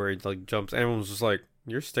train, too, where he, like, jumps, and everyone's just like,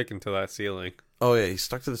 you're sticking to that ceiling. Oh, yeah, he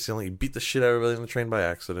stuck to the ceiling. He beat the shit out of everybody in the train by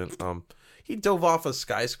accident. He dove off a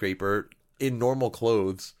skyscraper in normal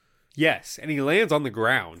clothes. Yes, and he lands on the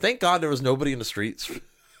ground. Thank God there was nobody in the streets.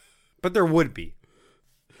 But there would be.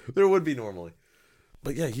 There would be normally.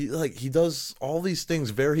 But yeah, he does all these things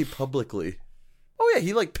very publicly. Oh yeah,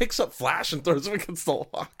 he like picks up Flash and throws him against the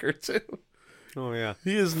locker too. Oh yeah.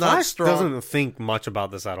 He is not Flash strong. Doesn't think much about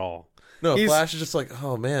this at all. No, Flash is just like,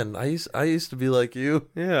 oh man, I used to be like you.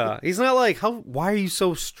 Yeah. He's not like, why are you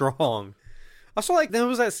so strong? Also, like, there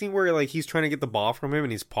was that scene where, like, he's trying to get the ball from him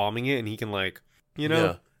and he's palming it and he can, like, you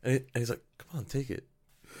know? Yeah. And he's like, come on, take it.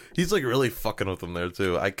 He's, like, really fucking with him there,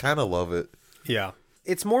 too. I kind of love it. Yeah.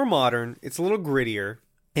 It's more modern. It's a little grittier.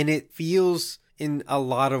 And it feels, in a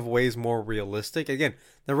lot of ways, more realistic. Again,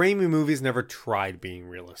 the Raimi movies never tried being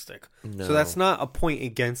realistic. No. So that's not a point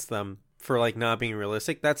against them for, like, not being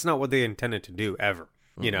realistic. That's not what they intended to do, ever.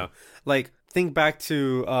 You know? Like, think back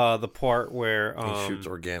to the part where... He shoots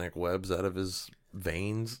organic webs out of his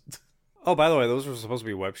veins. Oh, by the way, those were supposed to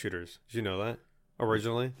be web shooters. Did you know that?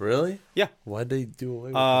 Originally? Really? Yeah. Why'd they do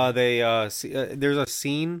away with it? There's a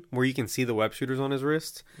scene where you can see the web shooters on his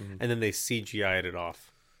wrist, and then they CGI'd it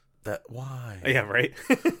off. Why? Yeah, right?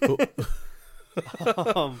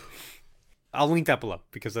 I'll link that below,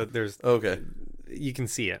 because there's... Okay. You can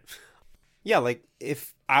see it. Yeah, like,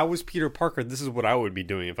 if I was Peter Parker, this is what I would be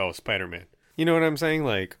doing if I was Spider-Man. You know what I'm saying?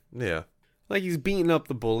 Like, Yeah. like he's beating up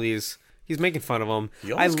the bullies. He's making fun of them.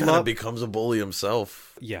 He almost kind of becomes a bully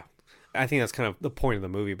himself. Yeah. I think that's kind of the point of the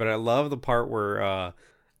movie. But I love the part where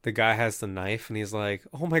the guy has the knife and he's like,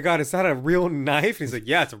 oh my God, is that a real knife? And he's like,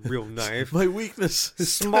 yeah, it's a real knife. My weakness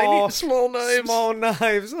is Small knives. Small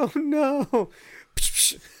knives. Oh no.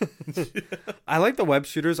 I like the web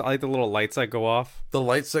shooters. I like the little lights that go off. The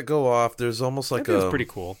lights that go off, there's almost like It's pretty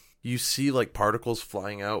cool. You see like particles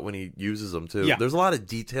flying out when he uses them too. Yeah. There's a lot of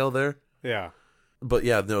detail there. Yeah. But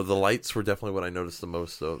yeah, no, the lights were definitely what I noticed the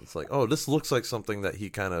most. So it's like, oh, this looks like something that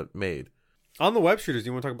he kind of made. On the web shooters, do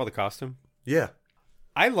you want to talk about the costume? Yeah.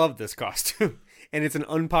 I love this costume. And it's an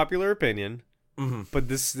unpopular opinion. Mm-hmm. But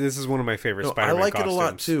this is one of my favorite No, Spider-Man I like costumes. it a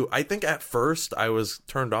lot too. I think at first I was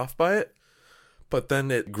turned off by it. But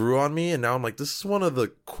then it grew on me, and now I'm like, this is one of the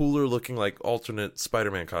cooler looking, like, alternate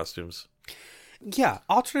Spider-Man costumes. Yeah,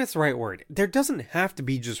 alternate's the right word. There doesn't have to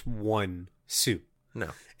be just one suit. No.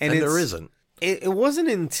 And And there isn't. It wasn't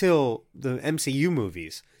until the MCU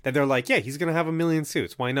movies that they're like, yeah, he's going to have a million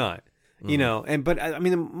suits. Why not? You know, but I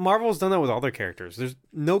mean, Marvel's done that with all their characters. There's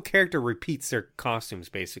no character repeats their costumes,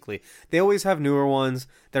 basically. They always have newer ones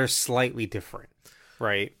that are slightly different,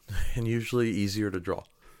 right? And usually easier to draw.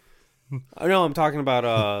 No, I'm talking about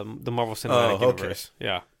the Marvel Cinematic Oh, okay. Universe.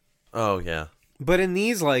 Yeah. Oh, yeah. But in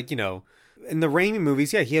these, like, you know, in the Raimi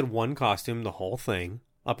movies, yeah, he had one costume, the whole thing,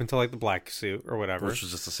 up until, like, the black suit or whatever. Which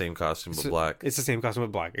is just the same costume, but black. It's the same costume,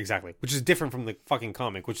 but black, exactly. Which is different from the fucking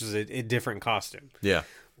comic, which is a different costume. Yeah.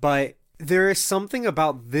 But there is something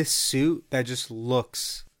about this suit that just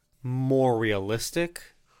looks more realistic.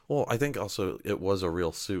 Well, I think also it was a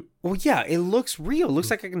real suit. Well, yeah, it looks real. It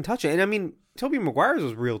looks like I can touch it. And I mean, Tobey Maguire's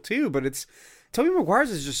was real too, but Tobey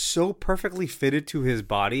Maguire's is just so perfectly fitted to his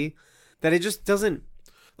body that it just doesn't.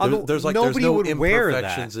 There's nobody no would wear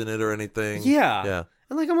imperfections that. in it or anything. Yeah. Yeah.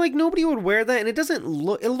 And I'm like, nobody would wear that, and it doesn't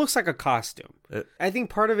look. It looks like a costume. I think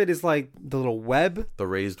part of it is like the little web, The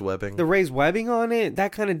raised webbing. the raised webbing on it,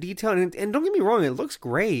 that kind of detail. And don't get me wrong, it looks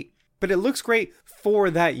great. But it looks great for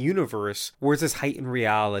that universe where it's this heightened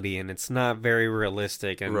reality and it's not very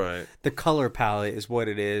realistic. And Right. the color palette is what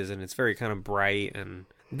it is and it's very kind of bright. And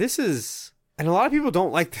this is... And a lot of people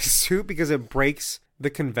don't like this suit because it breaks the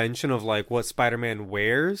convention of like what Spider-Man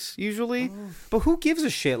wears usually. But who gives a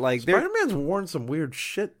shit? Like Spider-Man's worn some weird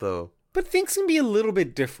shit, though. But things can be a little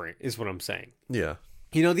bit different is what I'm saying. Yeah.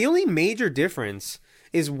 You know, the only major difference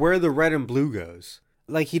is where the red and blue goes.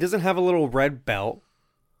 Like, he doesn't have a little red belt.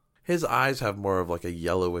 His eyes have more of like a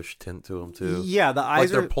yellowish tint to them, too. Yeah, the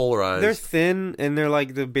eyes they're polarized. They're thin, and they're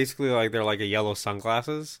like basically like they're like a yellow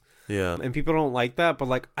sunglasses. Yeah. And people don't like that, but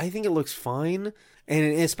like I think it looks fine,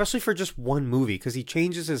 and especially for just one movie because he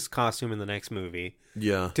changes his costume in the next movie.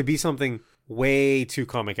 Yeah. To be something way too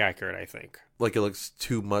comic accurate, I think. Like it looks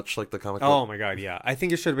too much like the comic book. Oh my god, yeah. I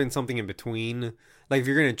think it should have been something in between. Like if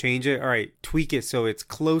you're gonna change it, all right, tweak it so it's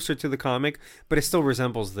closer to the comic, but it still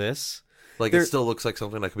resembles this. Like it still looks like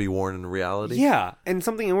something that could be worn in reality. Yeah, and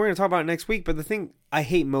something we're going to talk about next week. But the thing I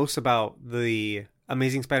hate most about the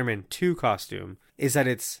Amazing Spider-Man 2 costume is that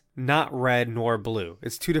it's not red nor blue.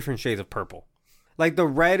 It's two different shades of purple. Like the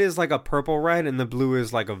red is like a purple red and the blue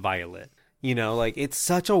is like a violet. You know, like it's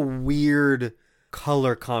such a weird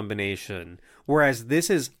color combination. Whereas this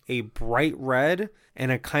is a bright red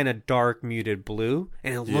and a kind of dark muted blue,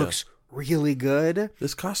 and it looks really good.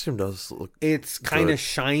 This costume does look. It's kind of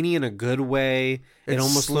shiny in a good way. It It's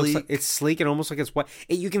almost looks sleek. like it's sleek and almost like it's wet.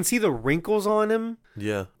 You can see the wrinkles on him,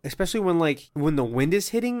 Yeah. especially when the wind is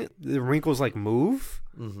hitting. The wrinkles like move,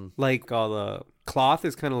 like the cloth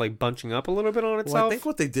is kind of like bunching up a little bit on itself. Well, I think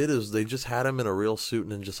what they did is they just had him in a real suit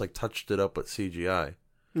and then just like touched it up with CGI.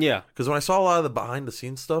 Yeah, Because when I saw a lot of the behind the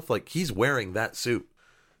scenes stuff, like he's wearing that suit.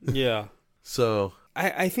 yeah. So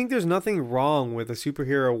I think there's nothing wrong with a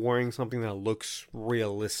superhero wearing something that looks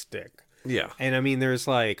realistic. Yeah. And I mean, there's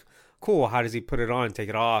like, cool, how does he put it on and take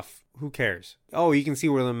it off? Who cares? Oh, you can see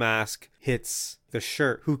where the mask hits the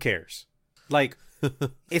shirt. Who cares? Like,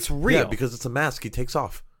 it's real. Yeah, because it's a mask he takes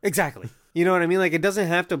off. Exactly. You know what I mean? Like, it doesn't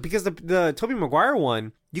have to, because the Tobey Maguire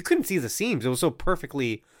one, you couldn't see the seams. It was so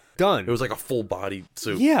perfectly done. It was like a full body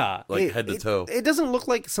suit. Yeah. Like head to toe. It doesn't look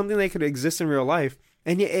like something that could exist in real life.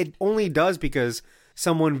 And yet it only does because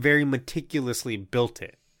someone very meticulously built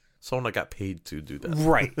it. Someone that got paid to do that.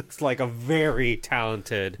 Right. It's like a very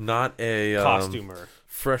talented Not a costumer.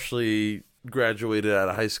 Freshly graduated out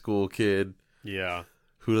of high school kid Yeah.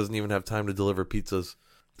 who doesn't even have time to deliver pizzas.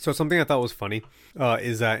 So something I thought was funny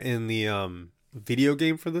is that in the video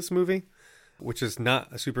game for this movie, which is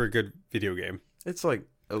not a super good video game. It's like,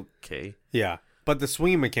 okay. Yeah. But the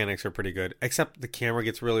swinging mechanics are pretty good, except the camera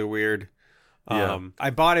gets really weird. Yeah.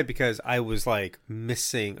 I bought it because I was like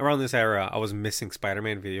missing, around this era, I was missing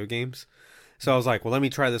Spider-Man video games. So I was like, well, let me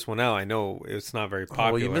try this one out. I know it's not very popular.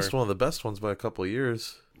 Oh, well, you missed one of the best ones by a couple of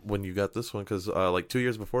years when you got this one, because like 2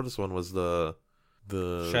 years before this one was the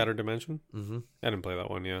Shattered Dimension? Mm-hmm. I didn't play that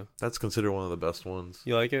one, yeah. That's considered one of the best ones.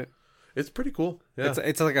 You like it? It's pretty cool. Yeah,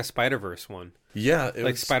 It's like a Spider-Verse one. yeah. It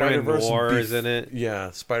Like was Spider-Man Spider-Verse Noir is in it.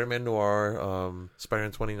 Yeah, Spider-Man Noir,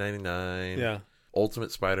 Spider-Man 2099. Yeah.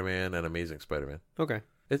 Ultimate Spider-Man and Amazing Spider-Man. Okay.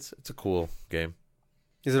 It's a cool game.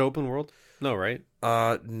 Is it open world? No, right?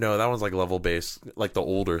 No, that one's like level based, like the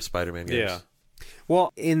older Spider-Man games. Yeah.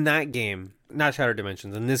 Well, in that game, not Shattered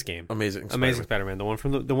Dimensions, in this game, Amazing Spider-Man, the one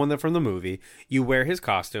from the movie, you wear his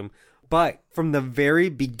costume, but from the very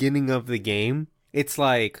beginning of the game, it's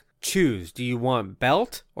like, choose, do you want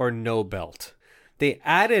belt or no belt? They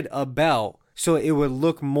added a belt so it would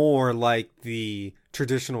look more like the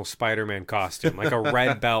traditional Spider-Man costume, like a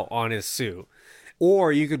red belt on his suit.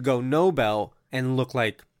 Or you could go no belt and look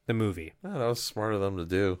like the movie. Oh, that was smart of them to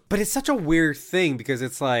do. But it's such a weird thing because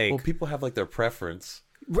it's like... Well, people have like their preference.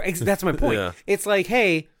 That's my point. Yeah. It's like,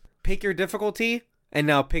 hey, pick your difficulty and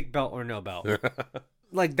now pick belt or no belt.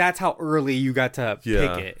 Like, that's how early you got to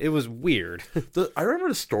Yeah. pick it. It was weird. I remember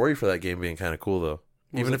the story for that game being kind of cool, though.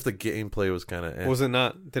 Even if the gameplay was kind of... Was it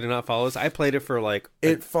not? Did it not follow this? I played it for like...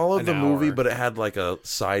 It followed the an movie, hour. but it had like a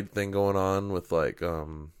side thing going on with like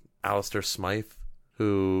Alistair Smythe,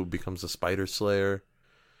 who becomes a spider slayer.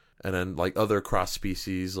 And then like other cross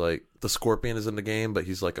species, like the Scorpion is in the game, but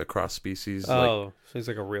he's like a cross species. Oh, so he's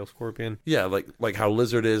like a real Scorpion. Yeah, like how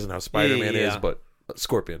Lizard is and how Spider-Man Yeah. is, but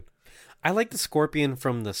Scorpion. I like the Scorpion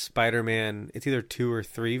from the Spider-Man, it's either 2 or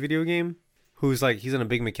 3 video game, who's like, he's in a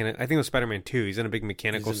big mechanic. I think it was Spider-Man 2. He's in a big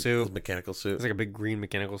mechanical suit. His mechanical suit. It's like a big green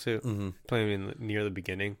mechanical suit. Mm-hmm. Playing near the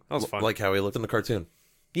beginning. That was fun. Like how he looked in the cartoon.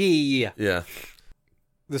 Yeah. Yeah.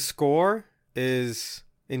 The score is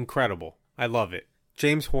incredible. I love it.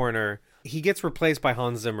 James Horner, he gets replaced by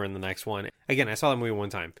Hans Zimmer in the next one. Again, I saw that movie one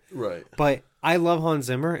time. Right. But I love Hans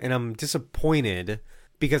Zimmer, and I'm disappointed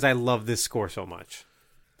because I love this score so much.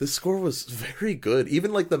 The score was very good.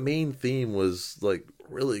 Even like the main theme was like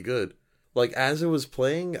really good. Like as it was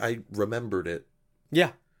playing, I remembered it.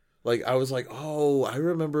 Yeah. Like I was like, oh, I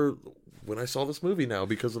remember when I saw this movie now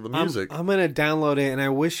because of the music. I'm going to download it, and I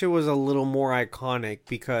wish it was a little more iconic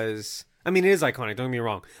because... I mean, it is iconic, don't get me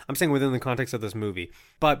wrong. I'm saying within the context of this movie.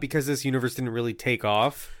 But because this universe didn't really take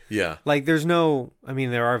off, Yeah. like there's no... I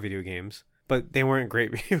mean, there are video games, but they weren't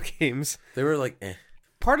great video games. They were like, eh.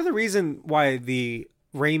 Part of the reason why the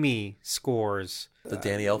Raimi scores... The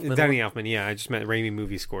Danny Elfman Danny Elfman, yeah. I just meant Raimi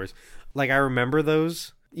movie scores. Like, I remember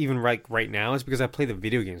those, even right now, is because I played the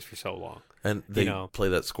video games for so long. And they know. play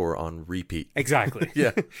that score on repeat. Exactly.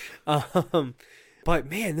 Yeah. But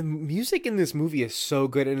man, the music in this movie is so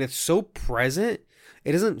good and it's so present.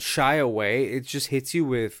 It doesn't shy away. It just hits you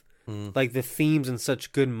with like the themes and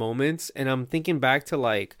such good moments. And I'm thinking back to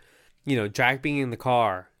like, you know, Jack being in the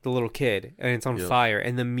car, the little kid, and it's on fire,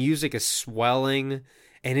 and the music is swelling,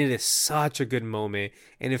 and it is such a good moment.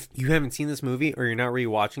 And if you haven't seen this movie or you're not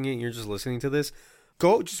rewatching it and you're just listening to this,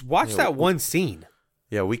 go just watch that one scene.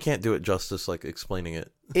 Yeah, we can't do it justice like explaining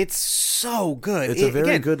it. It's so good. It's a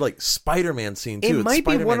very good like Spider-Man scene too. It It's might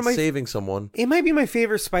be Spider-Man one of my saving someone. It might be my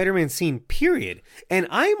favorite Spider-Man scene, period. And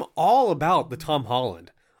I'm all about the Tom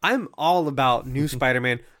Holland. I'm all about new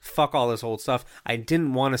Spider-Man. Fuck all this old stuff. I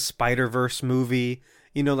didn't want a Spider-Verse movie.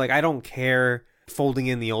 You know, like, I don't care folding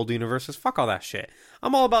in the old universes. Fuck all that shit.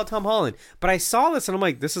 I'm all about Tom Holland. But I saw this and I'm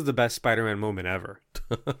like, this is the best Spider-Man moment ever.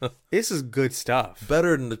 This is good stuff.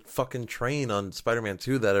 Better than the fucking train on Spider-Man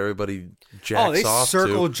 2 that everybody jacks they off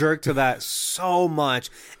circle to. jerk to that so much.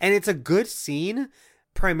 And it's a good scene,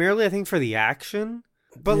 primarily, I think, for the action.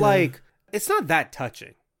 But, like, it's not that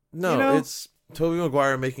touching. No, you know? it's Tobey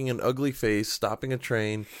Maguire making an ugly face, stopping a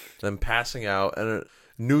train, then passing out, and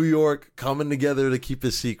New York coming together to keep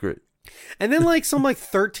his secret. And then like some like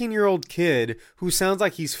 13-year-old kid who sounds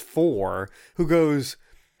like he's 4 who goes,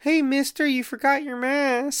 "Hey mister, you forgot your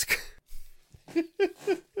mask." And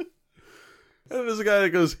there's a guy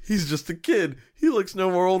that goes, "He's just a kid. He looks no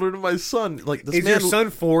more older than my son." Like, this Is man, your son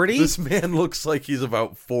 40? This man looks like he's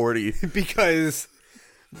about 40. Because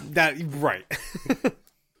that right.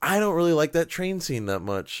 I don't really like that train scene that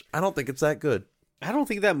much. I don't think it's that good. I don't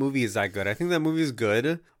think that movie is that good. I think that movie is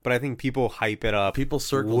good, but I think people hype it up. People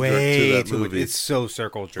circle way jerk to that too movie. It's so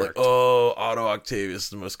circle Like, jerked. oh, Otto Octavius is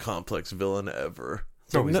the most complex villain ever.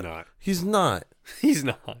 No, he's not. He's not. He's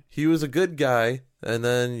not. He was a good guy, and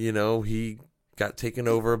then, he got taken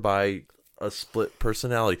over by a split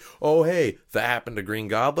personality. Oh, hey, that happened to Green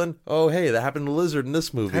Goblin. Oh, hey, that happened to Lizard in this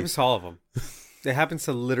It movie. happens to all of them. It happens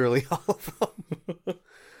to literally all of them.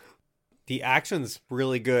 The action's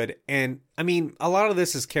really good. And, I mean, a lot of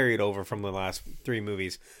this is carried over from the last 3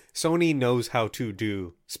 movies. Sony knows how to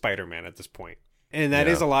do Spider-Man at this point. And that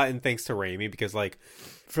is a lot, and thanks to Raimi, because, like,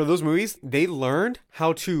 for those movies, they learned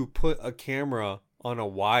how to put a camera on a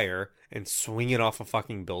wire and swing it off a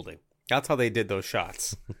fucking building. That's how they did those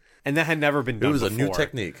shots. And that had never been It done was before. a new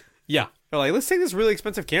technique. Yeah. They're like, let's take this really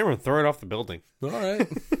expensive camera and throw it off the building. All right.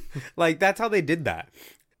 Like, that's how they did that.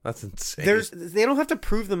 That's insane. They don't have to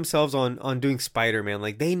prove themselves on doing Spider-Man.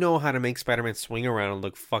 Like, they know how to make Spider-Man swing around and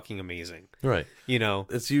look fucking amazing. Right.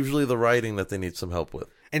 It's usually the writing that they need some help with.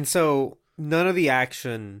 And so none of the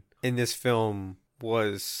action in this film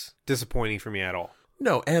was disappointing for me at all.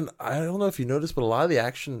 No, and I don't know if you noticed, but a lot of the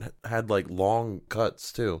action had, like, long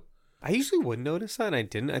cuts, too. I usually wouldn't notice that, and I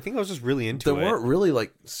didn't. I think I was just really into it. There weren't really,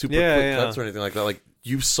 like, super quick cuts or anything like that. Like,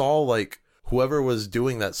 you saw, like, whoever was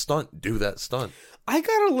doing that stunt do that stunt. I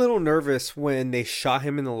got a little nervous when they shot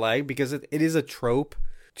him in the leg, because it is a trope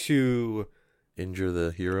to... Injure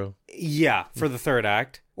the hero? Yeah, for the third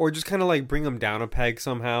act. Or just kind of, like, bring him down a peg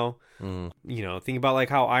somehow. Think about, like,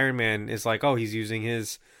 how Iron Man is like, oh, he's using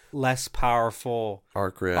his less powerful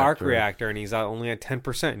arc reactor, and he's only at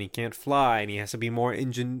 10% and he can't fly and he has to be more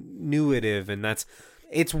ingenuitive, and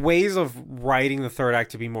it's ways of writing the third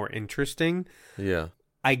act to be more interesting. Yeah,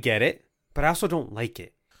 I get it, but I also don't like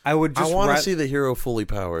it. I want to see the hero fully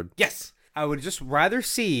powered. Yes, I would just rather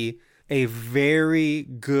see a very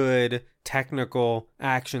good technical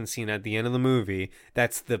action scene at the end of the movie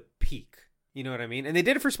that's the peak. You know what I mean? And they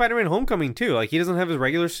did it for Spider-Man Homecoming, too. Like, he doesn't have his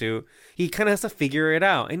regular suit. He kind of has to figure it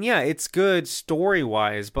out. And, yeah, it's good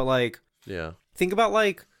story-wise, but, like... Yeah. Think about,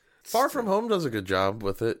 like... Far From Home does a good job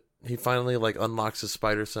with it. He finally, like, unlocks his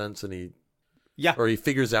spider sense, and he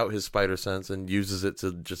figures out his spider sense and uses it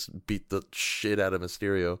to just beat the shit out of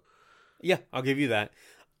Mysterio. Yeah, I'll give you that.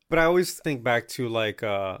 But I always think back to, like,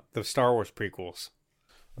 the Star Wars prequels.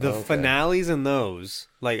 The finales in those,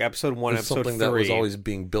 like episode 1, episode 3. Something that was always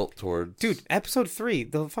being built towards. Dude, episode 3,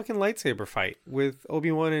 the fucking lightsaber fight with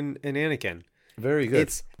Obi-Wan and Anakin. Very good.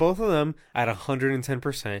 It's both of them at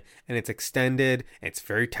 110%, and it's extended, and it's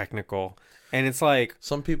very technical. And it's like...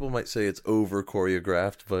 Some people might say it's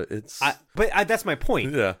over-choreographed, but it's... that's my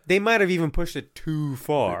point. Yeah. They might have even pushed it too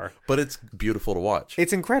far. But it's beautiful to watch.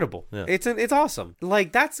 It's incredible. Yeah. It's awesome.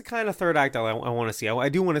 Like, that's the kind of third act I want to see. I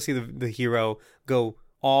do want to see the hero go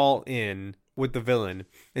all in with the villain,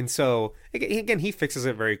 and so again he fixes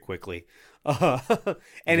it very quickly,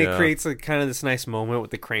 and it creates kind of this nice moment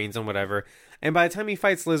with the cranes and whatever. And by the time he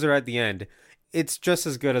fights Lizard at the end, it's just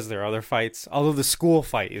as good as their other fights, although the school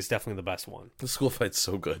fight is definitely the best one. The school fight's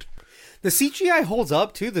so good. The CGI holds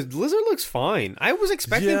up too. The Lizard looks fine. I was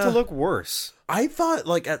expecting it to look worse. I thought,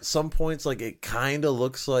 like, at some points, like, it kind of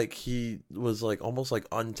looks like he was, like, almost like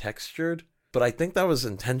untextured, but I think that was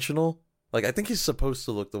intentional. Like, I think he's supposed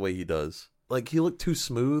to look the way he does. Like, he looked too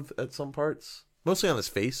smooth at some parts. Mostly on his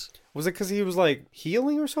face. Was it because he was, like,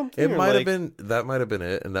 healing or something? It might have been... That might have been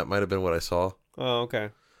it, and that might have been what I saw. Oh,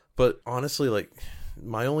 okay. But, honestly, like,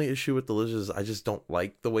 my only issue with the Lizard is I just don't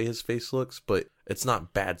like the way his face looks, but it's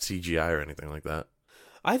not bad CGI or anything like that.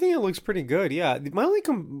 I think it looks pretty good, yeah. My only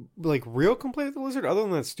real complaint with the Lizard, other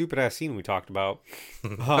than that stupid-ass scene we talked about...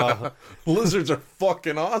 Lizards are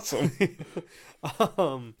fucking awesome.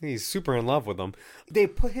 He's super in love with them. They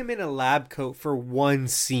put him in a lab coat for one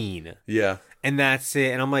scene. Yeah. And that's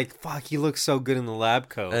it. And I'm like, fuck, he looks so good in the lab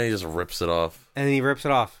coat. And he just rips it off. And then he rips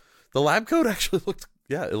it off. The lab coat actually looked...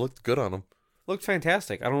 Yeah, it looked good on him. Looked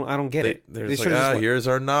fantastic. I don't get it. There's like, here's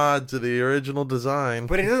our nod to the original design.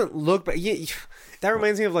 But it doesn't look... That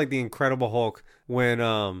reminds me of, like, the Incredible Hulk when...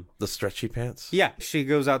 The stretchy pants? Yeah. She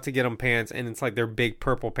goes out to get him pants, and it's like they're big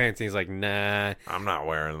purple pants, and he's like, nah. I'm not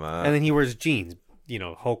wearing that. And then he wears jeans.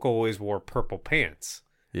 Hulk always wore purple pants.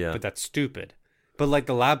 Yeah. But that's stupid. But like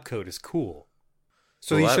the lab coat is cool.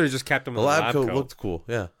 So The he lab- should have just kept him in The the lab coat coat. looked cool.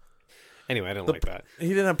 Yeah. Anyway, I didn't like that. He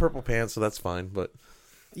didn't have purple pants, so that's fine. But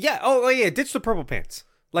Yeah. Oh, yeah. Ditch the purple pants.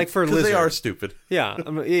 Like for because Lizard. they are stupid. Yeah.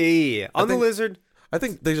 Yeah. On the Lizard. I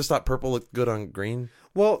think they just thought purple looked good on green.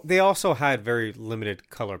 Well, they also had very limited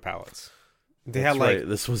color palettes. They had like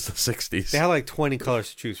This was the 60s. they had like 20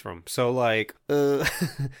 colors to choose from. So like,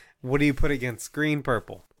 what do you put against green,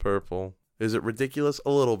 purple? Purple. Is it ridiculous?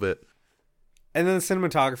 A little bit. And then the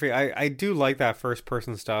cinematography, I do like that first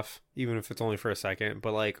person stuff, even if it's only for a second,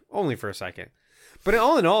 but like only for a second. But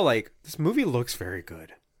all in all, like this movie looks very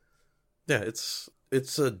good. Yeah,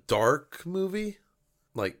 it's a dark movie,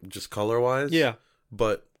 like just color wise. Yeah.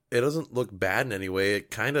 But it doesn't look bad in any way.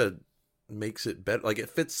 It kind of makes it better. Like it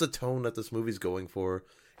fits the tone that this movie's going for.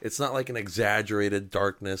 It's not like an exaggerated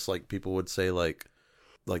darkness like people would say like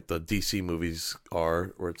the DC movies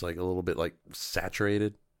are, where it's like a little bit like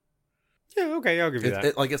saturated. Yeah, okay, I'll give you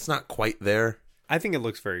that. It's not quite there. I think it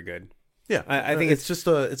looks very good. Yeah, I think it's just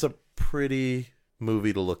it's a pretty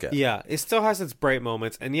movie to look at. Yeah, it still has its bright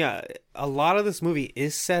moments. And yeah, a lot of this movie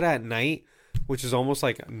is set at night, which is almost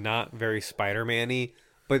like not very Spider-Man-y,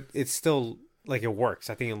 but it's still like it works.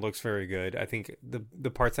 I think it looks very good. I think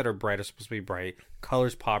the parts that are bright are supposed to be bright.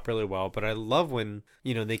 Colors pop really well, but I love when,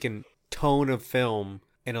 they can tone a film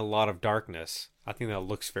in a lot of darkness. I think that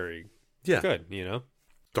looks very good,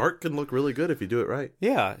 Dark can look really good if you do it right.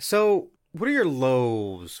 Yeah. So, what are your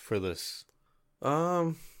lows for this?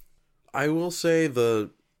 I will say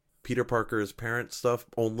the Peter Parker's parent stuff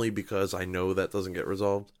only because I know that doesn't get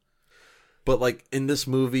resolved. But like in this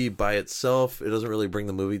movie by itself, it doesn't really bring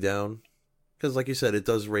the movie down. Because like you said, it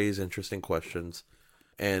does raise interesting questions.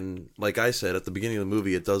 And like I said, at the beginning of the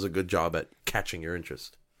movie, it does a good job at catching your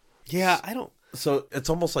interest. Yeah, I don't... So it's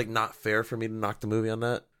almost like not fair for me to knock the movie on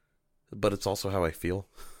that. But it's also how I feel.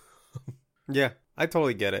 Yeah, I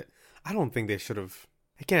totally get it. I don't think they should have...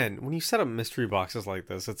 Again, when you set up mystery boxes like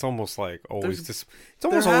this, it's almost like always... it's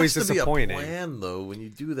almost always disappointing. There has to be a plan, though, when you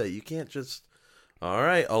do that. You can't just... All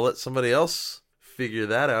right, I'll let somebody else figure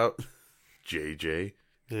that out. JJ.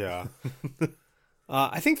 Yeah.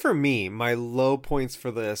 I think for me, my low points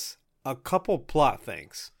for this, a couple plot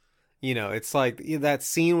things. It's like that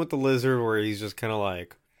scene with the lizard where he's just kind of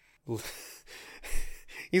like...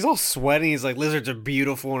 He's all sweaty. He's like, lizards are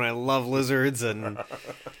beautiful and I love lizards and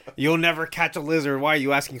you'll never catch a lizard. Why are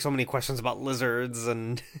you asking so many questions about lizards?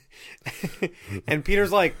 And and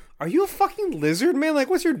Peter's like, are you a fucking lizard, man? Like,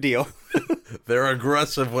 what's your deal? They're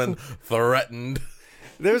aggressive when threatened.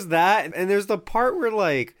 There's that. And there's the part where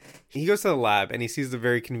like he goes to the lab and he sees the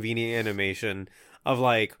very convenient animation of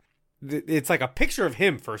like, it's like a picture of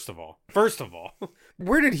him, first of all.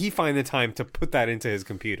 Where did he find the time to put that into his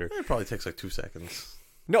computer? It probably takes like 2 seconds.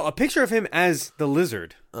 No, a picture of him as the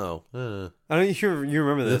lizard. Oh. I don't know if you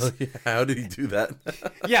remember this. How did he do that?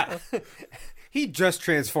 Yeah. He just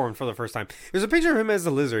transformed for the first time. There's a picture of him as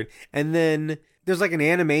the lizard, and then there's like an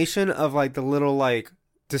animation of like the little like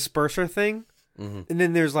disperser thing. Mm-hmm. And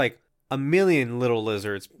then there's like a million little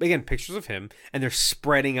lizards. Again, pictures of him, and they're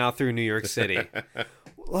spreading out through New York City.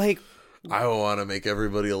 Like... I want to make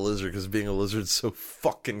everybody a lizard because being a lizard's so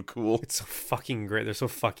fucking cool. It's so fucking great. They're so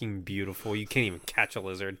fucking beautiful. You can't even catch a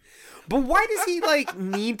lizard. But why does he like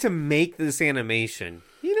need to make this animation?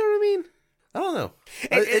 You know what I mean? I don't know.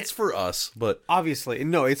 It's for us, but obviously,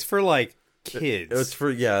 no. It's for like kids. It's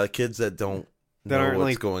for kids that don't know aren't what's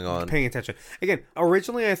like going on, paying attention. Again,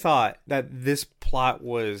 originally I thought that this plot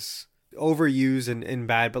was overused and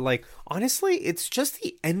bad, but like honestly, it's just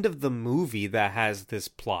the end of the movie that has this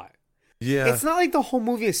plot. Yeah. It's not like the whole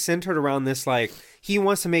movie is centered around this, like, he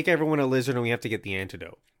wants to make everyone a lizard and we have to get the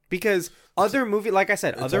antidote. Because other movies, like I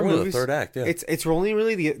said, it's other only movies... the third act, yeah. It's only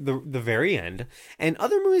really the very end. And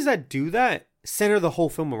other movies that do that center the whole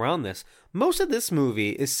film around this. Most of this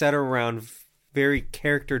movie is set around very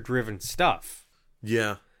character-driven stuff.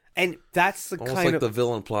 Yeah. And that's the almost kind like of... the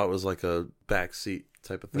villain plot was like a backseat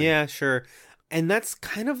type of thing. Yeah, sure. And that's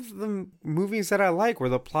kind of the movies that I like, where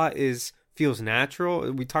the plot feels natural.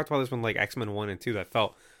 We talked about this when like X-Men 1 and 2 that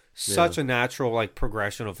felt such a natural like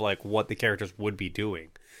progression of like what the characters would be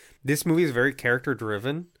doing. This movie is very character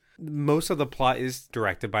driven. Most of the plot is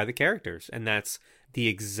directed by the characters, and that's the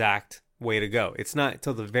exact way to go. It's not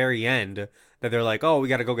till the very end that they're like, oh, we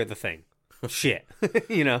got to go get the thing. Shit.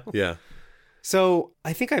 Yeah. So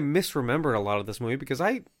I think I misremembered a lot of this movie because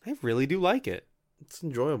I really do like it. It's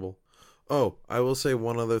enjoyable. Oh, I will say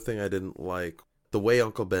one other thing I didn't like. The way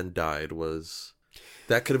Uncle Ben died was...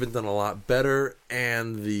 That could have been done a lot better,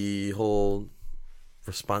 and the whole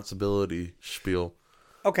responsibility spiel.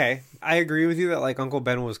 Okay, I agree with you that like Uncle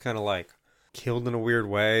Ben was kind of like killed in a weird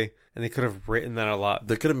way, and they could have written that a lot.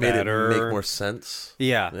 They could have made better. it make more sense.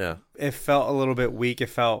 Yeah, Yeah. It felt a little bit weak. It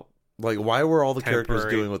felt Like, why were all the characters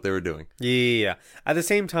Temporary. doing what they were doing? yeah. At the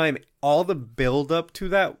same time, all the build up to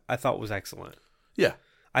that I thought was excellent. Yeah.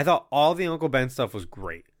 I thought all the Uncle Ben stuff was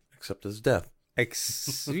great. Except his death.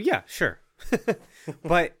 Yeah, sure.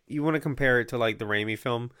 But you want to compare it to like the Raimi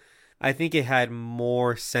film, I think it had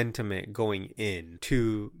more sentiment going in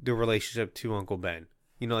to the relationship to Uncle Ben.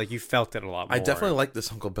 You know, like you felt it a lot more. I definitely like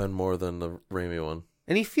this Uncle Ben more than the Raimi one.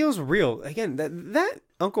 And he feels real. Again, that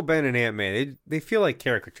Uncle Ben and Aunt May, they feel like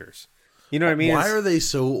caricatures. You know what I mean? Why are they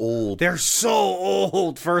so old? They're so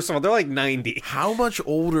old, first of all. They're like 90. How much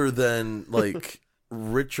older than, like,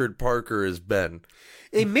 Richard Parker is Ben?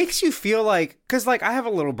 It makes you feel like... Because, like, I have a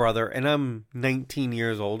little brother, and I'm 19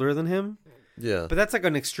 years older than him. Yeah. But that's, like,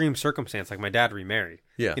 an extreme circumstance. Like, my dad remarried.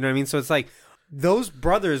 Yeah. You know what I mean? So it's like, those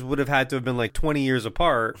brothers would have had to have been, like, 20 years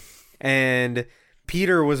apart. And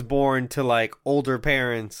Peter was born to, like, older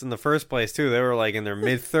parents in the first place, too. They were, like, in their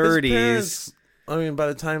mid-30s. His parents, I mean, by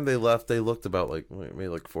the time they left, they looked about, like, maybe,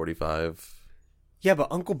 like, 45. Yeah,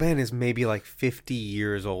 but Uncle Ben is maybe, like, 50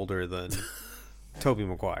 years older than Tobey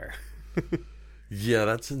Maguire. Yeah,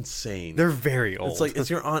 that's insane. They're very old. It's like, it's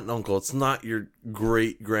your aunt and uncle. It's not your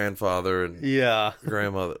great-grandfather and yeah.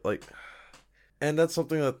 grandmother. Like, and that's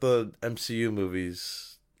something that the MCU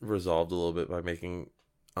movies resolved a little bit by making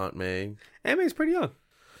Aunt May. Aunt May's pretty young.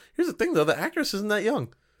 Here's the thing, though. The actress isn't that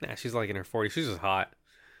young. Nah, she's like in her 40s. She's just hot.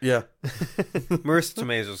 Yeah. Marissa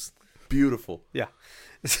Tomei's just... Beautiful. Yeah.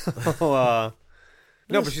 So,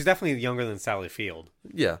 no, but she's definitely younger than Sally Field.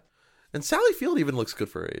 Yeah. And Sally Field even looks good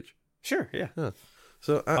for her age. Sure, yeah. Yeah.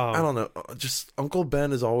 So, I don't know. Just Uncle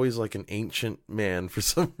Ben is always like an ancient man for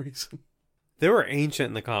some reason. They were ancient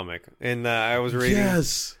in the comic. And I was reading...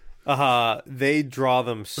 Yes. They draw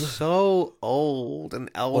them so old and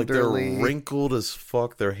Like they're elderly. wrinkled as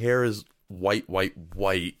fuck. Their hair is white.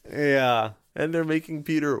 Yeah. And they're making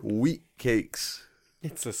Peter wheat cakes.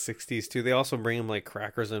 It's the 60s, too. They also bring him, like,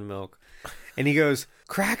 crackers and milk. And he goes,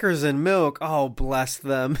 crackers and milk? Oh, bless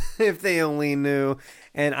them. If they only knew.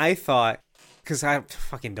 And I thought, because I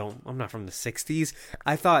fucking don't, I'm not from the 60s.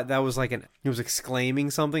 I thought that was like he was exclaiming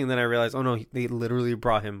something. And then I realized, oh, no, they literally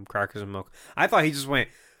brought him crackers and milk. I thought he just went,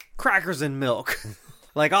 crackers and milk.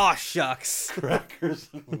 Like, oh, shucks. Crackers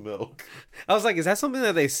and milk. I was like, is that something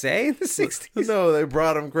that they say in the 60s? No, they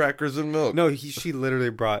brought him crackers and milk. No, she literally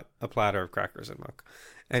brought a platter of crackers and milk.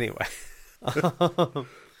 Anyway.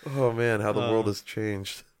 Oh, man, how the world has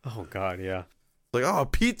changed. Oh, God, yeah. Like, oh,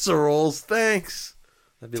 pizza rolls, thanks.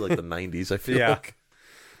 That'd be like the 90s, I feel Yeah. like.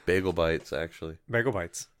 Bagel bites, actually. Bagel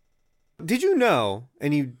bites. Did you know,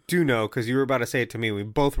 and you do know because you were about to say it to me, we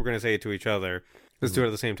both were going to say it to each other. Let's do it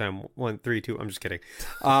at the same time. 1, 3, 2. I'm just kidding.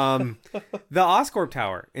 The Oscorp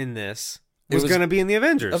Tower in this was was going to be in the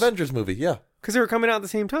Avengers. Avengers movie, yeah. Because they were coming out at the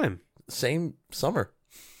same time. Same summer.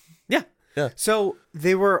 Yeah. Yeah. So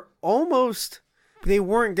they weren't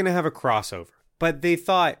going to have a crossover. But they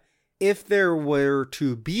thought if there were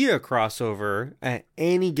to be a crossover at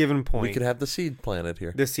any given point, We could have the seed planted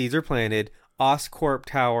here. the seeds are planted. Oscorp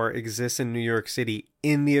Tower exists in New York City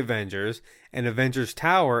in the Avengers, and Avengers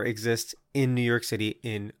Tower exists in New York City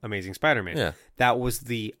in Amazing Spider-Man. Yeah. That was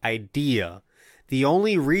the idea. The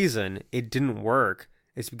only reason it didn't work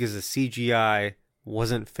is because the CGI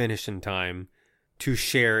wasn't finished in time to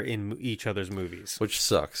share in each other's movies. Which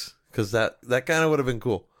sucks. Because that kind of would have been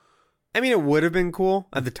cool. I mean, it would have been cool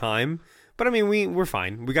at the time, but I mean, we're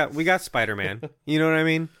fine. We got Spider-Man. You know what I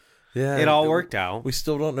mean? Yeah. It all worked out. We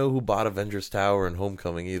still don't know who bought Avengers Tower and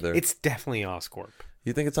Homecoming either. It's definitely Oscorp.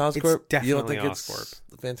 You think it's Oscorp? It's You don't definitely think Oscorp. it's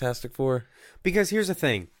the Fantastic Four? Because here's the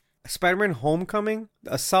thing. Spider-Man Homecoming,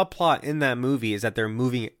 a subplot in that movie is that they're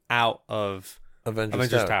moving out of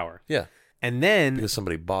Avengers Tower. Yeah. And then Because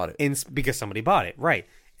somebody bought it. because somebody bought it, right.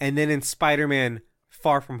 And then in Spider-Man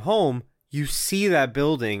Far From Home, you see that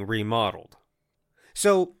building remodeled.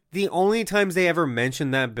 So the only times they ever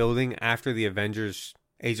mention that building after the Avengers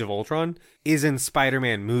Age of Ultron is in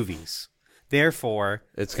Spider-Man movies. Therefore,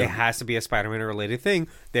 It has to be a Spider-Man related thing.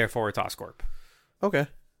 Therefore, it's Oscorp. Okay.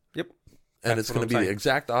 Yep. And That's it's what going I'm to be the saying.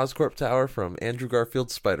 exact Oscorp Tower from Andrew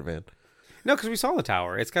Garfield's Spider-Man. No, because we saw the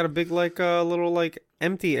tower. It's got a big, little,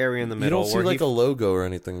 empty area in the You middle. don't see where like a logo or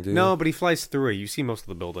anything, do you? No, but he flies through it. You see most of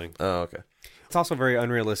the building. Oh, okay. It's also very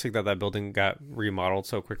unrealistic that building got remodeled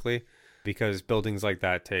so quickly because buildings like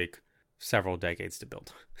that take several decades to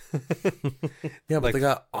build. Yeah, but Like- they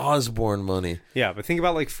got Osborne money. Yeah, but think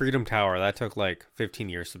about Freedom Tower. That took 15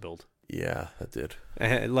 years to build. Yeah, that did.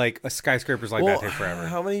 A skyscrapers like that take forever.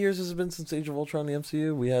 How many years has it been since Age of Ultron in the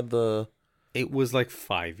MCU? We had the It was like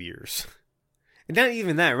 5 years. And not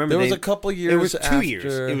even that. Remember, There was a couple years. It was 2 after...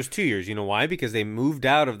 years. It was 2 years. You know why? Because they moved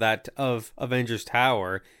out of Avengers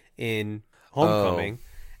Tower in Homecoming.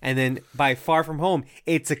 And then by Far From Home,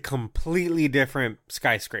 it's a completely different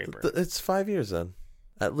skyscraper. It's 5 years then.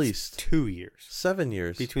 At least. 2 years. 7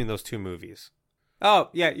 years. Between those two movies. Oh,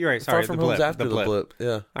 yeah, you're right. Sorry, Far From Home's after the blip.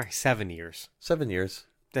 Yeah. All right, 7 years. 7 years.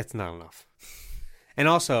 That's not enough. And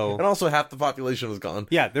also half the population was gone.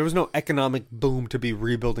 Yeah, there was no economic boom to be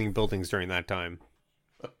rebuilding buildings during that time.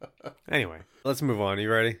 Anyway, let's move on. Are you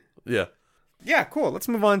ready? Yeah. Yeah, cool. Let's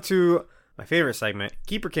move on to my favorite segment,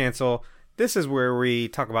 Keep or Cancel. This is where we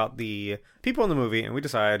talk about the people in the movie and we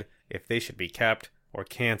decide if they should be kept or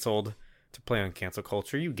canceled to play on cancel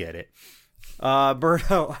culture. You get it.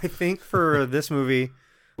 Berto, I think for this movie,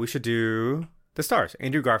 we should do the stars.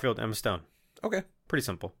 Andrew Garfield, Emma Stone. Okay. Pretty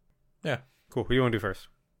simple. Yeah. Cool. Who do you want to do first?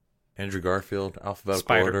 Andrew Garfield,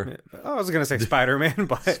 alphabetical order. I was going to say Spider-Man,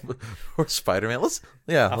 but... or Spider-Man.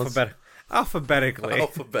 Alphabetically.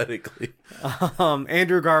 Alphabetically.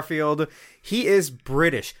 Andrew Garfield, he is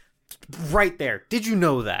British. Right there. Did you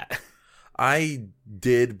know that? I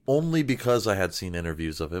did, only because I had seen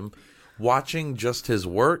interviews of him. Watching just his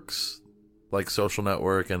works, like Social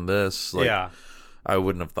Network and this, yeah. I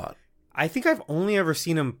wouldn't have thought. I think I've only ever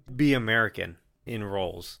seen him be American in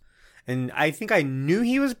roles. And I think I knew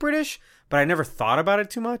he was British, but I never thought about it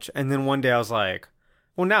too much. And then one day I was like,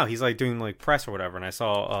 well, now he's like doing like press or whatever. And I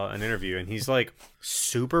saw an interview and he's like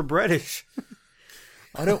super British.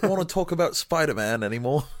 I don't want to talk about Spider-Man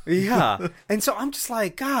anymore. Yeah. And so I'm just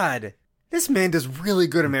like, God, this man does really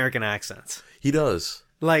good American accents. He does.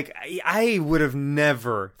 Like, I would have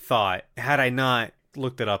never thought, had I not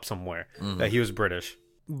looked it up somewhere, that he was British.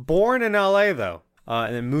 Born in LA, though.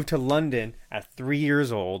 And then moved to London at 3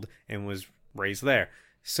 years old and was raised there.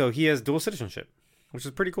 So he has dual citizenship, which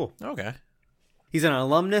is pretty cool. Okay. He's an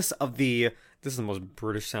alumnus of this is the most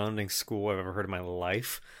British sounding school I've ever heard in my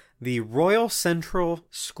life, the Royal Central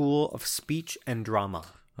School of Speech and Drama.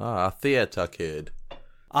 Ah, theatre kid.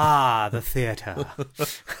 Ah, the theatre.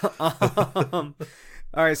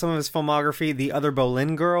 All right, some of his filmography. The Other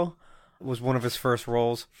Boleyn Girl was one of his first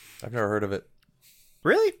roles. I've never heard of it.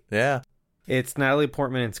 Really? Yeah. It's Natalie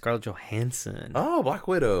Portman and Scarlett Johansson. Oh, Black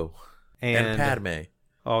Widow. And Padme.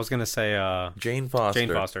 Oh, I was going to say... Jane Foster.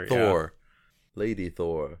 Jane Foster, Thor. Yeah. Lady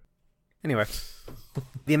Thor. Anyway.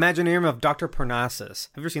 The Imaginarium of Dr. Parnassus.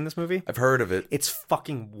 Have you ever seen this movie? I've heard of it. It's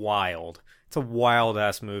fucking wild. It's a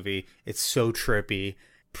wild-ass movie. It's so trippy.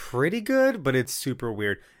 Pretty good, but it's super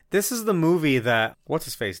weird. This is the movie that...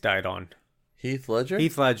 What's-his-face died on? Heath Ledger?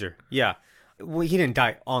 Heath Ledger, yeah. Well, he didn't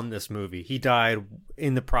die on this movie. He died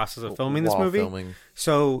in the process of filming this movie. Filming.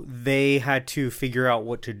 So they had to figure out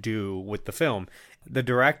what to do with the film. The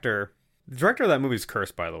director of that movie is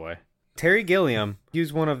cursed, by the way. Terry Gilliam, he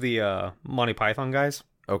was one of the Monty Python guys.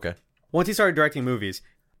 Okay. Once he started directing movies,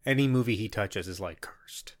 any movie he touches is like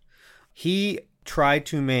cursed. He tried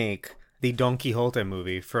to make the Don Quixote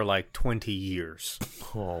movie for like 20 years.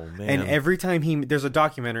 Oh, man. And every time there's a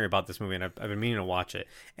documentary about this movie, and I've been meaning to watch it.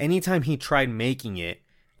 Anytime he tried making it,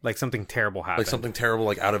 like something terrible happened. Like something terrible,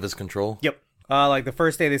 like out of his control? Yep. Like the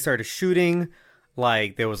first day they started shooting,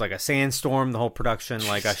 like there was like a sandstorm, the whole production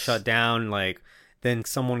like got shut down, like then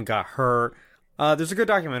someone got hurt. There's a good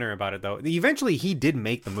documentary about it though. Eventually he did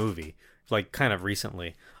make the movie, like kind of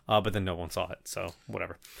recently. But then no one saw it, so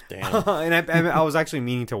whatever. Damn. And I was actually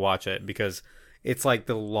meaning to watch it because it's like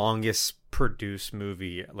the longest produced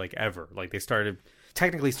movie like ever. Like they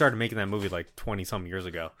technically started making that movie like 20 some years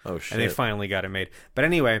ago. Oh shit. And they finally got it made. But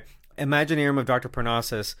anyway, Imaginarium of Dr.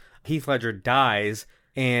 Parnassus, Heath Ledger dies,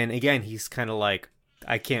 and again he's kind of like,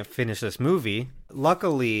 I can't finish this movie.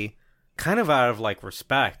 Luckily, kind of out of like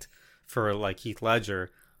respect for like Heath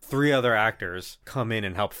Ledger, 3 other actors come in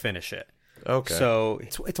and help finish it. Okay. So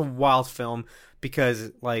it's a wild film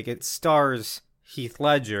because like it stars Heath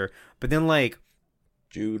Ledger, but then like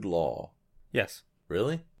Jude Law. Yes.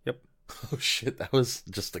 Really? Yep. Oh shit, that was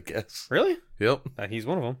just a guess. Really? Yep. He's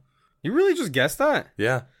one of them. You really just guessed that?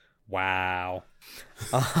 Yeah. Wow.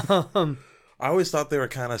 I always thought they were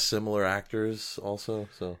kind of similar actors also,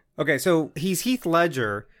 so. Okay, so he's Heath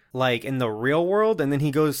Ledger like in the real world, and then he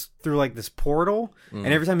goes through like this portal, and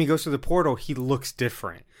every time he goes through the portal, he looks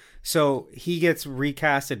different. So he gets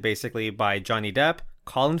recasted basically by Johnny Depp,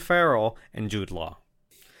 Colin Farrell, and Jude Law.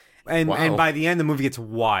 And Wow. and by the end, the movie gets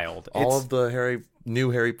wild. All of the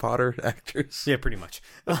new Harry Potter actors? Yeah, pretty much.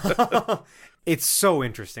 It's so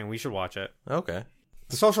interesting. We should watch it. Okay.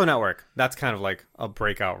 The Social Network. That's kind of like a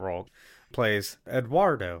breakout role. Plays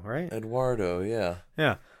Eduardo, right? Eduardo, yeah.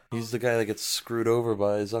 Yeah. He's the guy that gets screwed over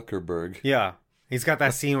by Zuckerberg. Yeah. He's got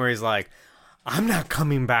that scene where he's like, I'm not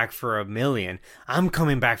coming back for $1 million. I'm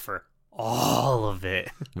coming back for all of it.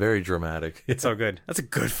 Very dramatic. It's so good. That's a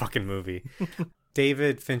good fucking movie.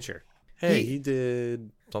 David Fincher. Hey, he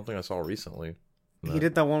did something I saw recently. He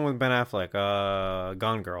did that one with Ben Affleck,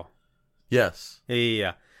 Gone Girl. Yes.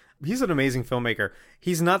 Yeah. He's an amazing filmmaker.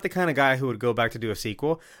 He's not the kind of guy who would go back to do a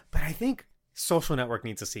sequel, but I think Social Network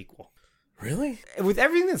needs a sequel. Really? With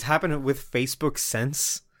everything that's happened with Facebook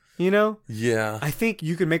since, Yeah. I think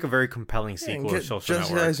you could make a very compelling sequel to Social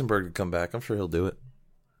Jesse Network. Eisenberg to come back. I'm sure he'll do it.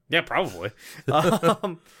 Yeah, probably.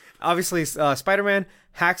 Obviously, Spider-Man,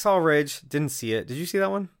 Hacksaw Ridge, didn't see it. Did you see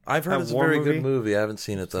that one? I've heard That it's a war very movie? good movie. I haven't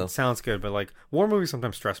seen it, though. Sounds good, but like war movies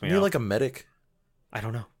sometimes stress me You're out. like a medic? I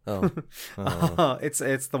don't know. Oh.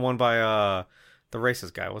 It's the one by the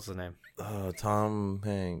racist guy. What's his name? Tom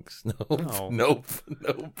Hanks. Nope. No.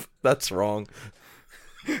 Nope. That's wrong.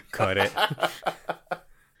 Cut it.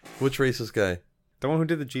 Which racist guy? The one who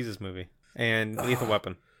did the Jesus movie and Lethal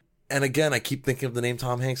Weapon. And again, I keep thinking of the name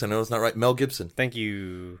Tom Hanks. I know it's not right. Mel Gibson. Thank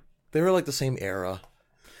you. They were like the same era.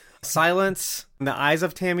 Silence, In the Eyes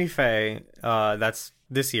of Tammy Faye. That's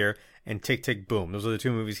this year, and Tick Tick Boom. Those are the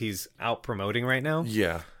two movies he's out promoting right now.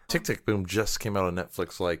 Yeah. Tick Tick Boom just came out on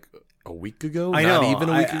Netflix like a week ago. I know. Not even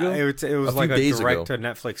a week ago. It was like a days ago. direct to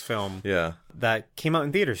Netflix film. Yeah. That came out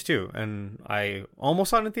in theaters too, and I almost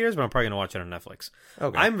saw it in theaters, but I'm probably gonna watch it on Netflix.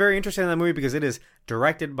 Okay. I'm very interested in that movie because it is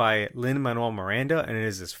directed by Lin-Manuel Miranda, and it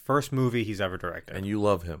is his first movie he's ever directed. And you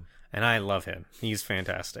love him. And I love him. He's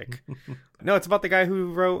fantastic. No, it's about the guy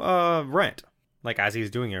who wrote Rent, like as he's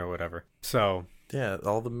doing it or whatever. So Yeah,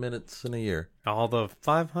 all the minutes in a year. all the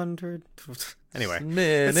 500. Anyway,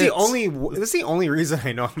 Minutes. that's the only reason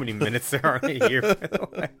I know how many minutes there are in a year. By the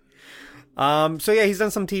way. So yeah, he's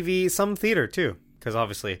done some TV, some theater too, because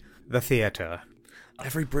obviously the theater.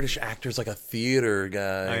 Every British actor's like a theater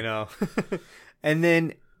guy. I know. And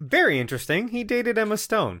then, very interesting, he dated Emma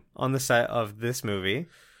Stone on the set of this movie.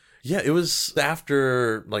 Yeah, it was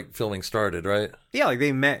after like filming started, right? Yeah, like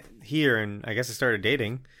they met here, and I guess they started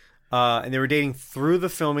dating. And they were dating through the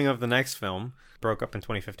filming of the next film. Broke up in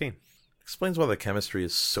 2015. Explains why the chemistry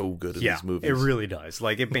is so good in these movies. It really does.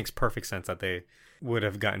 Like, it makes perfect sense that they would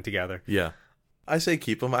have gotten together. Yeah. I say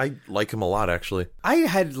keep him. I like him a lot, actually. I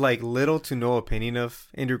had, like, little to no opinion of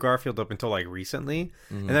Andrew Garfield up until, like, recently.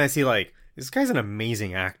 And then I see, like, this guy's an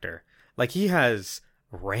amazing actor. Like, he has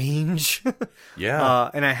range. Yeah.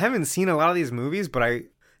 And I haven't seen a lot of these movies, but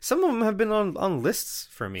some of them have been on lists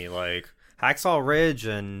for me, like Hacksaw Ridge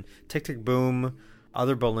and Tick Tick Boom,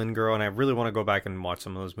 Other Berlin Girl, and I really want to go back and watch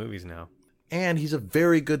some of those movies now. And he's a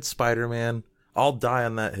very good Spider-Man. I'll die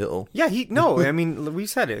on that hill. Yeah, I mean, we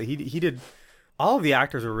said it. He did. All of the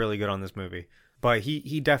actors were really good on this movie, but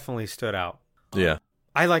he definitely stood out. Yeah.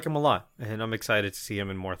 I like him a lot, and I'm excited to see him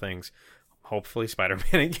in more things. Hopefully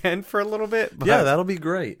Spider-Man again for a little bit. But Yeah, that'll be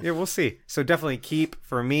great. yeah, we'll see. So definitely keep,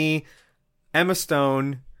 for me, Emma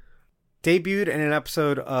Stone debuted in an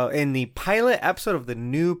episode, in the pilot episode of the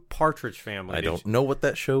new Partridge Family. I don't know what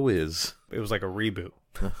that show is. It was like a reboot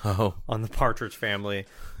Oh. on the Partridge Family.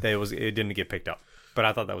 It didn't get picked up, but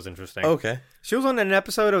I thought that was interesting. Okay. She was on an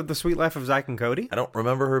episode of The Sweet Life of Zack and Cody. I don't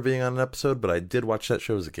remember her being on an episode, but I did watch that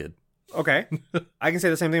show as a kid. Okay. I can say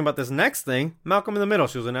the same thing about this next thing, Malcolm in the Middle.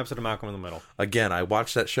 She was in an episode of Malcolm in the Middle. Again, I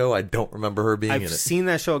watched that show. I don't remember her being in I've it. seen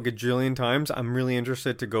that show a gajillion times. I'm really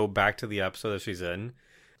interested to go back to the episode that she's in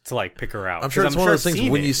to, like, pick her out. I'm sure it's one of those things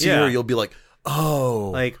when you see her, you'll be like, oh.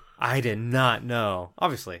 Like, I did not know.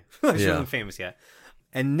 Obviously. She Yeah. wasn't famous yet.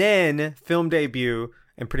 And then, film debut,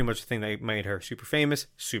 and pretty much the thing that made her super famous,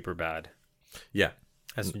 Superbad. Yeah.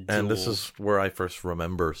 As And this Jules. is where I first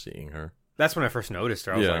remember seeing her. That's when I first noticed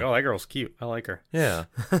her. I was Yeah. like, oh, that girl's cute. I like her. Yeah.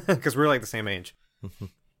 Because we're like the same age.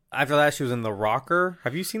 After that, she was in The Rocker.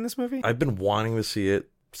 Have you seen this movie? I've been wanting to see it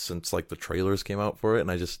since like the trailers came out for it, and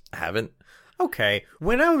I just haven't. Okay.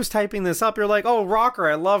 When I was typing this up, you're like, oh, Rocker,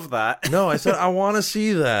 I love that. No, I said I want to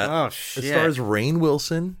see that. Oh, It shit. stars Rainn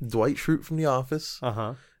Wilson, Dwight Schrute from The Office,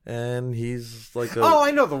 Uh-huh. and he's like a Oh,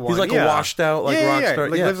 I know the one. he's like yeah. a washed out like yeah, rock yeah. star.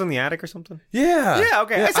 Like yeah. lives in the attic or something. yeah, Yeah,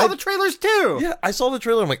 okay. I saw the trailers too. Yeah, I saw the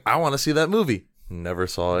trailer. I'm like, I want to see that movie. Never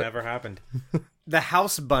saw it. Never happened. The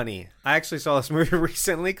House Bunny. I actually saw this movie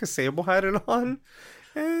recently because Sable had it on.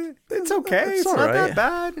 It's okay. It's It's all not right. that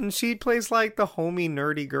bad. And she plays like the homey,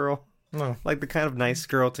 nerdy girl. No. Like the kind of nice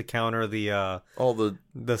girl to counter the All the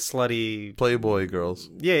slutty. Playboy girls.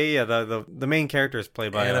 Yeah. The main character is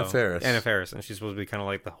played by Anna Faris. Anna Faris, and she's supposed to be kind of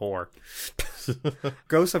like the whore.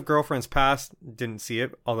 Ghosts of Girlfriends Past, didn't see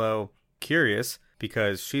it, although curious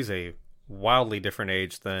because she's a wildly different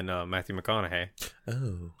age than Matthew McConaughey.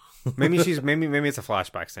 Oh, Maybe it's a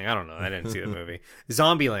flashback thing. I don't know. I didn't see the movie.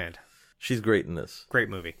 Zombieland, she's great in this. great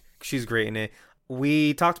movie. She's great in it.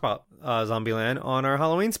 We talked about Zombieland on our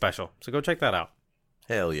Halloween special, so go check that out.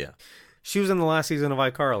 Hell yeah. She was in the last season of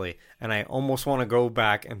iCarly, and I almost want to go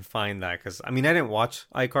back and find that because I didn't watch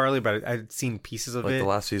iCarly, but I'd seen pieces of Like it. the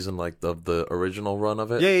last season, like of the original run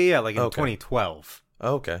of it? Yeah, like in Okay. 2012.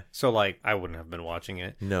 Oh, okay. So like I wouldn't have been watching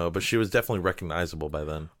it, No, but she was definitely recognizable by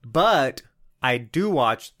then. but I do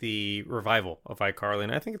watch the revival of iCarly,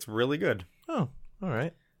 and I think it's really good. Oh, all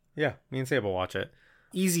right. Yeah, me and Sable watch it.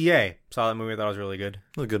 Easy A saw that movie. That was really good.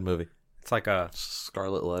 A good movie. It's like a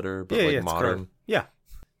Scarlet Letter, but it's modern. great. Yeah,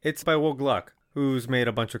 it's by Will Gluck, who's made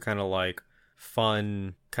a bunch of kind of like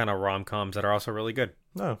fun kind of rom-coms that are also really good,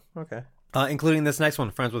 Oh, okay. including this next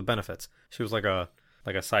one, Friends with Benefits. She was like a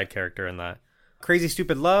side character in that. Crazy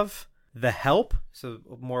Stupid Love, The Help, so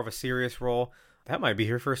more of a serious role. That might be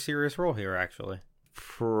here for a serious role here, actually.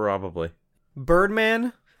 Probably.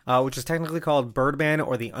 Birdman, which is technically called Birdman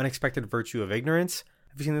or The Unexpected Virtue of Ignorance.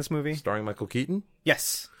 Have you seen this movie? Starring Michael Keaton?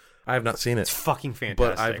 Yes. I have not seen It's it, fucking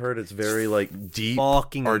fantastic. but I've heard it's very like deep,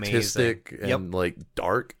 fucking artistic, amazing. and like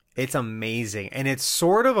dark. It's amazing. And it's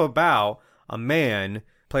sort of about a man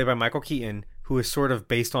played by Michael Keaton who is sort of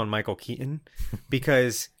based on Michael Keaton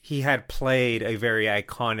because he had played a very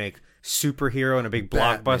iconic superhero in a big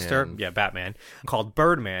blockbuster. Batman. Yeah, Batman, called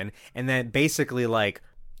Birdman. And then basically like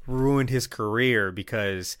ruined his career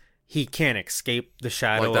because he can't escape the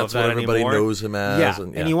shadow Like that's of that what everybody anymore. knows him as. Yeah.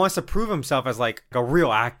 And, And he wants to prove himself as like a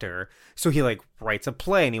real actor. So he like writes a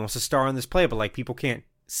play and he wants to star in this play, but like people can't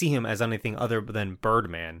see him as anything other than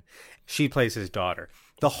Birdman. She plays his daughter.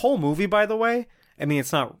 The whole movie, by the way,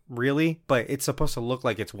 it's not really, but it's supposed to look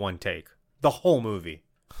like it's one take. The whole movie.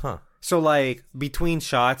 Huh. So like between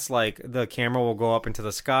shots, like the camera will go up into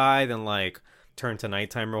the sky, then like turn to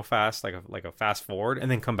nighttime real fast, like a fast forward, and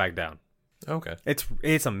then come back down. Okay.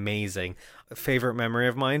 It's amazing. A favorite memory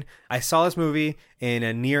of mine. I saw this movie in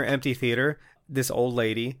a near empty theater. This old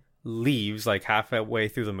lady leaves like halfway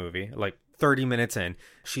through the movie, like 30 minutes in.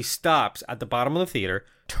 She stops at the bottom of the theater,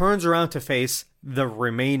 turns around to face the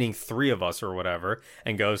remaining three of us or whatever,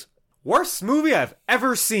 and goes, "Worst movie I've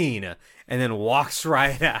ever seen," and then walks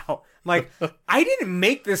right out. I'm like, I didn't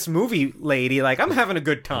make this movie, lady. Like, I'm having a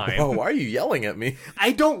good time. Oh, why are you yelling at me?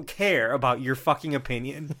 I don't care about your fucking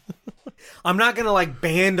opinion. I'm not gonna like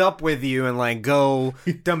band up with you and like go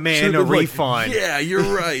demand a Should've been like, refund. yeah, you're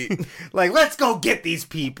right. Like, let's go get these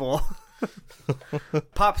people.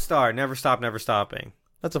 Pop Star, Never Stop, Never Stopping.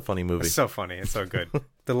 That's a funny movie. It's so funny. It's so good.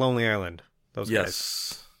 The Lonely Island. Those guys.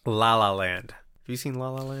 Yes. La La Land. Have you seen La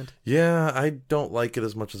La Land? Yeah, I don't like it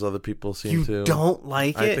as much as other people seem You to. don't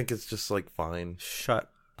like it? I think it's just like fine.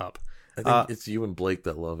 Shut up. I think it's you and Blake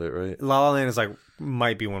that love it, right? La La Land is like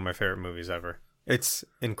might be one of my favorite movies ever. It's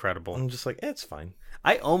incredible. I'm just like, it's fine.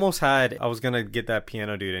 I was gonna get that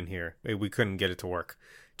piano dude in here. We couldn't get it to work.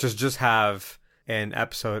 Just have an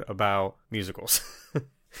episode about musicals.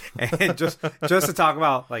 And just to talk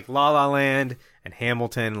about like La La Land and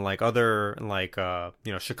Hamilton and like other like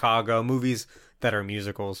Chicago movies that are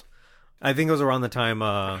musicals. I think it was around the time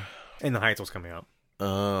In the Heights was coming out.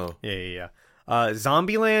 Oh. Yeah.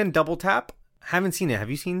 Zombieland Double Tap. Haven't seen it. Have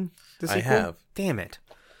you seen the sequel? I have. Damn it.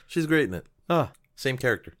 She's great in it. Oh, Same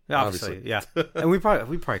character. obviously. Yeah. And we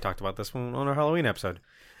probably talked about this one on our Halloween episode.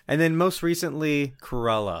 And then most recently,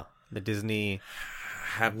 Cruella, the Disney.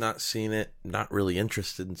 Have not seen it. Not really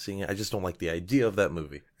interested in seeing it. I just don't like the idea of that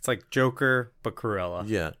movie. It's like Joker, but Cruella.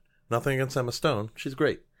 Yeah. Nothing against Emma Stone. She's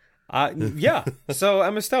great. Yeah. So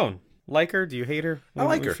Emma Stone, like her? Do you hate her? I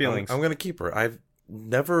like her. Feelings. I'm gonna keep her. I've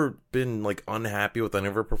never been like unhappy with any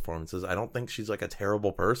of her performances. I don't think she's like a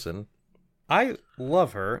terrible person. I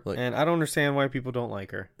love her, Like- and I don't understand why people don't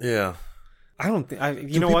like her. Yeah. I don't think.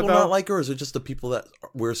 Do know people what though? not like her, or is it just the people that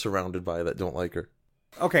we're surrounded by that don't like her?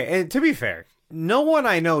 Okay, and to be fair, no one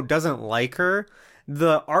I know doesn't like her.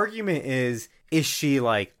 The argument is she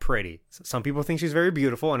like pretty? Some people think she's very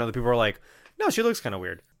beautiful, and other people are like, no, she looks kind of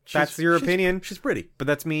weird. That's your opinion, She's pretty. but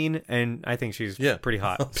that's mean, and I think she's pretty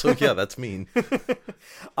hot. So yeah, that's mean.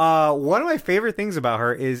 One of my favorite things about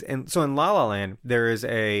her is, so in La La Land, there is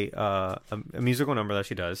a musical number that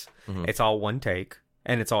she does. Mm-hmm. It's all one take,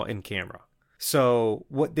 and it's all in camera. So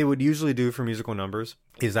what they would usually do for musical numbers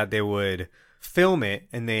is that they would film it,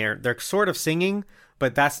 and they're sort of singing,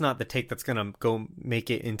 but that's not the take that's gonna go make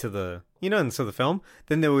it into the into the film.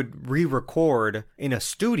 Then they would re-record in a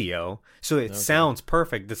studio, so it sounds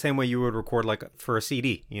perfect, the same way you would record like for a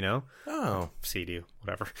CD, Oh. CD,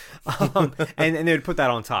 whatever. And they would put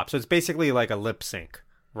that on top. So it's basically like a lip sync,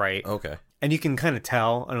 right? Okay. And you can kind of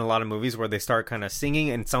tell in a lot of movies where they start kind of singing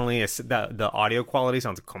and suddenly the audio quality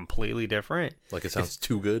sounds completely different. Like it sounds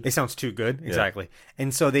too good. It sounds too good, exactly.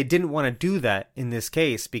 And so they didn't want to do that in this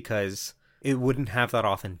case because it wouldn't have that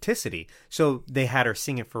authenticity. So they had her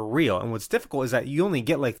sing it for real. And what's difficult is that you only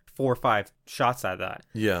get like 4 or 5 shots at that.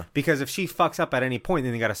 Yeah. Because if she fucks up at any point,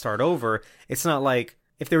 then they got to start over. It's not like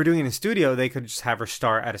if they were doing it in studio, they could just have her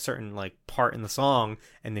start at a certain like part in the song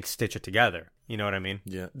and they'd stitch it together. You know what I mean?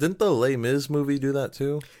 Yeah. Didn't the Les Mis movie do that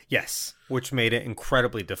too? Yes, which made it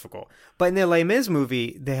incredibly difficult. But in the Les Mis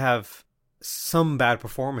movie, they have some bad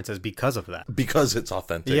performances because of that. Because it's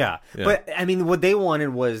authentic. Yeah. But I mean, what they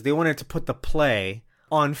wanted was they wanted to put the play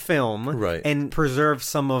on film, right, and preserve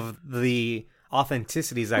some of the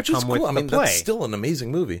authenticities that come with I mean, the play. that's still an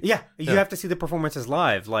amazing movie. Yeah, you have to see the performances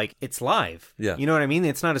live. Like, it's live. Yeah. You know what I mean?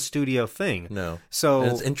 It's not a studio thing. No. So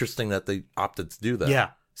and it's interesting that they opted to do that.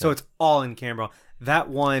 Yeah. So it's all in camera. That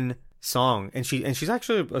one song, and she's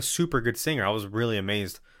actually a super good singer. I was really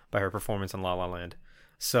amazed by her performance in La La Land.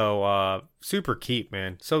 So super keep,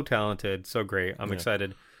 man. So talented, so great. I'm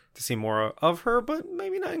excited to see more of her, but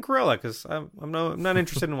maybe not in Cruella because I'm not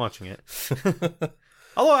interested in watching it.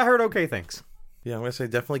 Although I heard okay things. Yeah, I'm gonna say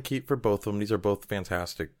definitely keep for both of them. These are both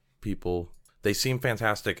fantastic people. They seem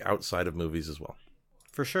fantastic outside of movies as well.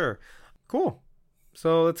 For sure. Cool.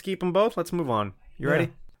 So let's keep them both. Let's move on. You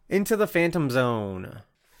ready? Into the Phantom Zone.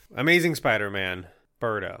 Amazing Spider-Man.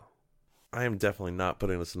 Birdo. I am definitely not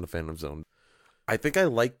putting this in the Phantom Zone. I think I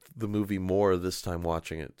liked the movie more this time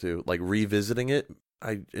watching it too. Like revisiting it,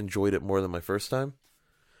 I enjoyed it more than my first time.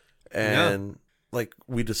 And like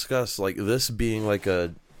we discussed, like this being like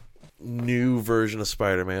a new version of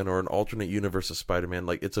Spider-Man or an alternate universe of Spider-Man,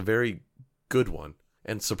 like it's a very good one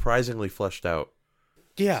and surprisingly fleshed out.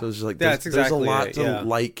 Yeah. So it's like that's there's exactly a lot it, to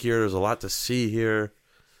like here. There's a lot to see here.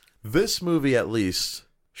 This movie, at least,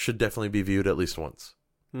 should definitely be viewed at least once.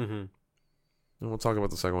 Mm-hmm. And we'll talk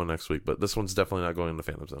about the second one next week, but this one's definitely not going in the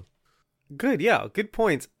Phantom Zone. Good, yeah. Good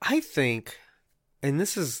points. I think, and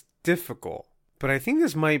this is difficult, but I think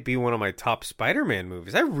this might be one of my top Spider-Man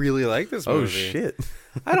movies. I really like this movie. Oh, shit.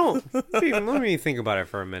 I don't... let me think about it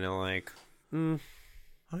for a minute. Like, I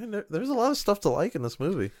mean, there's a lot of stuff to like in this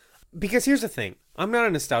movie. Because here's the thing. I'm not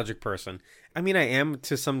a nostalgic person. I mean, I am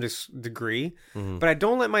to some degree, but I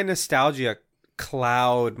don't let my nostalgia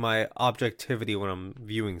cloud my objectivity when I'm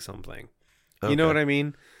viewing something. You know what I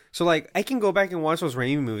mean? So, like, I can go back and watch those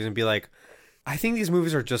Raimi movies and be like, I think these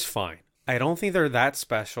movies are just fine. I don't think they're that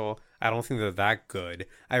special. I don't think they're that good.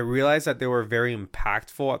 I realize that they were very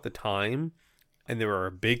impactful at the time, and they were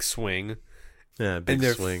a big swing. Yeah, big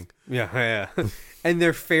swing. Yeah. And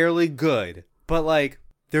they're fairly good. But, like,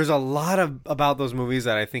 there's a lot about those movies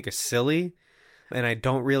that I think is silly and I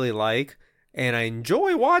don't really like, and I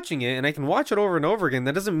enjoy watching it, and I can watch it over and over again.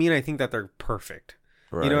 That doesn't mean I think that they're perfect.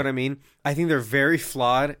 Right. You know what I mean? I think they're very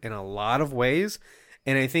flawed in a lot of ways,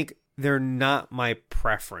 and I think they're not my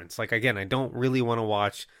preference. Like, again, I don't really want to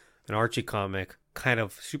watch an Archie comic kind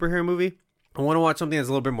of superhero movie. I want to watch something that's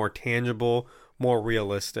a little bit more tangible, more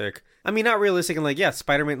realistic. I mean, not realistic and like, yeah,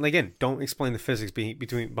 Spider-Man, again, don't explain the physics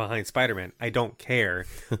behind Spider-Man. I don't care.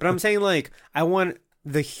 But I'm saying, like, I want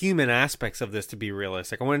the human aspects of this to be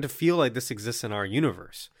realistic. I want it to feel like this exists in our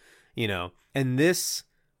universe, you know? And this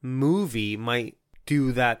movie might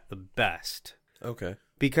do that the best. Okay.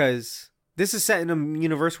 Because this is set in a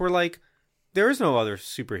universe where, like, there is no other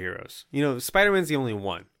superheroes. You know, Spider-Man's the only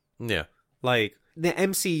one. Yeah. Like, the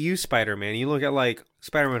MCU Spider-Man, you look at, like,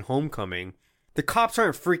 Spider-Man Homecoming, the cops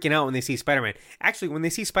aren't freaking out when they see Spider-Man. Actually, when they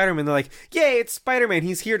see Spider-Man, they're like, yay, it's Spider-Man.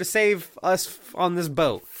 He's here to save us on this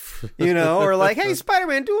boat. You know? Or like, hey,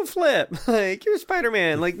 Spider-Man, do a flip. Like, you're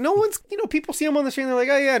Spider-Man. Like, no one's, you know, people see him on the street and they're like,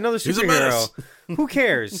 oh, yeah, another superhero. Who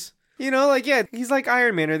cares? You know, like, yeah, he's like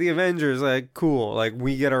Iron Man or the Avengers. Like, cool. Like,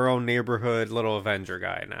 we get our own neighborhood little Avenger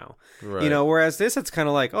guy now. Right. You know, whereas this, it's kind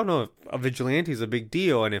of like, oh, no, a vigilante is a big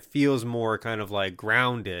deal. And it feels more kind of like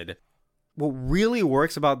grounded. What really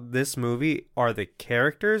works about this movie are the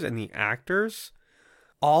characters and the actors.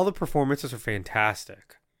 All the performances are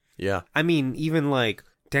fantastic. Yeah. I mean, even like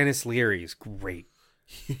Dennis Leary is great.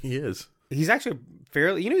 He is. He's actually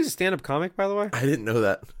fairly... You know he's a stand-up comic, by the way? I didn't know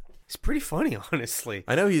that. He's pretty funny, honestly.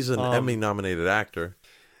 I know he's an Emmy-nominated actor.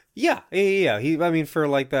 Yeah. I mean, for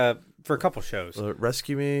a couple shows.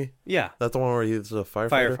 Rescue Me? Yeah. That's the one where he's a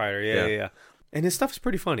firefighter? Firefighter, yeah. And his stuff is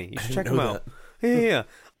pretty funny. You should check him out. Yeah.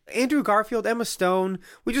 Andrew Garfield, Emma Stone.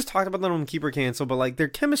 We just talked about them on Keep or Cancel, but like their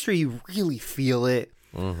chemistry, you really feel it.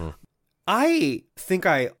 Mm-hmm. I think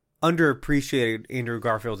I underappreciated Andrew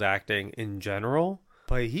Garfield's acting in general,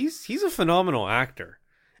 but he's a phenomenal actor.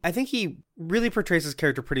 I think he really portrays his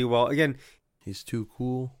character pretty well. Again, he's too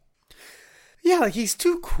cool. Yeah, like he's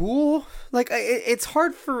too cool. Like it's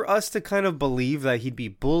hard for us to kind of believe that he'd be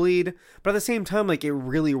bullied, but at the same time, like it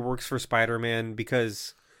really works for Spider-Man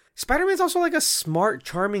because Spider-Man's also like a smart,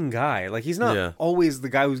 charming guy. Like he's not always the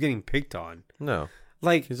guy who's getting picked on. No,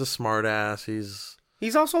 like he's a smart ass.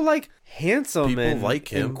 He's also like handsome People and like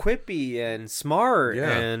him. and quippy and smart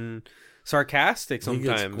Yeah. and sarcastic He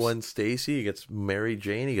gets sometimes. Gwen Stacy. He gets Mary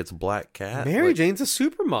Jane. He gets Black Cat. Mary like, Jane's a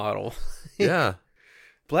supermodel. Yeah,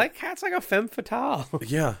 Black Cat's like a femme fatale.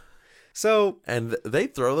 yeah. So And they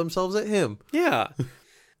throw themselves at him. yeah,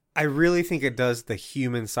 I really think it does the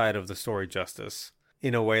human side of the story justice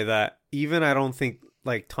in a way that even I don't think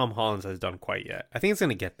like Tom Holland has done quite yet. I think it's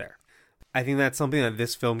gonna get there. I think that's something that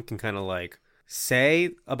this film can kind of like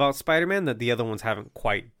say about Spider-Man that the other ones haven't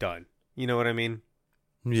quite done. You know what I mean?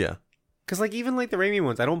 Yeah. Because, like, even, like, the Raimi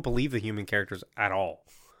ones, I don't believe the human characters at all.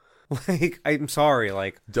 Like, I'm sorry,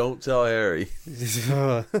 like... Don't tell Harry.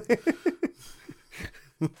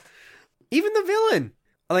 Even the villain!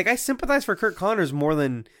 Like, I sympathize for Kurt Connors more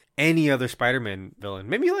than any other Spider-Man villain.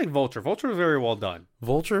 Maybe, like, Vulture. Vulture was very well done.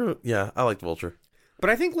 Vulture? Yeah, I liked Vulture. But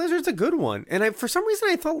I think Lizard's a good one. And for some reason,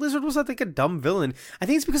 I thought Lizard was, like, a dumb villain. I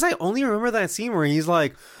think it's because I only remember that scene where he's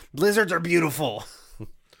like, lizards are beautiful.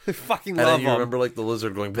 I fucking love And then you them. remember, like, the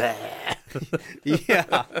lizard going, bah.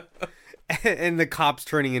 Yeah. And the cops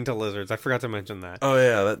turning into lizards. I forgot to mention that. Oh,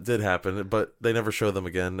 yeah, that did happen. But they never show them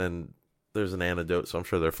again, and there's an antidote, so I'm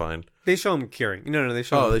sure they're fine. They show him curing. No, they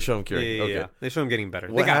show him. They show him curing. Yeah, Okay. yeah. They show him getting better.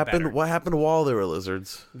 What they got happened? better. What happened while they were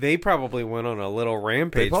lizards? They probably went on a little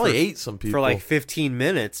rampage. They probably ate some people. For like 15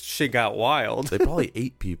 minutes. Shit got wild. They probably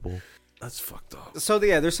ate people. That's fucked up. So,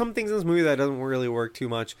 yeah, there's some things in this movie that doesn't really work too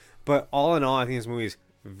much. But all in all, I think this movie is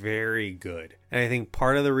very good. And I think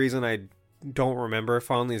part of the reason I don't remember it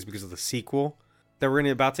fondly is because of the sequel that we're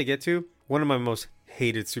about to get to. One of my most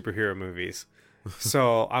hated superhero movies.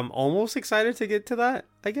 So I'm almost excited to get to that,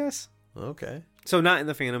 I guess. Okay. So not in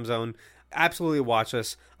the Phantom Zone. Absolutely watch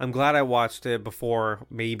this. I'm glad I watched it before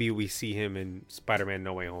maybe we see him in Spider-Man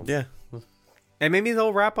No Way Home. Yeah. And maybe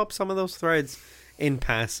they'll wrap up some of those threads in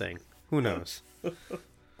passing. Who knows?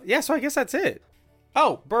 Yeah, so I guess that's it.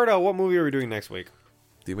 Oh, Berto, what movie are we doing next week?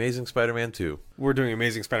 The Amazing Spider-Man 2. We're doing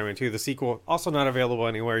Amazing Spider-Man 2, the sequel. Also not available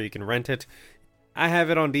anywhere. You can rent it. I have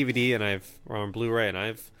it on DVD or on Blu-ray, and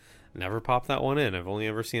I've never popped that one in. I've only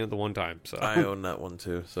ever seen it the one time. So I own that one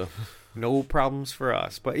too, so no problems for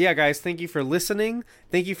us. But yeah, guys, thank you for listening.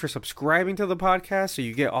 Thank you for subscribing to the podcast so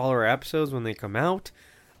you get all our episodes when they come out.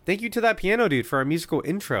 Thank you to that piano dude for our musical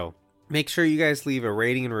intro. Make sure you guys leave a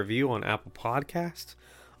rating and review on Apple Podcasts.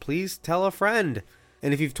 Please tell a friend.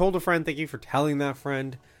 And if you've told a friend, thank you for telling that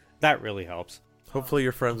friend. That really helps. hopefully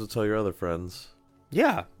your friends will tell your other friends.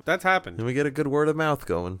 Yeah, that's happened. And we get a good word of mouth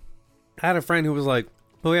going. I had a friend who was like,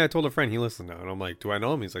 oh yeah, I told a friend, he listened now. And I'm like, do I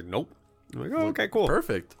know him? He's like, nope. I'm like, oh, okay, cool.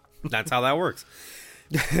 Perfect. That's how that works.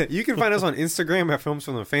 You can find us on Instagram at Films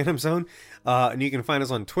from the Phantom Zone. And you can find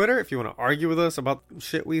us on Twitter if you want to argue with us about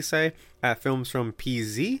shit we say at Films from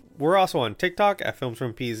PZ. We're also on TikTok at Films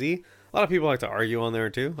from PZ. A lot of people like to argue on there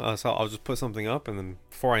too. So I'll just put something up and then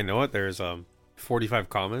before I know it, there's 45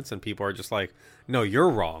 comments and people are just like, no, you're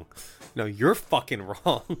wrong. No, you're fucking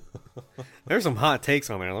wrong. There's some hot takes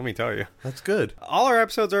on there, let me tell you. That's good. All our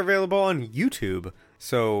episodes are available on YouTube.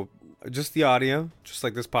 So just the audio, just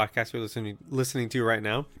like this podcast you're listening to right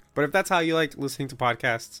now. But if that's how you like listening to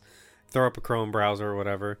podcasts, throw up a Chrome browser or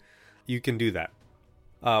whatever, you can do that.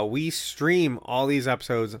 We stream all these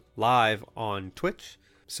episodes live on Twitch.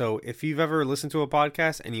 So if you've ever listened to a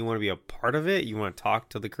podcast and you want to be a part of it, you want to talk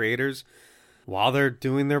to the creators while they're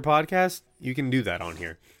doing their podcast, you can do that on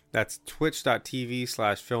here. That's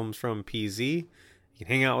twitch.tv/filmsfrompz. You can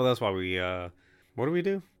hang out with us while we, what do we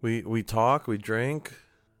do? We talk, we drink.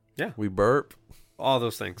 Yeah. We burp. All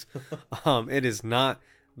those things. It is not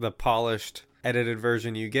the polished, edited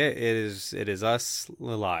version you get. It is us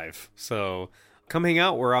live. So come hang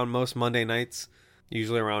out. We're on most Monday nights,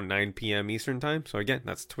 usually around 9 p.m. Eastern time. So again,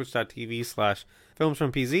 that's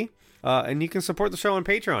twitch.tv/filmsfrompz. And you can support the show on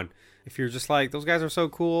Patreon. If you're just like, those guys are so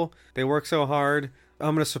cool, they work so hard,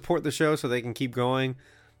 I'm going to support the show so they can keep going.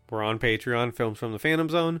 We're on Patreon, Films from the Phantom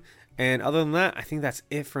Zone. And other than that, I think that's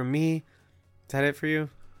it from me. Is that it for you?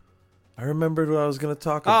 I remembered what I was going to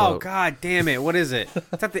talk about. Oh, god damn it. What is it?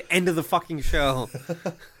 It's at the end of the fucking show.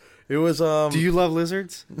 It was, Do you love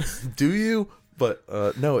lizards? do you? But,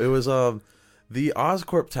 no, it was, the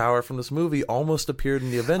Oscorp Tower from this movie almost appeared in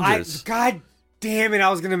the Avengers. God damn it. I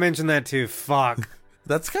was going to mention that too. Fuck.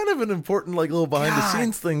 That's kind of an important, like, little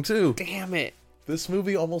behind-the-scenes thing, too. Damn it. This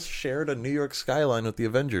movie almost shared a New York skyline with the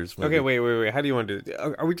Avengers movie. Okay, wait. How do you want to do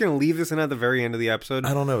it? Are we going to leave this in at the very end of the episode?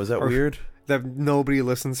 I don't know. Is that weird? that nobody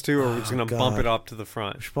listens to, or we're just going to bump God. it up to the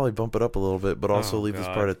front? We should probably bump it up a little bit, but also leave this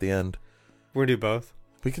God. part at the end. We're going to do both?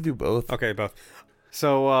 We could do both. Okay, both.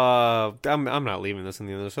 So, I'm not leaving this in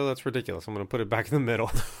the other, so that's ridiculous. I'm going to put it back in the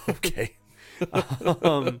middle. Okay.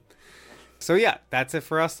 So, yeah, that's it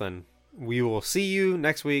for us then. We will see you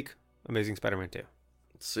next week. Amazing Spider-Man 2.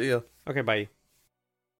 See ya. Okay, bye.